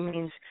usually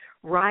means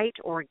write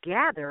or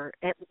gather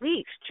at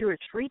least 2 or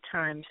 3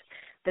 times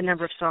the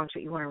number of songs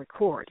that you want to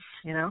record,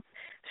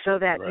 so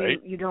that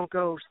you don't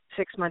go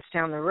 6 months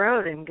down the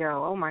road and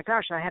go, oh my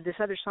gosh, I had this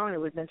other song that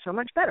would have been so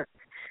much better.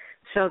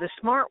 So the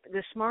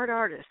smart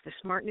artists, the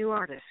smart new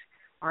artists,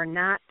 are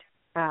not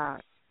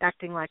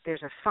acting like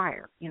there's a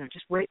fire.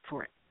 Just wait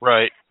for it.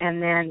 Right.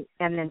 And then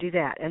do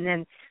that. And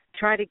then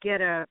try to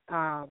get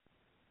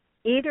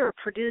either a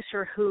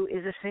producer who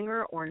is a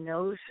singer or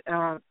knows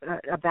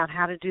about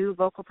how to do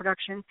vocal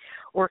production,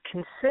 or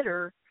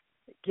consider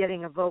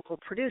getting a vocal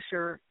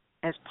producer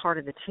as part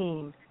of the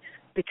team,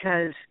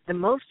 because the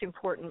most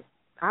important,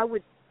 I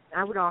would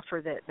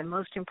offer that the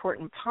most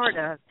important part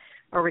of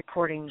a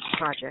recording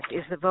project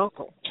is the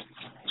vocal.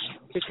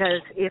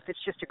 Because if it's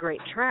just a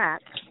great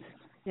track,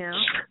 you know,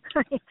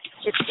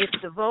 it's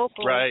the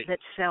vocal that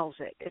sells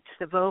it. It's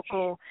the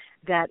vocal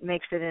that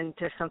makes it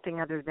into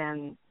something other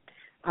than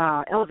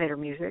elevator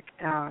music.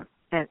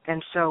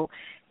 And so,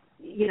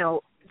 you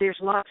know, there's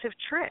lots of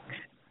tricks,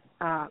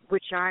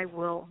 which I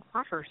will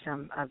offer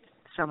some of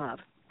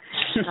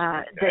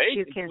that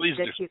you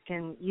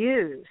can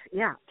use,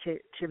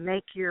 to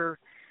make your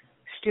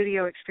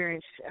studio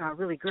experience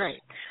really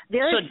great. The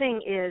other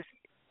thing is,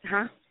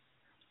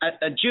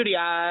 Judy,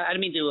 I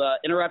didn't mean to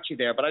interrupt you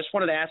there, but I just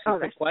wanted to ask you a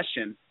quick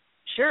question.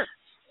 Sure.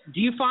 Do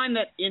you find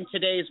that in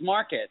today's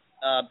market,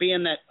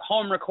 being that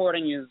home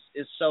recording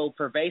is so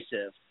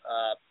pervasive,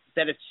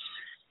 that it's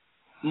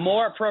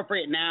more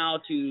appropriate now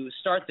to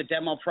start the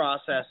demo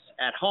process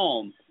at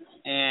home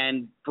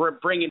and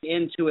bring it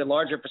into a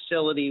larger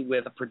facility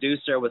with a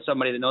producer, with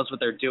somebody that knows what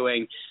they're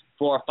doing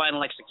for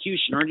final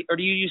execution? Or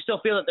do you still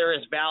feel that there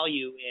is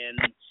value in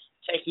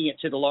taking it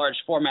to the large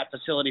format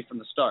facility from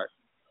the start?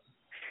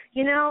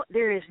 You know,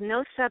 there is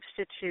no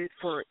substitute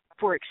for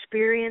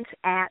experience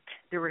at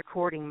the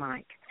recording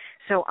mic.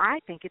 So I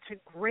think it's a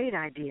great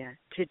idea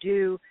to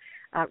do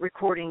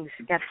recordings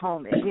at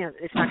home. You know,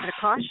 it's not going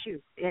to cost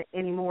you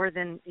any more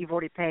than you've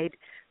already paid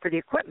for the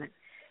equipment.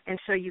 And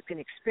so you can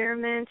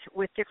experiment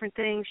with different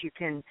things. You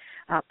can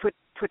put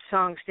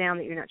songs down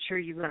that you're not sure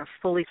you're going to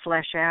fully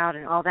flesh out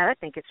and all that. I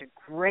think it's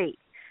a great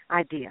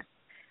idea.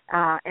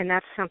 And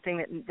that's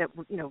something that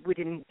you know, we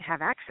didn't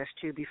have access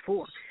to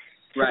before.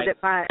 So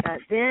that by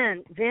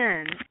then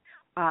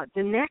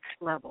the next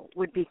level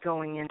would be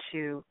going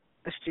into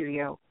a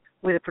studio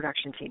with a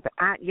production team. But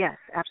yes,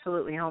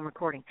 absolutely, home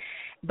recording.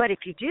 But if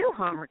you do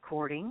home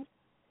recording,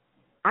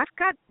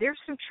 there's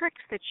some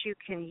tricks that you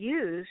can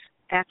use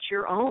at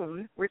your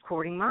own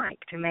recording mic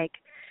to make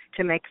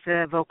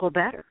the vocal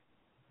better.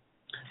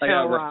 Like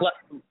a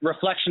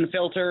reflection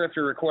filter if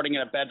you're recording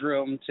in a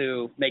bedroom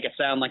to make it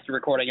sound like you're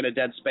recording in a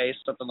dead space,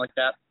 something like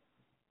that.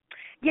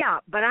 Yeah,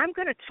 but I'm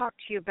going to talk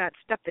to you about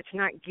stuff that's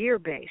not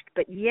gear-based.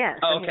 But yes,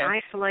 I mean,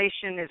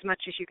 isolation as much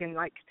as you can,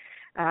 like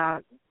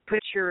put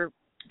your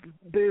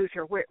booth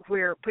or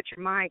put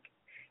your mic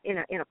in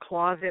a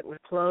closet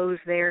with clothes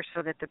there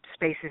so that the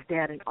space is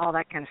dead and all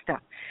that kind of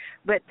stuff.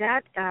 But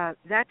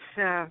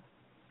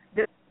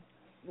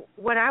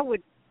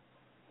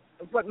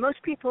what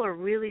most people are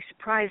really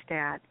surprised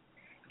at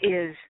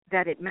is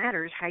that it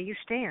matters how you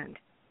stand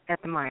at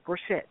the mic or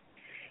sit.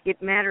 It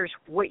matters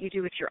what you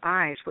do with your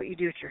eyes, what you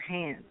do with your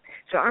hands.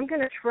 So I'm going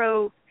to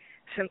throw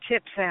some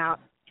tips out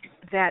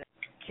that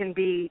can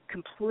be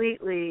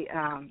completely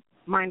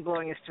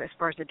mind-blowing as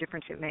far as the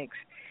difference it makes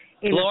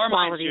in the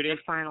quality of the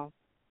final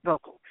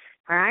vocal.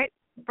 All right?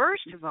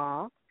 First of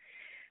all,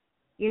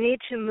 you need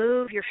to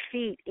move your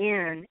feet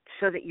in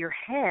so that your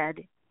head,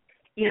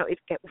 you know,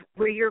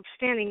 where you're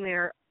standing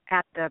there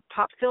at the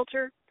pop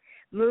filter,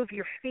 move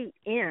your feet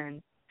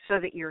in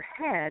so that your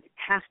head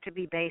has to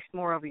be based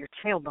more over your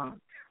tailbone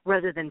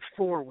rather than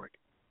forward.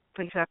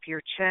 Opens up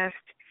your chest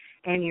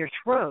and your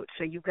throat,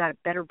 so you've got a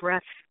better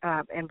breath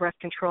and breath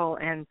control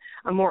and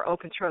a more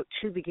open throat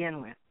to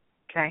begin with.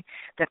 Okay?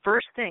 The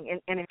first thing,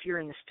 and if you're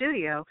in the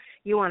studio,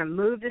 you want to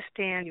move the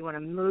stand, you want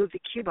to move the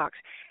cue box,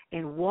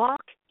 and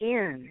walk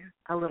in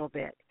a little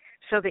bit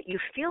so that you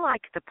feel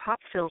like the pop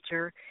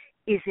filter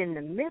is in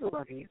the middle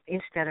of you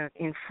instead of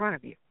in front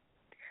of you.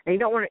 And you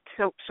don't want it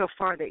so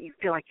far that you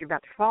feel like you're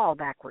about to fall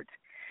backwards.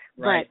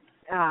 Right.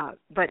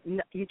 But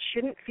you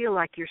shouldn't feel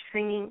like you're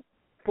singing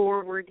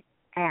forward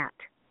at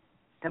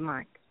the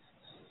mic.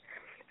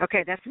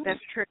 Okay, that's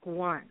trick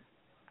one.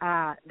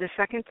 The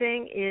second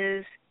thing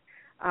is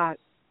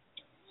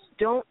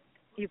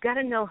you've got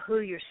to know who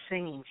you're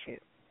singing to.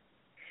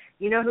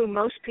 You know who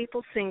most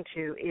people sing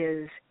to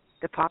is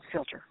the pop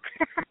filter,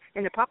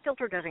 and the pop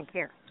filter doesn't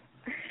care.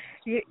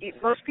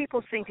 Most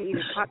people sing to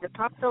either the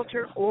pop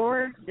filter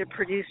or the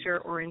producer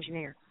or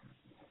engineer.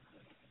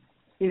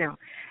 You know,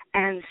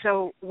 and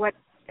so what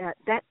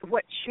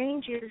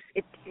changes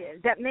it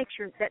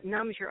that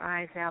numbs your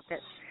eyes out,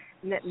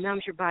 that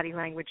numbs your body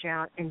language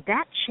out, and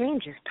that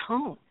changes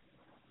tone.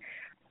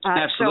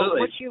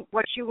 Absolutely. So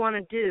what you want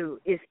to do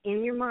is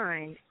in your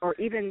mind, or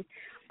even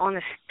on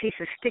a piece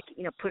of sticky,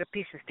 you know, put a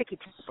piece of sticky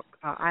tape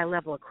eye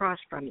level across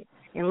from you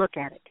and look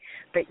at it.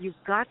 But you've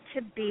got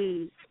to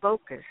be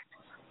focused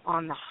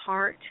on the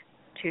heart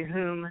to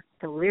whom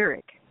the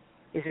lyric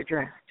is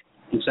addressed.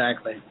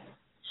 Exactly.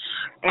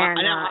 And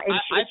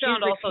I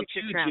found also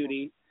too,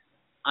 Judy.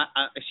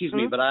 Excuse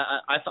me, but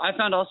I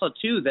found also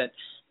too that,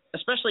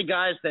 especially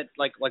guys that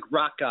like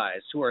rock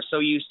guys who are so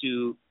used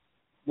to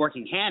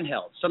working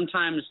handheld,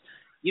 sometimes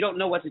you don't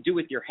know what to do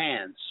with your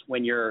hands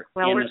when you're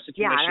in a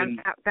situation.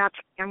 Yeah,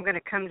 I'm going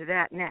to come to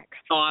that next.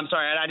 Oh, I'm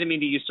sorry. I didn't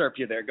mean to usurp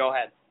you there. Go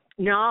ahead.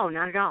 No,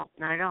 not at all.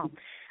 Not at all.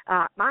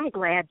 I'm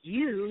glad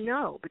you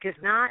know, because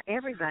not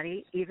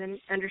everybody even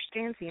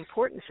understands the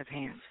importance of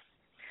hands.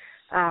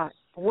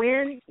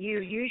 When you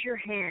use your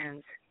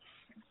hands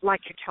like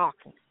you're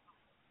talking,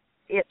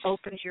 it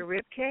opens your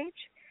rib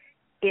cage.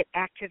 It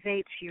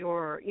activates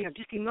your,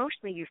 just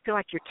emotionally, you feel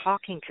like you're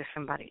talking to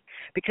somebody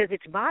because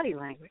it's body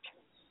language.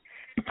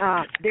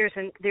 There's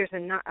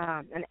an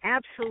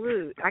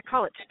absolute, I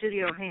call it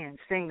studio hands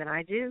thing that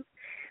I do,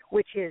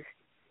 which is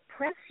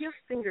press your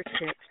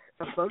fingertips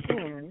of both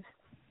hands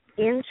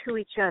into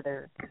each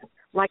other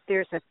like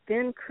there's a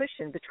thin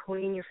cushion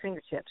between your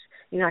fingertips.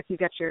 Like you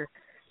got your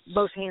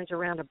both hands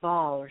around a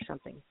ball or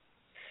something.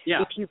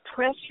 Yeah. If you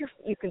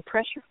can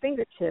press your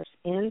fingertips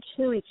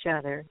into each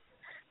other,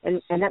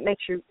 and that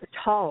makes you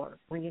taller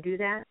when you do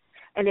that.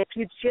 And if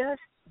you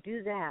just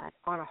do that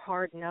on a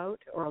hard note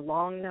or a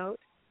long note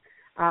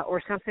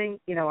or something,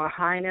 a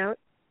high note,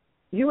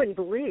 you wouldn't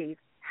believe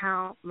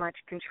how much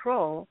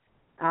control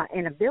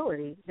and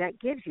ability that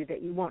gives you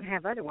that you won't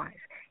have otherwise.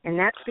 And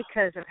that's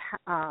because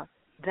of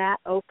that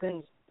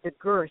opens the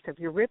girth of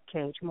your rib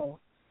cage more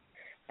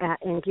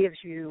and gives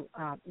your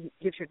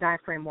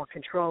diaphragm more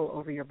control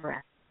over your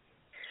breath.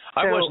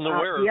 I wasn't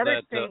aware of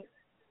that. Thing,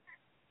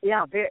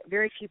 yeah, very,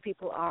 very few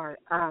people are.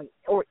 A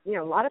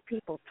lot of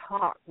people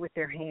talk with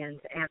their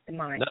hands at the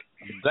mic.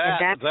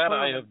 That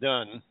I have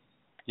done.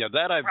 Yeah,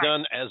 that I've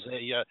done as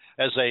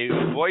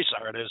a voice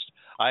artist.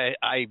 I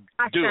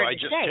do. I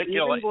just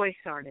even voice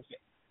artist.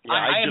 Yeah,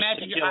 I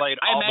imagine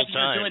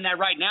you're doing that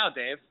right now,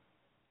 Dave.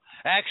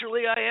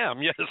 Actually, I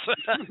am. Yes.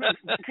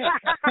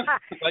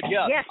 But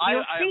yeah, yes,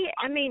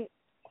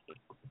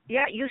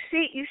 you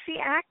see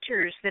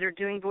actors that are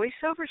doing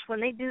voiceovers when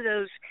they do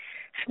those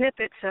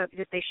snippets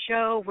that they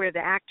show where the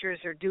actors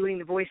are doing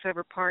the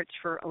voiceover parts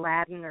for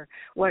Aladdin or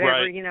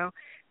whatever,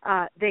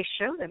 right. They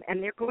show them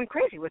and they're going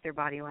crazy with their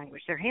body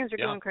language. Their hands are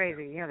going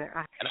crazy.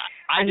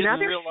 I didn't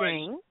realize.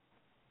 Thing.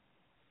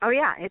 Oh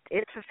yeah,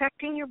 it's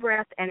affecting your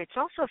breath and it's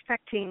also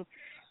affecting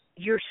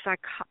your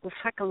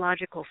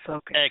psychological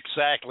focus.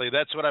 Exactly.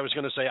 That's what I was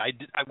going to say.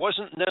 I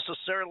wasn't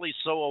necessarily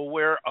so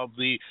aware of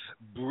the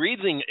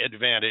breathing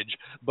advantage,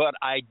 but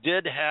I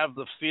did have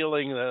the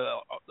feeling,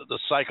 the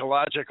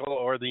psychological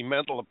or the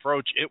mental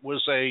approach. It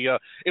was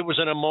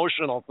an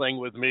emotional thing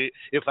with me.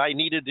 If I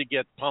needed to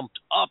get pumped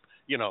up,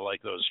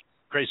 like those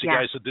crazy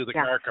guys that do the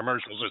car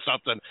commercials or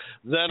something,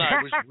 then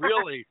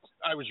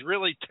I was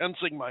really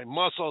tensing my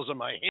muscles and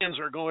my hands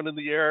were going in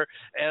the air,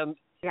 and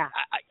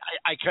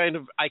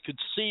I could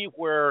see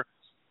where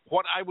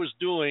what I was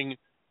doing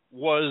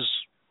was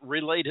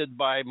related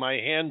by my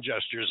hand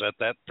gestures at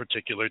that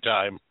particular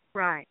time.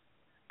 Right.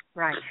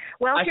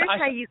 Well,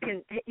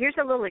 here's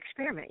a little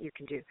experiment you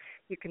can do.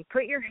 You can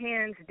put your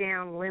hands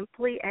down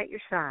limply at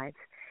your sides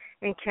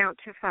and count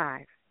to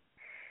 5.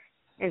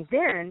 And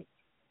then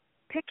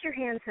pick your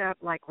hands up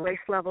like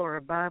waist level or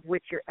above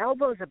with your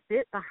elbows a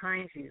bit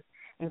behind you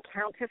and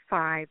count to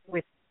 5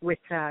 with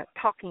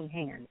talking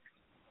hands.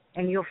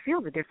 And you'll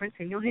feel the difference,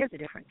 and you'll hear the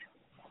difference.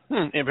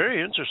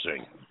 Very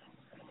interesting.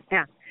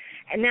 Yeah.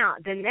 And now,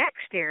 the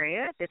next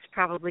area that's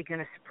probably going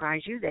to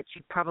surprise you, that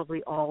you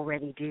probably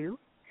already do,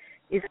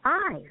 is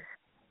eyes.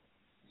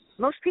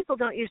 Most people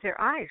don't use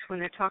their eyes when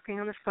they're talking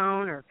on the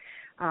phone or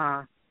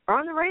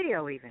on the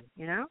radio even,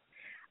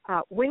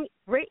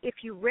 If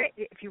you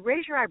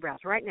raise your eyebrows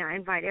right now, I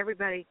invite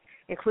everybody,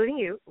 including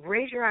you,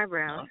 raise your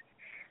eyebrows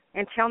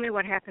and tell me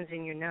what happens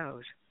in your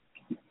nose.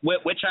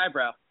 Which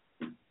eyebrow?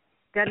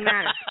 Doesn't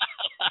matter.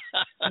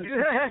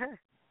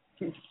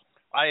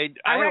 I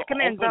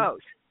recommend those.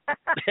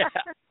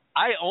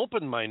 I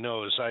opened my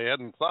nose. I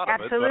hadn't thought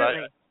of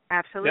it.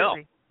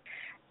 Absolutely.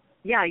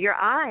 Yeah, your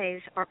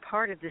eyes are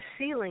part of the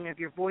ceiling of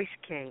your voice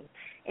cave.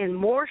 And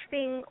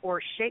morphing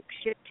or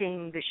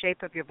shape-shifting the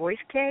shape of your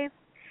voice cave,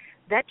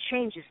 that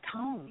changes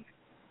tone.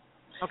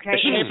 Okay? The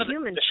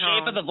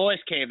shape of the voice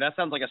cave. That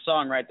sounds like a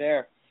song right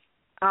there.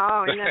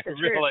 Oh, and that's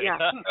really? Yeah,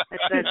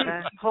 that's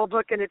a whole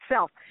book in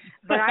itself.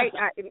 But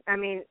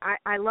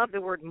I love the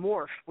word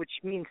morph, which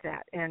means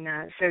that. And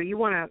so you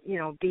want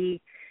to,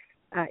 be,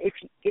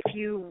 if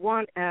you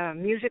want a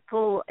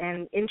musical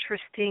and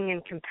interesting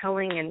and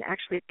compelling and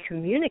actually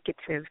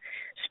communicative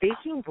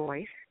speaking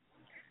voice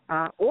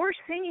or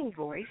singing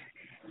voice,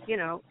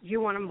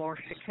 you want to morph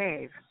the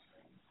cave,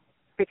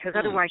 because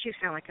otherwise you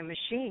sound like a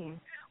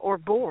machine or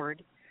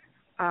bored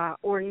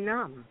or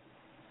numb.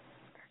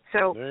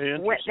 So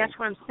that's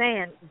what I'm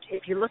saying.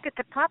 If you look at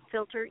the pop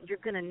filter, you're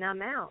going to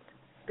numb out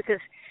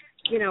because,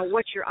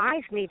 what your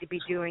eyes need to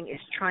be doing is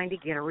trying to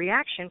get a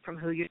reaction from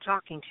who you're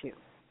talking to,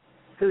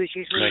 who is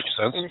usually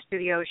in the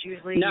studio is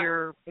usually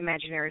your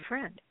imaginary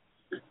friend.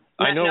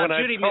 I know.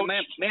 Judy,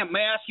 may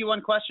I ask you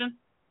one question?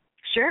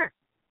 Sure.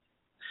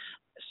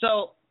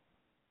 So,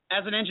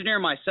 as an engineer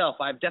myself,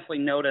 I've definitely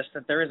noticed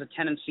that there is a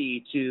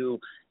tendency to,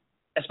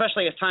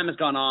 especially as time has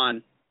gone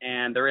on,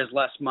 and there is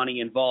less money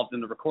involved in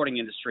the recording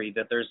industry,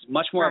 that there's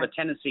much more of a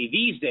tendency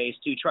these days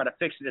to try to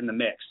fix it in the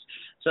mix.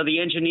 So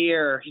the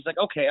engineer, he's like,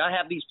 okay, I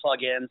have these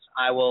plugins.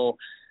 I will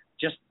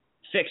just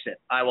fix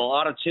it. I will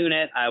auto-tune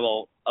it. I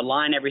will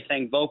align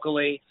everything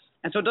vocally.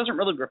 And so it doesn't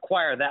really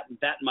require that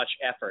much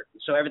effort.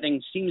 So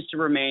everything seems to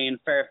remain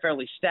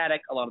fairly static.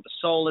 A lot of the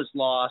soul is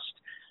lost.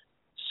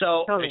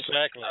 So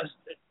exactly.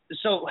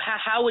 So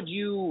how would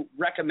you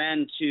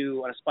recommend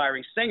to an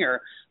aspiring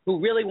singer who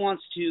really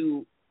wants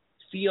to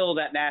feel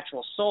that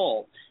natural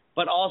soul,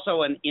 but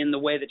also in the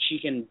way that she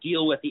can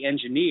deal with the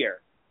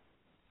engineer,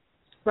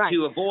 right,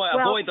 to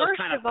avoid those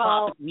kind of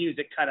pop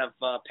music kind of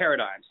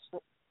paradigms?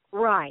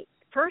 Right.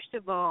 First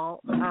of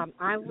all,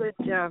 I would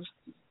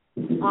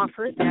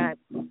offer that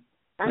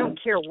I don't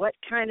care what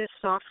kind of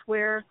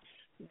software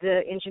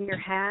the engineer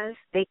has,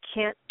 they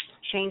can't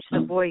change the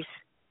voice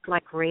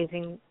like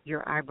raising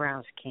your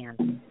eyebrows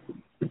can.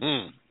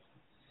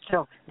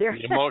 So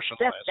there's the emotional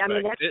aspect. I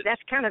mean,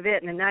 that's kind of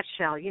it in a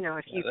nutshell. You know,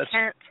 if you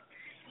can't,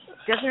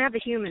 it doesn't have the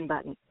human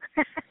button.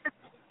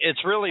 It's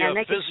really a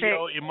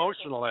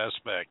physio-emotional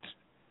aspect.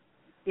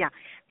 Yeah,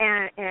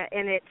 and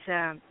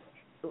it's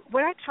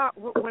when I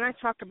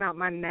talk about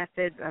my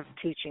method of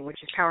teaching,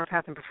 which is Power,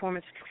 Path, and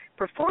Performance.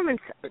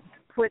 Performance,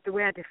 the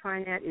way I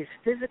define that, is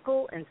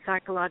physical and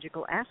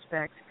psychological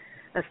aspects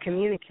of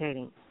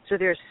communicating. So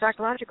there's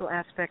psychological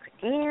aspects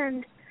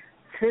and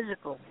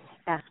physical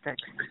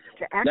aspects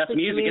to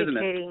actually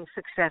communicating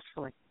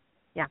successfully.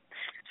 Yeah.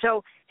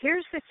 So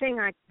here's the thing.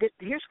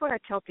 Here's what I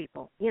tell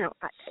people. You know,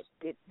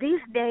 these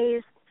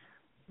days,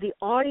 the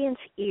audience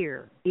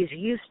ear is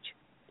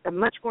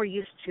much more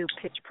used to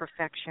pitch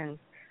perfection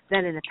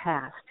than in the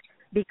past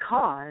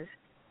because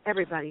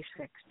everybody's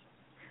fixed.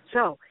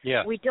 So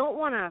we don't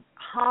want to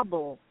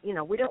hobble. You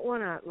know, we don't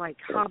want to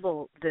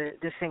hobble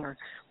the singer.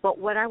 But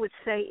what I would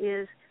say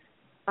is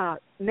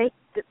make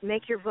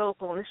your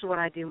vocal. And this is what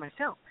I do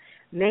myself.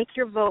 Make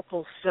your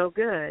vocal so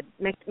good.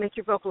 Make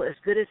your vocal as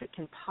good as it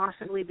can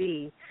possibly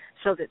be,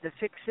 so that the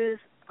fixes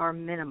are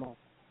minimal.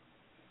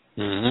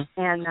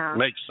 Mm-hmm. And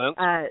makes sense.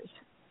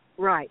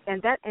 Right,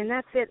 and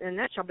that's it in a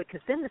nutshell.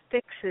 Because then the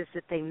fixes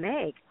that they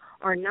make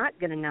are not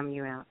going to numb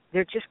you out.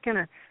 They're just going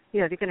to,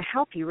 they're going to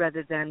help you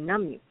rather than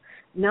numb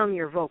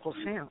your vocal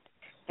sound.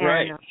 And,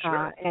 right.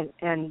 Sure.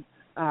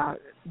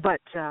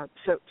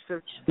 So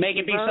make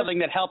it be something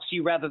that helps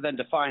you rather than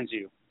defines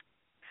you.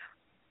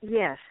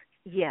 Yes,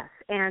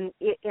 and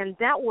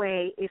that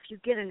way, if you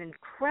get an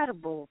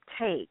incredible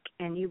take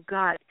and you've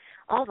got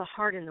all the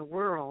heart in the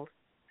world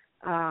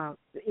on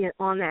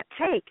that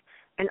take,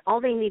 and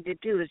all they need to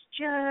do is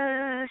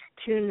just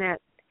tune that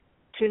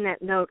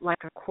note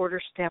like a quarter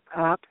step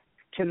up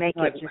to make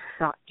it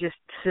just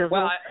sizzle.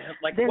 Well,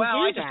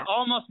 I just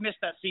almost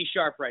missed that C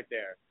sharp right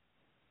there.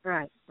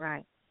 Right.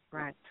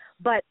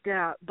 But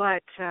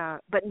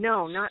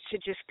no, not to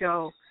just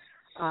go,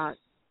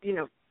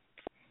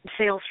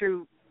 sail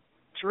through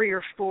 3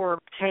 or 4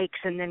 takes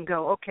and then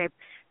go, okay,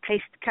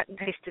 cut and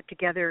paste it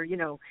together,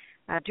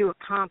 do a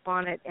comp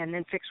on it and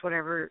then fix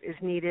whatever is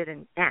needed.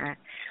 And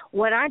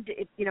what I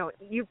did,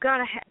 you've got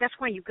to. That's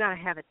why you've got to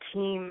have a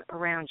team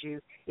around you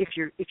if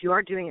you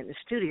are doing it in the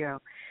studio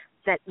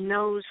that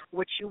knows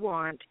what you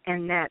want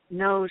and that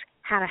knows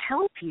how to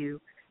help you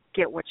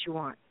get what you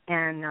want.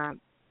 And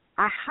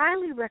I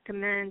highly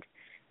recommend,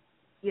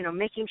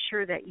 making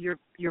sure that your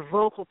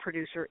vocal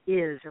producer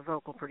is a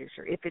vocal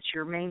producer. If it's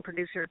your main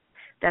producer,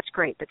 that's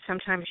great. But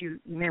sometimes you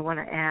may want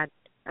to add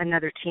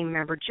another team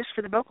member just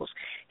for the vocals.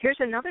 Here's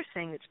another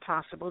thing that's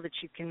possible that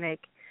you can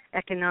make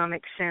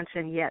economic sense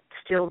and yet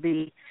still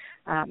be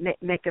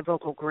make the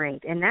vocal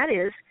great, and that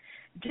is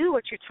do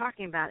what you're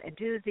talking about and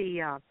do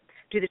the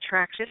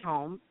tracks at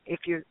home if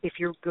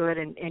you're good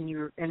and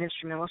you're an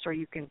instrumentalist, or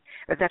you can,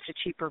 if that's a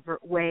cheaper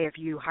way of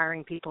you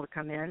hiring people to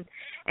come in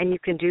and you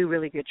can do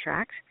really good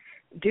tracks.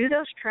 Do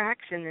those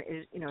tracks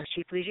as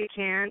cheaply as you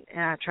can.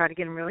 Try to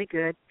get them really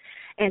good,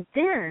 and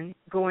then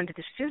go into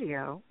the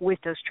studio with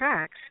those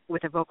tracks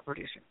with a vocal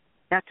producer.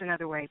 That's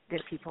another way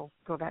that people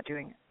go about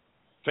doing it.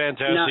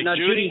 Fantastic. Now,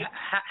 Judy,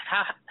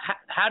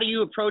 how do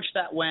you approach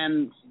that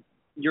when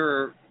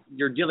you're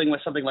dealing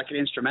with something like an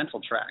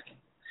instrumental track,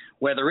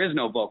 where there is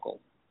no vocal,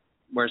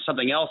 where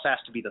something else has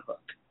to be the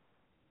hook?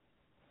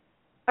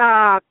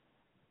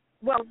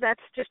 Well,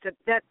 that's just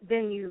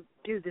then you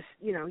do this.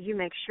 You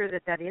make sure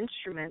that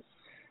instrument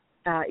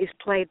is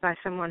played by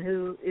someone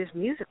who is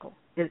musical,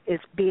 is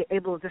be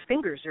able, the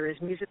fingers are as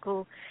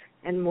musical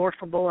and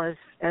morphable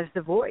as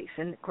the voice.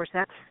 And of course,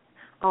 that's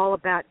all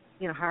about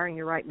hiring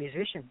your right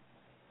musician.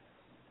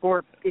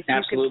 Or if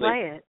Absolutely. You can play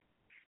it,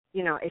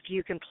 if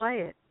you can play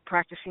it,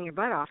 practicing your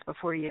butt off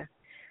before you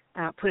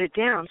put it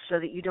down, so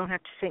that you don't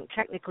have to think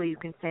technically. You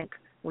can think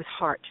with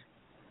heart.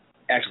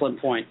 Excellent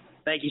point.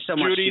 Thank you so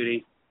much,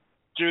 Judy.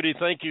 Judy,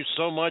 thank you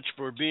so much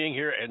for being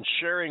here and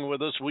sharing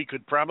with us. We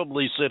could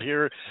probably sit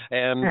here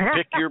and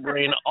pick your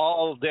brain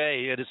all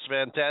day. It is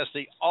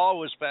fantastic.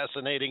 Always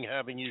fascinating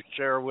having you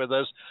share with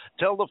us.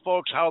 Tell the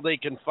folks how they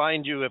can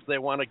find you if they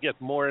want to get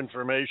more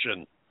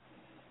information.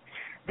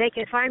 They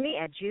can find me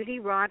at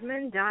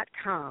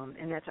judyrodman.com,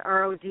 and that's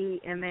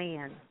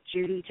RODMAN,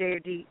 Judy,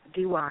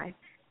 J-O-D-Y,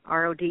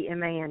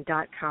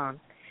 RODMAN.com.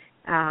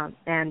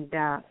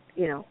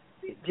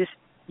 Just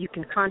you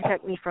can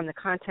contact me from the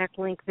contact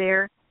link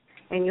there.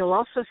 And you'll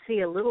also see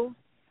a little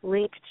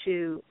link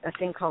to a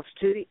thing called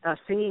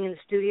Singing in the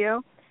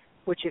Studio,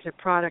 which is a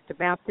product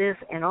about this,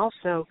 and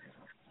also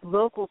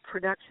vocal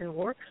production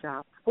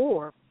workshop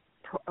for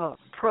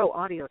pro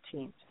audio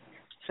teams.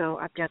 So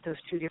I've got those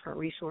two different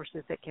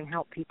resources that can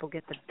help people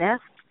get the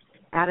best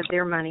out of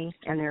their money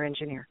and their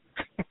engineer.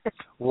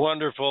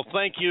 Wonderful.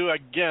 Thank you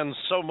again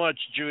so much,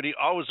 Judy.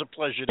 Always a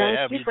pleasure to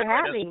have you. Thank you for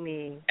having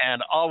me.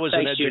 And always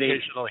an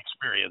educational Judy.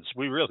 experience.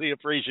 We really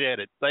appreciate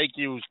it. Thank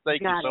you.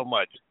 Thank you so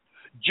much.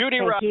 Judy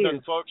Thank Rodman,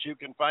 you. folks, you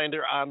can find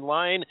her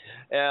online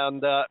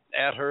and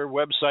at her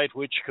website,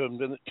 which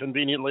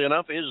conveniently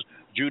enough is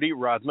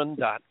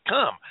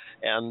judyrodman.com.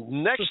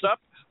 And next up,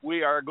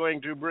 we are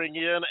going to bring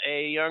in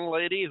a young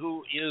lady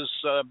who is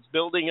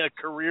building a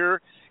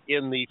career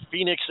in the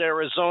Phoenix,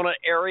 Arizona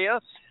area,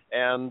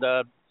 and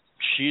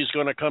she's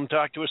going to come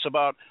talk to us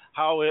about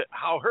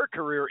how her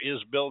career is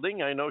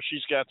building. I know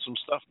she's got some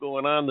stuff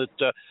going on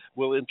that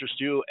will interest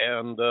you,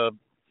 and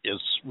is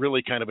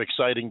really kind of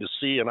exciting to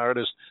see an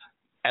artist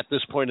at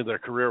this point in their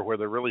career where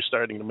they're really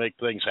starting to make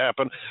things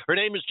happen. Her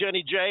name is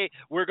Jennie J.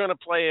 We're going to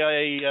play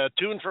a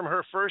tune from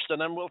her first,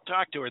 and then we'll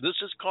talk to her. This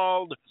is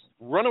called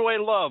Runaway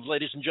Love,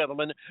 ladies and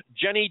gentlemen.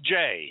 Jennie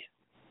J.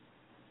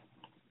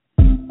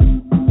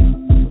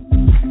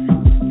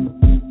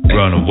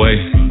 Run away,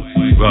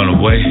 run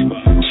away.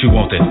 She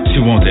want it, she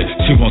want it,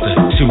 she want it,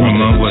 she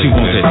want it, she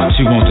want it,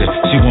 she want it,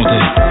 she want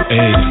it.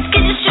 Hey.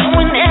 Skin is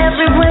showing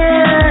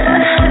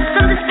everywhere.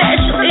 Something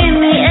special in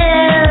the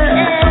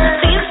air.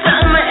 See you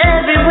summer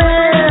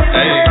everywhere.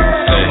 Hey,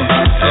 hey,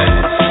 hey.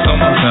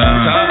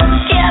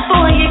 Summertime. Yeah,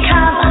 boy, you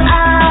caught my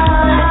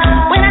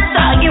eye when I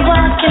saw you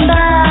walking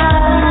by.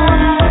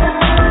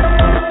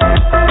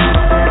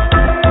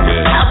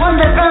 Yeah. I want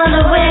that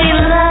runaway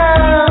love.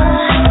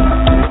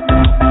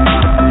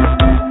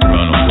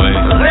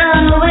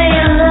 Runaway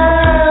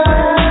love.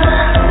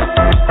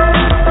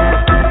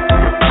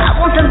 I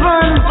want the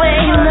runaway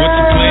love. What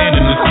you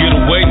planning? Let's get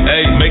away.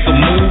 Hey, make a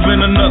move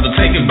and another.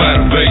 Take it by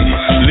the bay.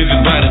 Live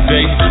it by the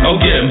day. Oh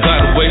yeah, and by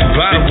the way,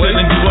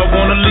 telling you I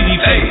wanna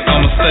leave. Hey,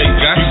 I'ma stay.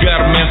 You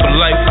got a man for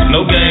life.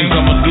 No games,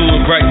 I'ma do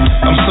it right.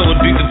 I'm so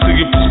addicted to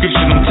your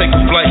prescription, I'm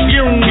taking flight.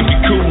 Keep you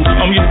cool,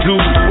 I'm your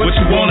dude. What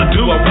you wanna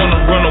do? I wanna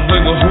run away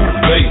with who?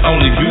 Babe,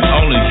 only you,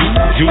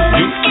 you.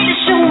 Skin is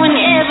showing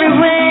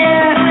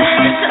everywhere.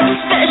 There's something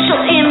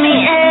special in the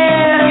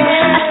air.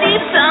 I see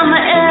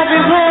summer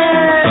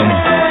everywhere.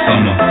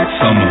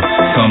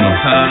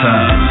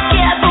 Summertime.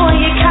 Yeah, boy,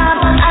 you caught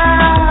my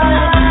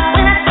eye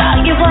when I saw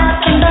you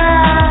walking by.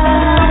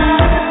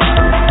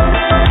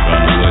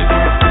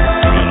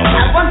 I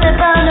want that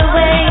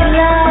runaway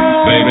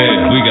love. Baby,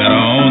 we got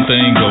our own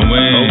thing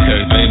going.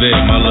 Okay, baby,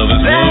 my love is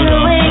what I'm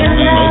showing.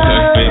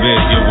 Okay, baby,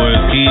 your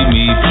words keep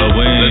me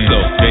flowing. Let's go.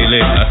 Daily,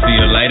 I see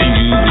a light in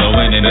you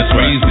glowing, and that's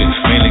crazy.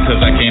 Mainly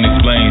cause I can't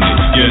explain it.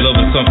 Your love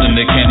is something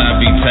that cannot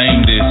be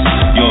tamed. It's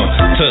your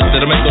touch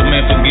that'll make a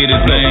man forget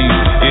his name.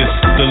 It's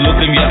the look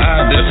in your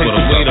eye that takes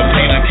away the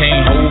pain. I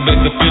can't hold back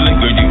the feeling,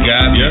 girl, you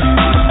got me.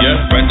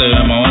 Yeah, right there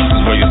in my arms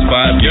is where you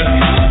spot me.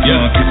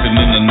 Yeah, kissing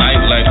in the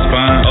night like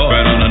spine.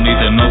 Right underneath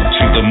the note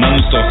tree, the moon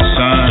starts to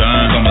shine.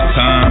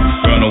 Summertime,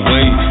 run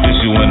away, it's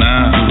you and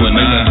I.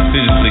 Make our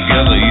decisions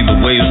together,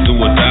 either way it's do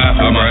or die.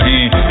 Hold my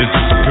hand, it's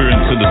disappearing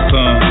to the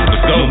sun.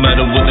 Let's go. No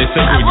matter what they say,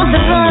 girl, you my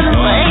only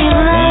one.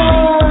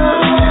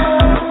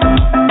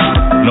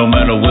 No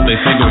matter what they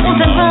say, girl, you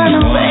my only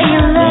one.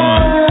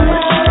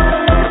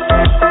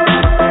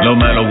 No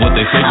matter what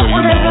they say, girl,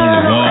 you my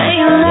only one.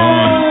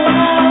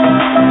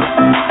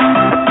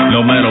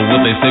 No matter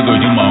what they say,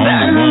 girl, you my only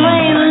one.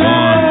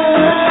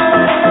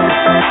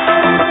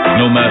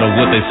 No matter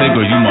what they say,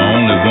 girl, you my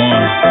only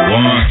one.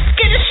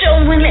 Skin is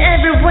showing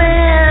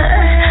everywhere.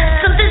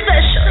 Something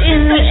special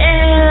in the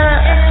air.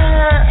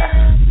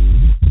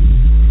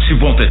 She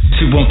want it,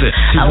 she want it,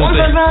 she I want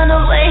want it. the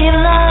runaway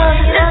love.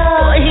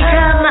 Boy, he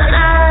caught my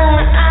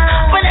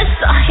eye when I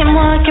saw him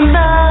walking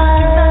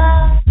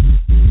by.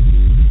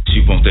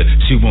 She want it,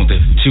 she want it,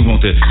 she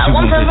want it, I she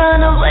want want the it.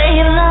 runaway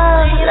love.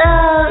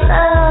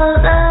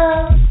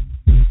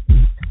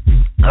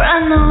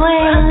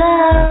 Runaway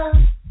love.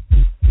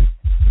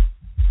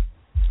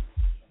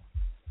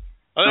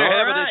 Well, there you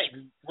have it. right.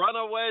 It's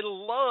Runaway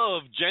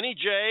Love, Jennie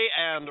J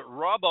and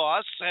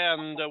Robos.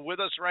 And with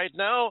us right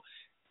now,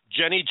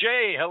 Jennie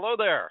J. Hello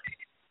there.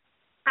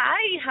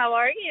 Hi, how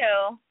are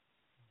you?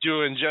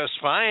 Doing just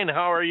fine.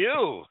 How are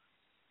you?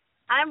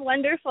 I'm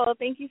wonderful.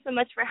 Thank you so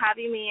much for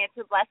having me. It's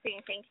a blessing.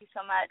 Thank you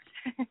so much.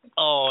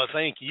 Oh,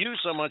 thank you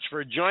so much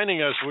for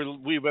joining us.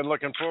 We've been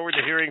looking forward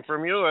to hearing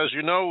from you. As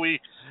you know, we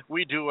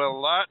do a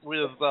lot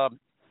with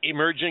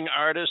emerging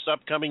artists,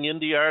 upcoming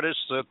indie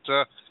artists that,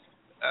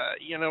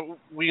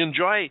 we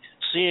enjoy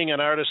seeing an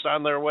artist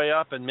on their way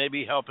up and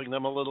maybe helping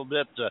them a little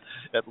bit to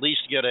at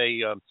least get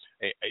a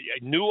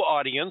new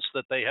audience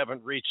that they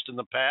haven't reached in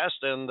the past.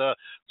 And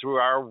through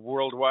our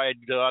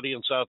worldwide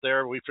audience out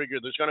there, we figure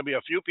there's going to be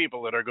a few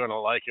people that are going to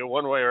like you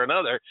one way or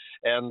another.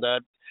 And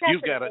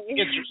you've got an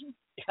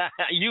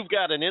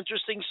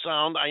interesting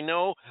sound. I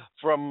know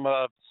from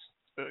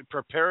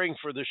preparing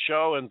for the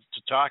show and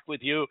to talk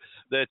with you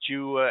that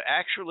you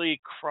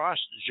actually cross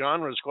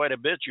genres quite a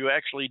bit. You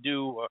actually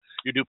do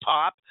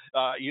pop,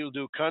 you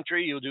do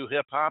country, you do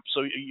hip hop.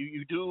 So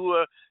you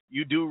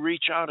do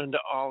reach out into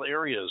all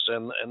areas,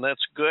 and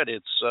that's good.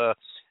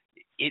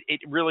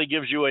 it really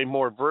gives you a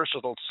more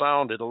versatile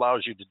sound. It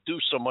allows you to do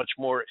so much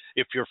more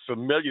if you're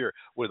familiar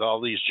with all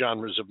these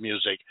genres of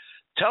music.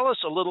 Tell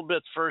us a little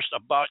bit first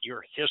about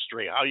your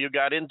history, how you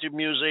got into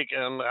music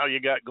and how you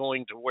got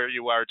going to where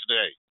you are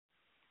today.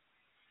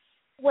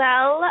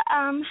 Well,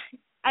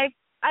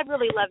 I've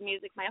really loved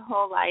music my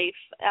whole life.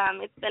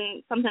 It's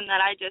been something that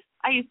I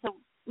used to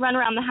run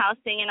around the house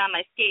singing on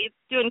my skates,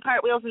 doing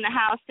cartwheels in the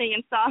house,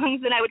 singing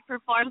songs, and I would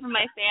perform for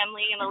my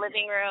family in the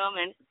living room.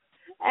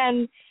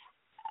 And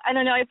I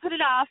don't know, I put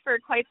it off for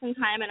quite some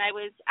time, and I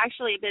was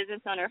actually a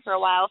business owner for a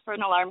while for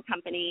an alarm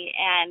company,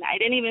 and I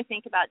didn't even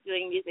think about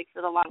doing music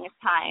for the longest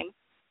time.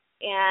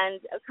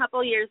 And a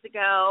couple years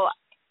ago,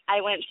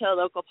 I went to a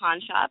local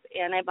pawn shop,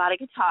 and I bought a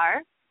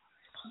guitar.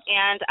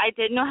 And I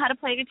didn't know how to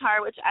play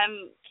guitar, which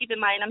keep in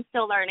mind, I'm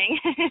still learning.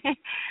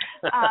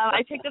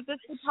 I picked up this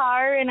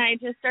guitar and I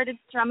just started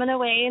strumming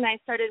away, and I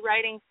started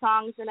writing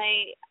songs, and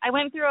I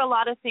went through a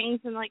lot of things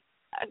in like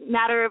a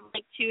matter of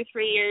like 2-3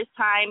 years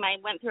time. I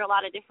went through a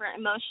lot of different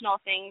emotional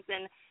things,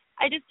 and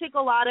I just took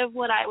a lot of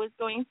what I was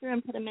going through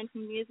and put them into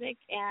music,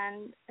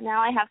 and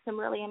now I have some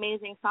really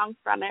amazing songs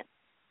from it.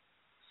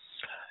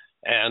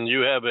 And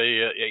you have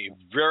a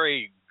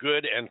very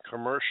good and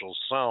commercial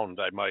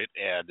sound, I might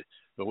add,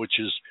 which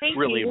is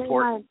really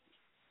important.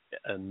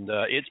 And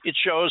it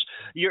shows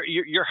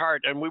your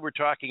heart. And we were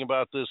talking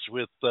about this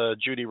with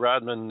Judy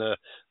Rodman,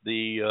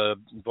 the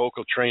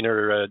vocal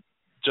trainer,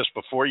 just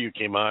before you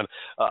came on.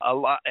 A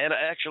lot, and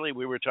actually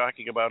we were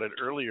talking about it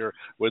earlier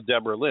with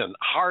Debra Lyn.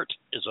 Heart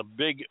is a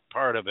big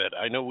part of it.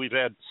 I know we've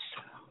had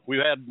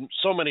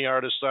so many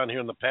artists on here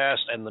in the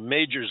past, and the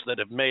majors that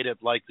have made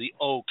it, like the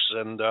Oaks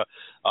and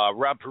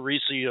Rob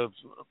Parisi of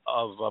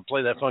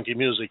Play That Funky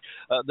Music.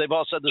 They've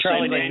all said the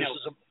same thing.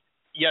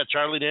 Yeah,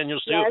 Charlie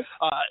Daniels too. Yes.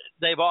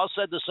 They've all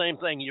said the same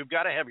thing. You've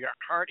got to have your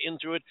heart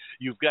into it.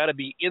 You've got to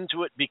be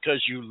into it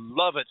because you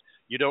love it.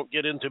 You don't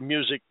get into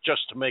music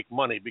just to make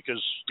money,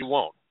 because you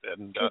won't.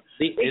 And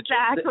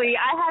exactly.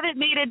 I haven't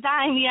made a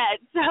dime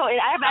yet, so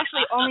I've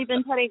actually only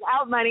been putting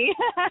out money.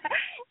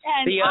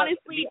 And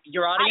honestly,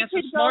 your audience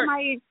is smart.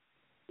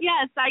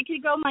 Yes, I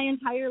could go my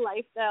entire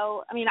life,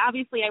 though. I mean,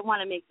 obviously I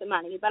want to make the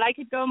money, but I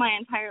could go my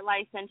entire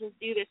life and just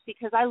do this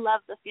because I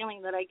love the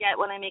feeling that I get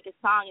when I make a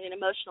song and it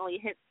emotionally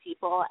hits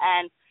people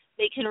and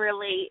they can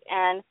relate.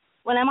 And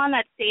when I'm on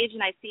that stage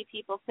and I see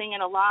people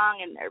singing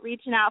along and they're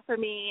reaching out for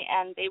me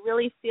and they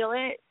really feel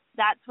it,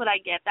 that's what I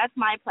get. That's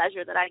my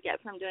pleasure that I get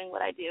from doing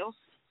what I do.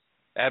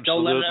 Absolutely.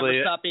 Don't let it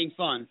ever stop being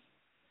fun.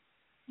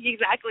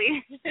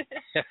 Exactly.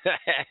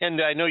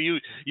 And I know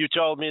you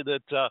told me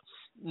that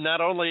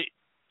not only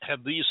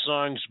have these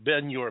songs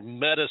been your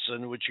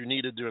medicine, which you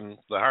needed during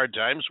the hard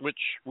times, which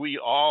we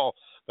all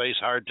face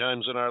hard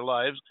times in our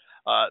lives,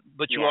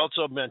 but you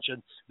also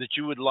mentioned that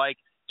you would like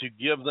to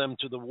give them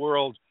to the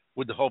world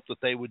with the hope that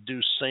they would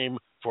do same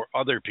for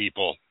other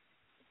people.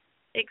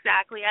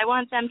 Exactly. I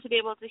want them to be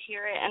able to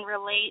hear it and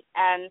relate.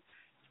 And,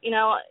 you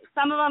know,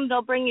 some of them,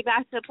 they'll bring you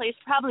back to a place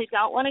you probably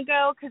don't want to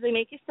go because they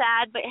make you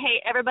sad. But,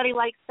 hey, everybody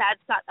likes sad,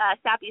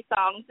 sappy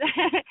songs.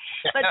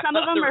 But some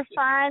of them are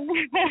fun.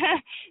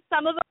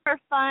 Some of them are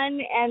fun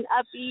and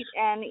upbeat.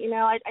 And, you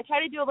know, I try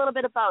to do a little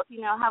bit of both,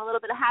 you know, have a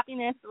little bit of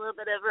happiness, a little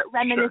bit of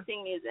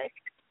reminiscing music.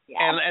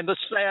 Yeah. And the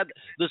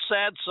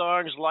sad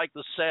songs, like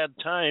the sad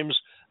times,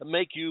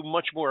 make you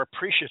much more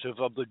appreciative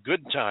of the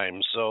good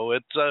times. So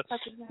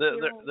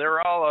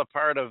they're all a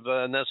part of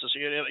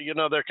necessary. You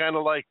know, they're kind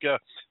of like the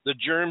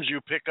germs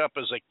you pick up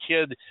as a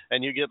kid,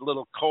 and you get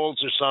little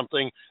colds or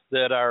something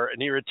that are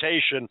an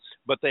irritation,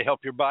 but they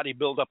help your body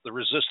build up the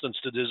resistance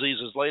to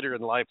diseases later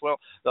in life. Well,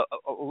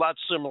 a lot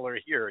similar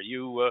here.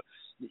 You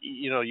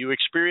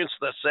experience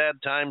the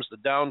sad times, the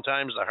down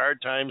times, the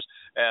hard times,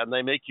 and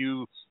they make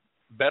you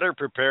better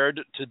prepared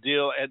to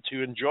deal and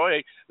to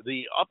enjoy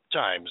the up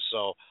times.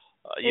 So,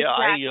 I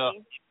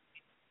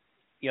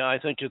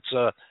think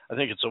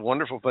it's a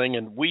wonderful thing,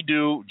 and we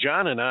do.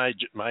 John and I,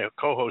 my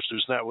co-host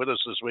who's not with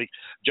us this week,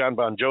 John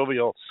Bon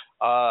Jovial,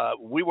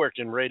 we worked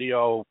in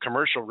radio,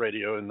 commercial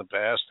radio in the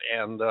past,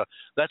 and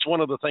that's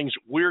one of the things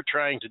we're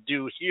trying to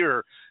do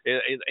here.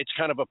 It's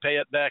kind of a pay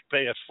it back,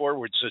 pay it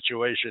forward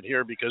situation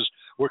here, because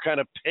we're kind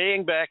of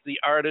paying back the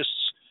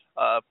artists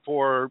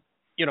for,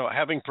 you know,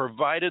 having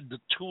provided the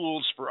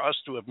tools for us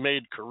to have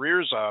made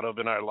careers out of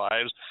in our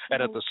lives,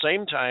 and at the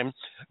same time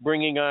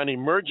bringing on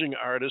emerging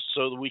artists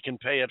so that we can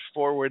pay it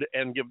forward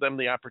and give them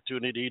the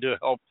opportunity to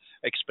help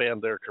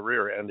expand their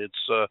career. And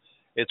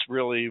it's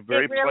really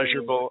very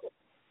pleasurable.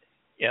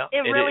 Yeah, it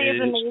really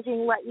is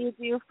amazing what you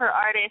do for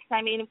artists.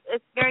 I mean,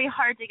 it's very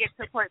hard to get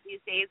support these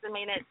days. I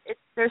mean,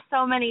 there's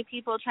so many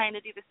people trying to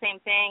do the same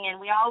thing,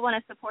 and we all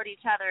want to support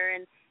each other.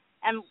 And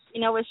you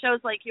know, with shows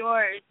like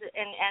yours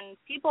and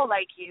people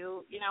like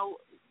you, you know,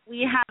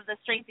 we have the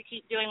strength to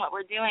keep doing what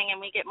we're doing, and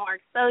we get more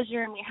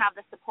exposure, and we have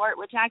the support,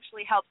 which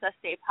actually helps us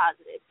stay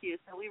positive, too.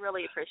 So we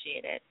really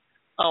appreciate it.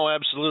 Oh,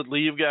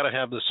 absolutely. You've got to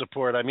have the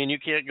support. I mean, you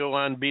can't go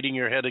on beating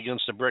your head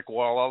against a brick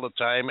wall all the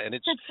time, and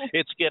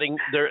it's getting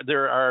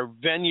there are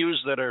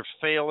venues that are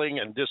failing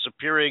and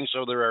disappearing,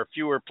 so there are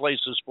fewer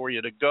places for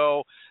you to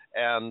go,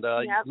 And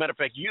Yep. matter of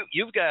fact,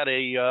 you've got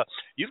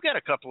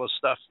a couple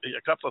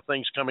of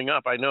things coming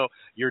up. I know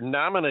you're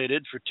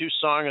nominated for 2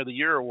 Song of the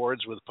Year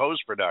awards with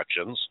Pose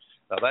Productions.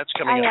 That's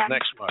coming up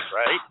next month,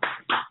 right?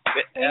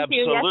 Thank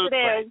you. Yes,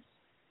 it is.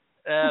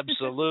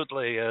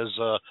 Absolutely. As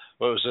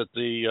what was it?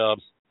 The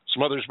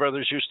Smothers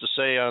Brothers used to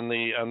say on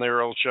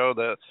their old show,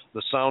 the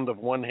sound of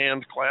one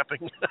hand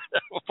clapping.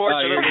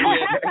 Fortunately,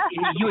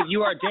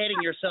 you are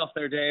dating yourself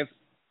there, Dave.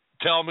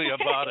 Tell me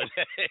about it.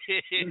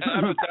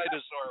 I'm a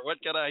dinosaur.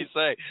 What can I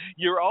say?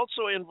 You're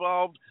also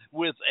involved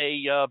with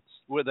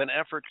an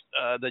effort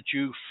that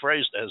you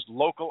phrased as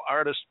local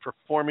artists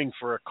performing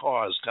for a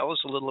cause. Tell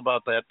us a little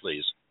about that,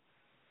 please.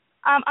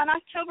 On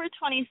October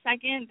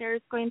 22nd,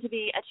 there's going to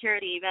be a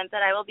charity event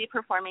that I will be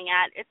performing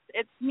at.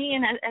 It's me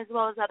and as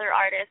well as other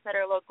artists that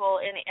are local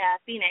in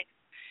Phoenix.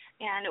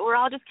 And we're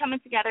all just coming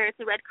together. It's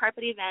a red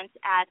carpet event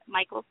at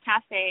Michael's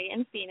Cafe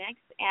in Phoenix,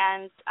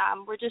 and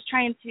we're just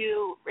trying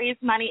to raise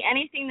money.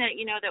 Anything that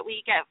that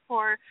we get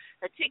for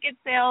the ticket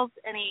sales,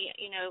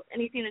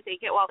 anything that they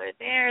get while they're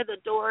there, the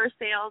door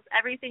sales,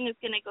 everything is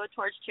going to go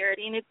towards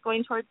charity, and it's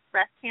going towards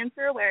breast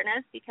cancer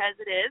awareness because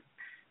it is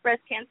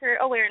Breast Cancer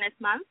Awareness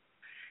Month.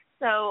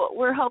 So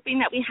we're hoping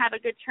that we have a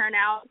good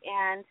turnout,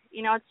 and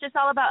it's just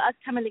all about us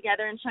coming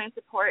together and showing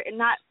support and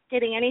not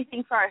getting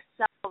anything for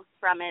ourselves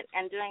from it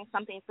and doing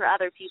something for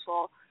other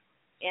people.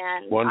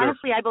 And Wonderful.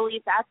 Honestly, I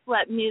believe that's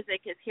what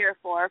music is here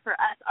for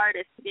us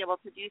artists to be able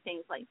to do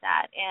things like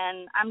that.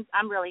 And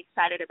I'm really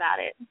excited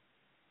about it.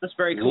 That's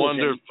very cool.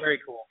 Wonderful.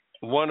 Very cool.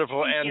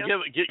 Wonderful. Thank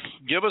and you.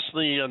 give us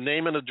the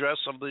name and address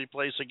of the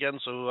place again,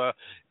 so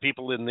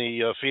people in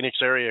the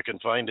Phoenix area can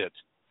find it.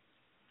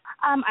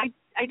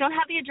 I don't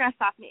have the address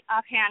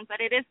offhand,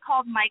 but it is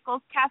called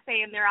Michael's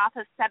Cafe, and they're off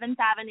of 7th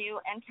Avenue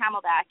and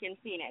Camelback in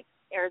Phoenix,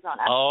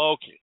 Arizona. Oh,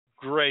 okay.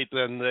 Great.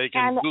 Then they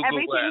can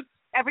Google that.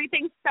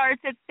 Everything starts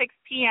at 6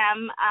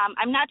 p.m.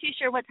 I'm not too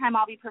sure what time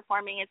I'll be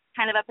performing. It's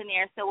kind of up in the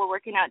air, so we're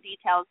working out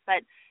details.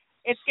 But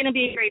it's going to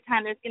be a great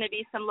time. There's going to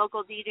be some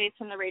local DJs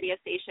from the radio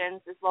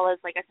stations, as well as,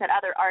 like I said,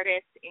 other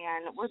artists,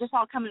 and we're just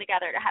all coming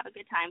together to have a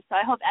good time. So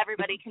I hope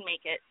everybody can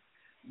make it.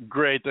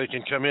 Great, they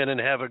can come in and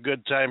have a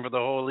good time for the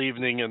whole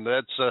evening, and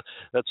that's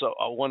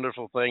a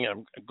wonderful thing.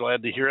 I'm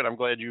glad to hear it. I'm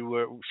glad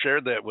you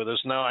shared that with us.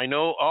 Now, I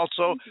know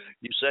also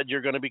you said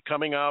you're going to be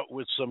coming out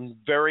with some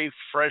very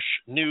fresh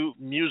new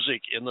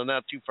music in the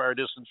not too far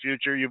distant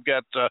future. You've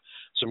got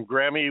some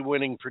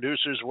Grammy-winning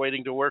producers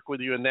waiting to work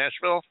with you in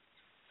Nashville.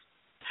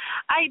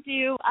 I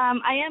do.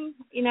 I am,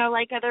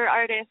 like other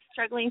artists,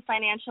 struggling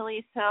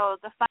financially, so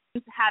the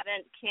funds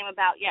haven't came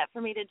about yet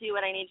for me to do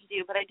what I need to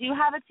do. But I do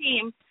have a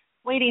team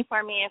waiting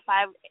for me if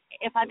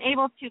I'm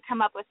able to come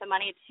up with the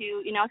money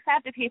to, because I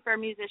have to pay for a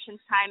musician's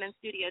time and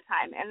studio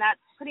time, and that's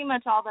pretty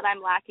much all that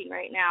I'm lacking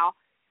right now.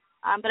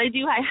 But I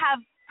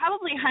have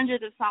probably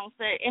hundreds of songs,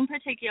 but in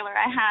particular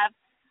I have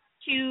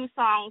 2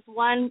 songs.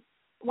 One's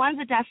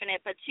a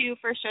definite, but 2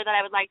 for sure that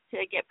I would like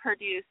to get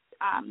produced,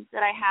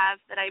 that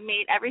I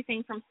made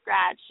everything from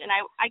scratch, and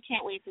I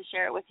can't wait to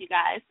share it with you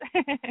guys.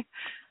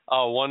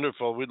 Oh,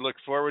 wonderful. We look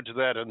forward to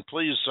that. And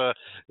please,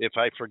 if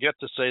I forget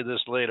to say this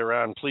later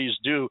on, please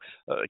do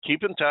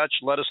keep in touch.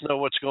 Let us know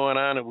what's going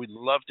on, and we'd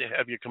love to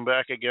have you come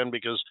back again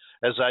because,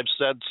 as I've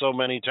said so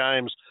many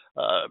times,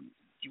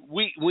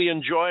 we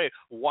enjoy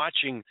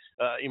watching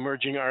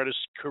emerging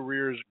artists'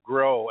 careers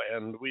grow,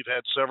 and we've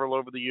had several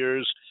over the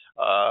years.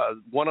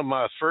 One of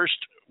my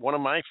first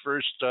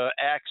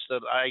acts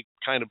that I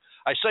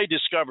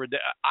discovered.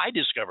 I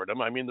discovered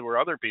them. I mean, there were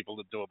other people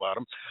that knew about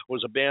them.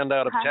 Was a band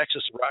out of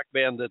Texas, a rock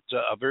band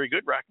a very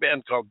good rock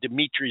band called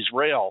Dimitri's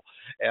Rail,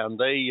 and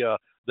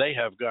they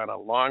have gone a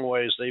long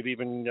ways. They've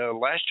even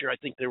last year I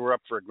think they were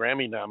up for a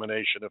Grammy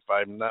nomination, if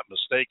I'm not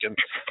mistaken.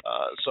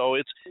 So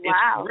it's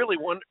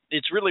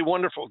really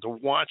wonderful to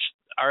watch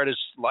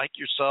artists like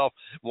yourself,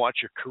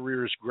 watch your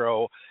careers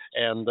grow.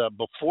 And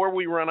before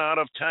we run out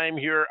of time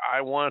here,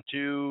 I want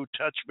to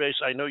touch base.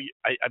 I know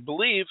I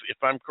believe, if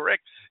I'm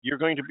correct, you're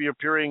going to be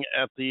appearing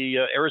at the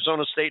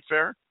Arizona State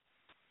Fair.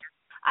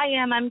 I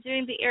am. I'm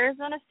doing the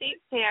Arizona State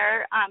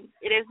Fair.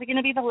 It is going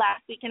to be the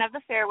last weekend of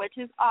the fair, which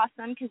is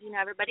awesome because,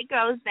 everybody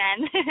goes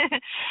then.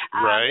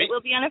 Right. It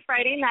will be on a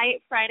Friday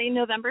night, Friday,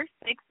 November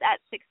 6th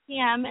at 6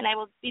 p.m., and I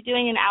will be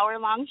doing an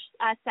hour-long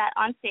set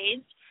on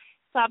stage.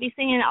 So I'll be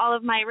singing all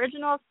of my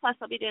originals, plus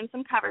I'll be doing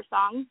some cover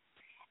songs.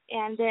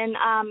 And then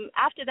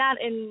after that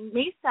in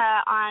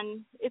Mesa,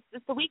 it's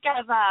the week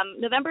of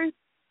November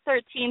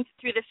 13th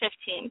through the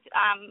 15th.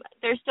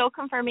 They're still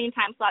confirming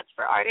time slots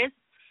for artists.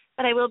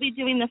 But I will be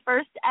doing the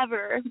first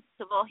ever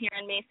festival here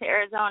in Mesa,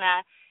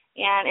 Arizona,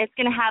 and it's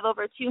going to have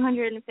over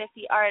 250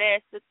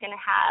 artists. It's going to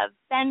have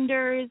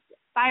vendors,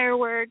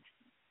 fireworks,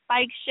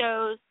 bike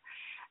shows.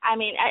 I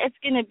mean, it's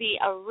going to be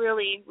a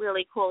really,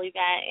 really cool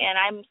event, and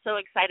I'm so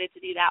excited to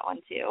do that one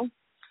too.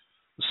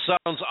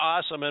 Sounds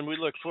awesome, and we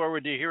look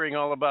forward to hearing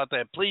all about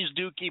that. Please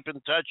do keep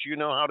in touch. You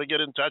know how to get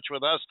in touch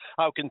with us.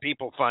 How can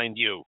people find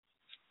you?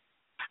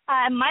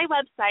 My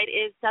website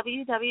is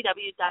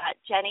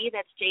www.jennie,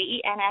 that's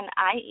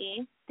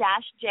JENNIE,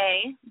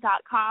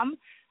 -J.com.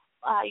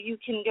 you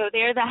can go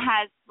there. That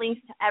has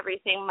links to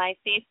everything, my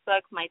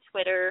Facebook, my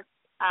Twitter.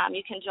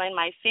 You can join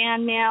my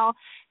fan mail.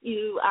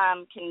 You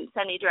can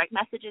send me direct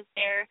messages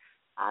there.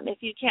 If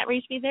you can't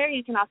reach me there,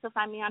 you can also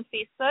find me on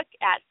Facebook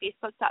at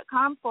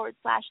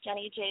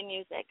facebook.com/Jennie J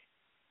Music.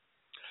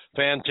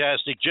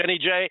 Fantastic. Jennie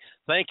J,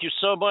 thank you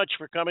so much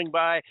for coming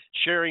by,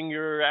 sharing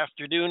your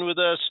afternoon with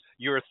us,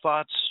 your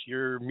thoughts,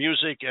 your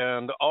music,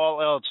 and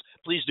all else.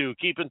 Please do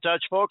keep in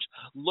touch, folks.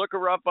 Look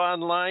her up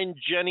online,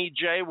 Jennie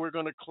J. We're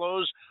going to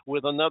close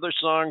with another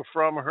song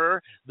from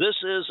her. This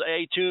is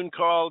a tune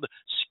called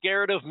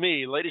Scared of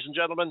Me. Ladies and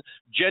gentlemen,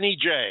 Jennie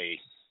J.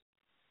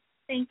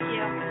 Thank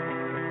you.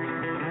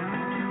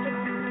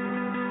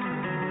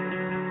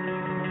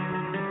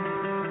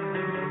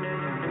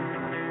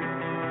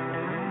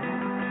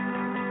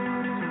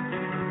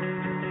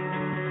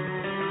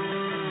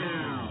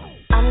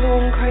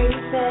 Going crazy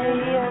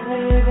over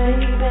you,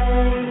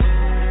 baby,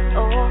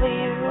 over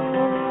you.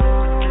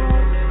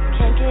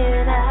 Can't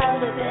get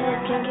out of it,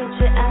 can't get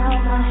you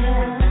out my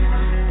head,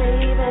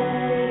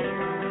 baby.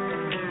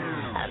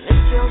 I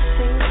miss your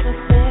face up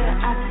there,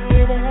 I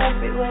see it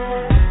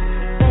everywhere,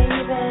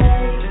 baby.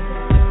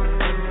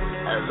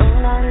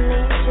 Alone I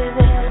need you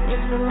there,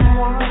 need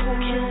someone who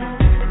cares.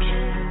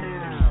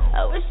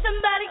 I wish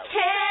somebody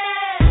cared.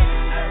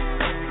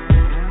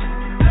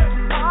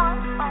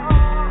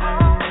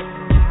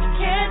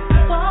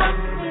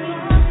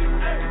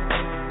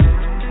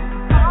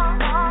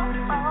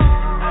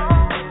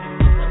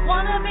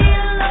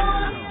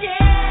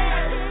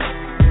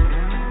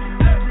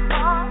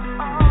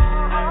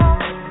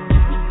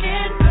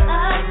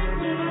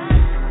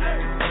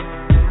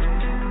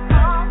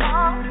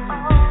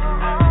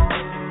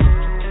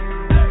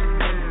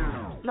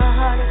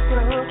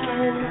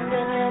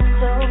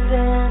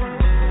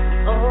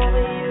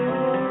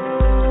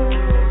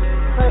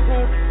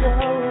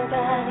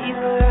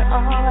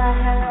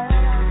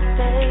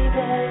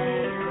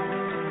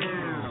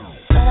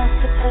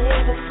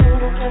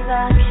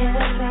 I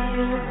care for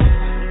you,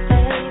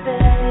 baby.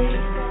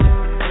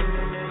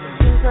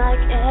 Seems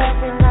like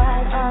every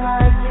night all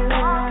I do is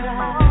cry.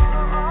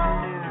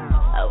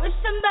 I wish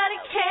somebody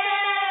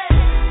cared.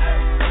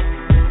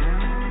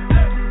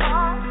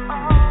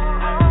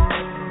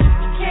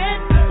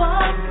 Can't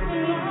walk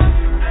me.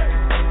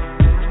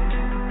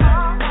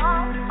 Don't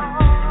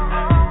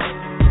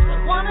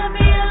wanna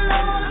be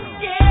alone, I'm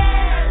scared.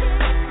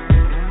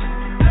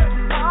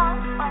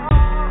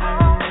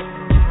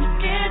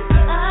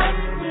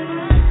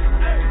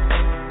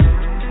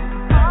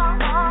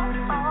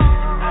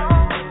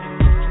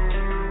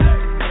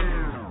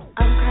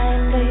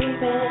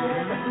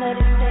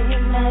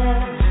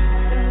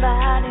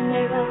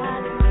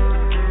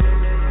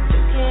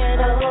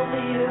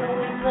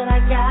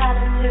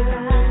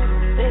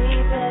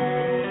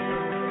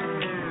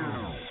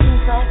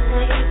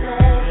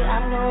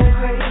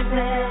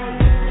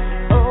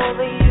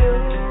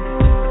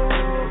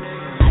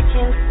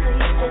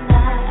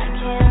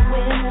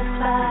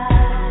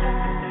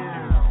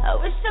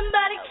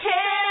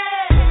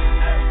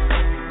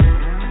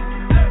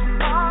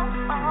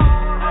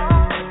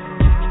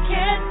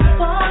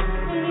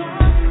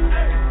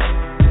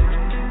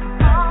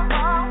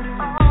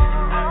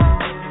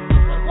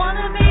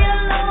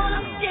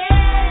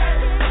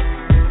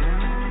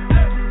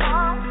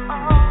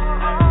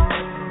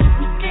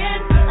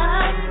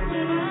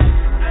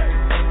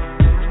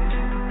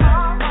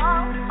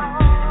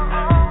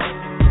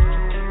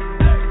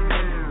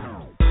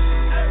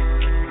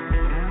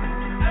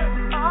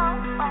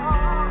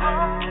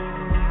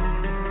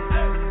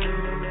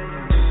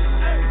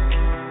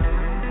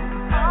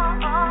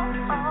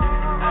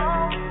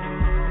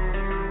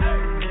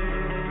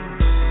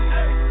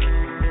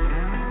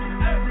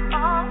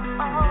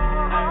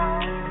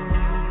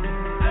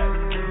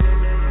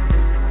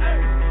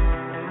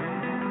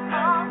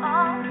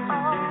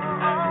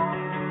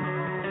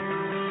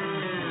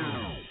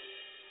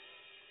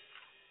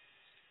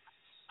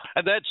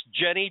 And that's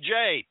Jennie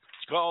J.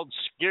 It's called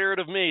Scared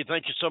of Me.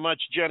 Thank you so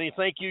much, Jennie.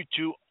 Thank you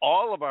to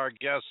all of our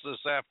guests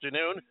this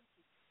afternoon.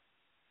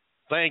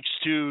 Thanks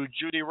to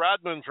Judy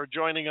Rodman for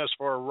joining us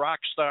for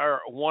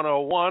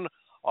Rockstar101.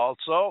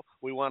 Also,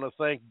 we want to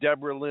thank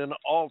Debra Lyn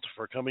Alt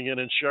for coming in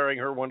and sharing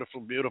her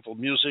wonderful, beautiful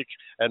music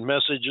and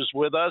messages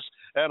with us.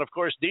 And, of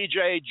course,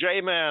 DJ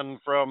J-Man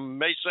from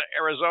Mesa,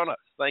 Arizona.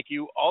 Thank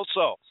you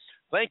also.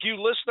 Thank you,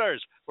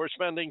 listeners, for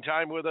spending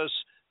time with us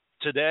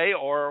today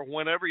or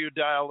whenever you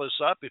dial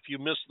this up. If you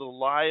missed the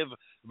live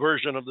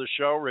version of the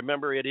show,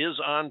 remember it is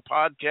on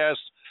podcast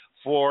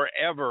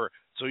forever,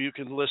 so you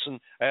can listen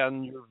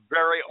in your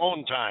very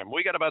own time.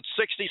 We got about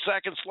 60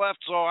 seconds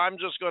left, so I'm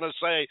just going to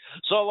say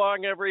so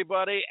long,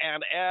 everybody,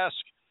 and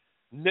ask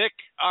Nick,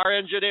 our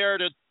engineer,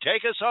 to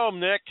take us home,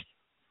 Nick.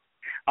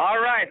 All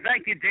right.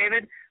 Thank you,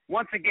 David.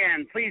 Once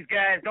again, please,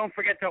 guys, don't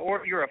forget to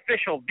order your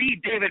official The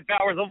David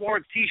Bowers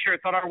Awards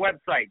T-shirts on our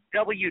website,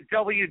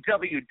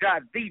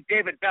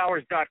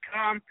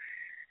 www.thedavidbowers.com.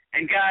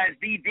 And guys,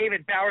 the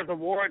David Bowers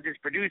Awards is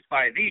produced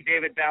by the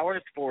David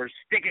Bowers for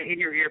Stick It in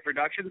Your Ear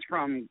Productions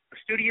from the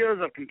studios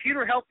of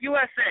Computer Help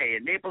USA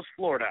in Naples,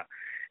 Florida.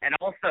 And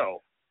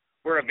also,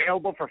 we're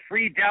available for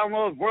free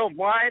download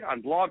worldwide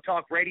on Blog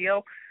Talk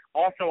Radio,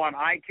 also on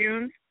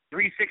iTunes,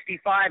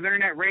 365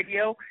 Internet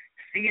Radio,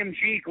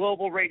 CMG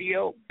Global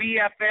Radio,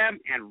 BFM,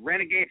 and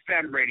Renegade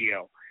FM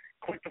Radio.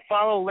 Click the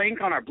follow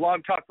link on our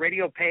Blog Talk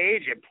Radio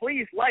page, and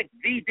please like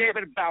the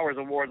David Bowers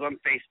Awards on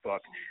Facebook.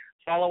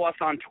 Follow us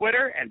on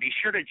Twitter, and be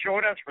sure to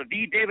join us for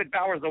the David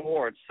Bowers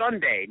Awards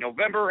Sunday,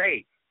 November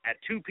 8th at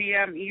 2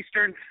 p.m.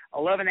 Eastern,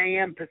 11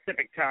 a.m.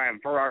 Pacific time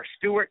for our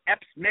Stuart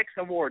Epps Mix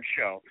Award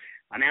show,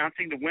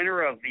 announcing the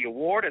winner of the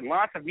award and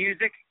lots of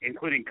music,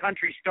 including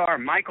country star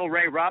Michael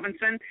Ray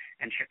Robinson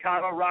and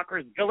Chicago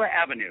rockers Villa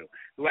Avenue,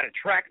 who had a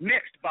track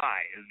mixed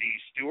by the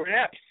Stuart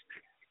Epps,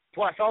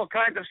 plus all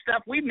kinds of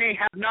stuff we may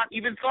have not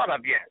even thought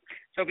of yet.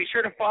 So be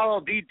sure to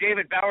follow the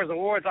David Bowers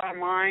Awards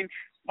online,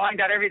 find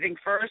out everything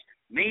first,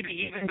 maybe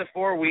even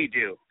before we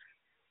do.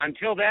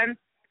 Until then,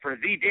 for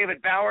the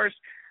David Bowers,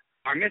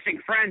 our missing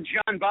friend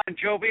John Bon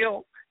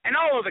Jovial, and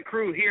all of the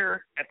crew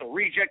here at the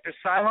Reject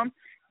Asylum,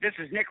 this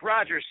is Nick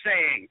Rogers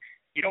saying,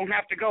 you don't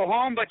have to go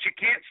home, but you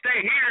can't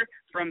stay here.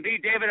 From the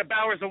David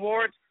Bowers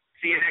Awards,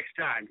 see you next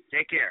time.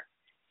 Take care.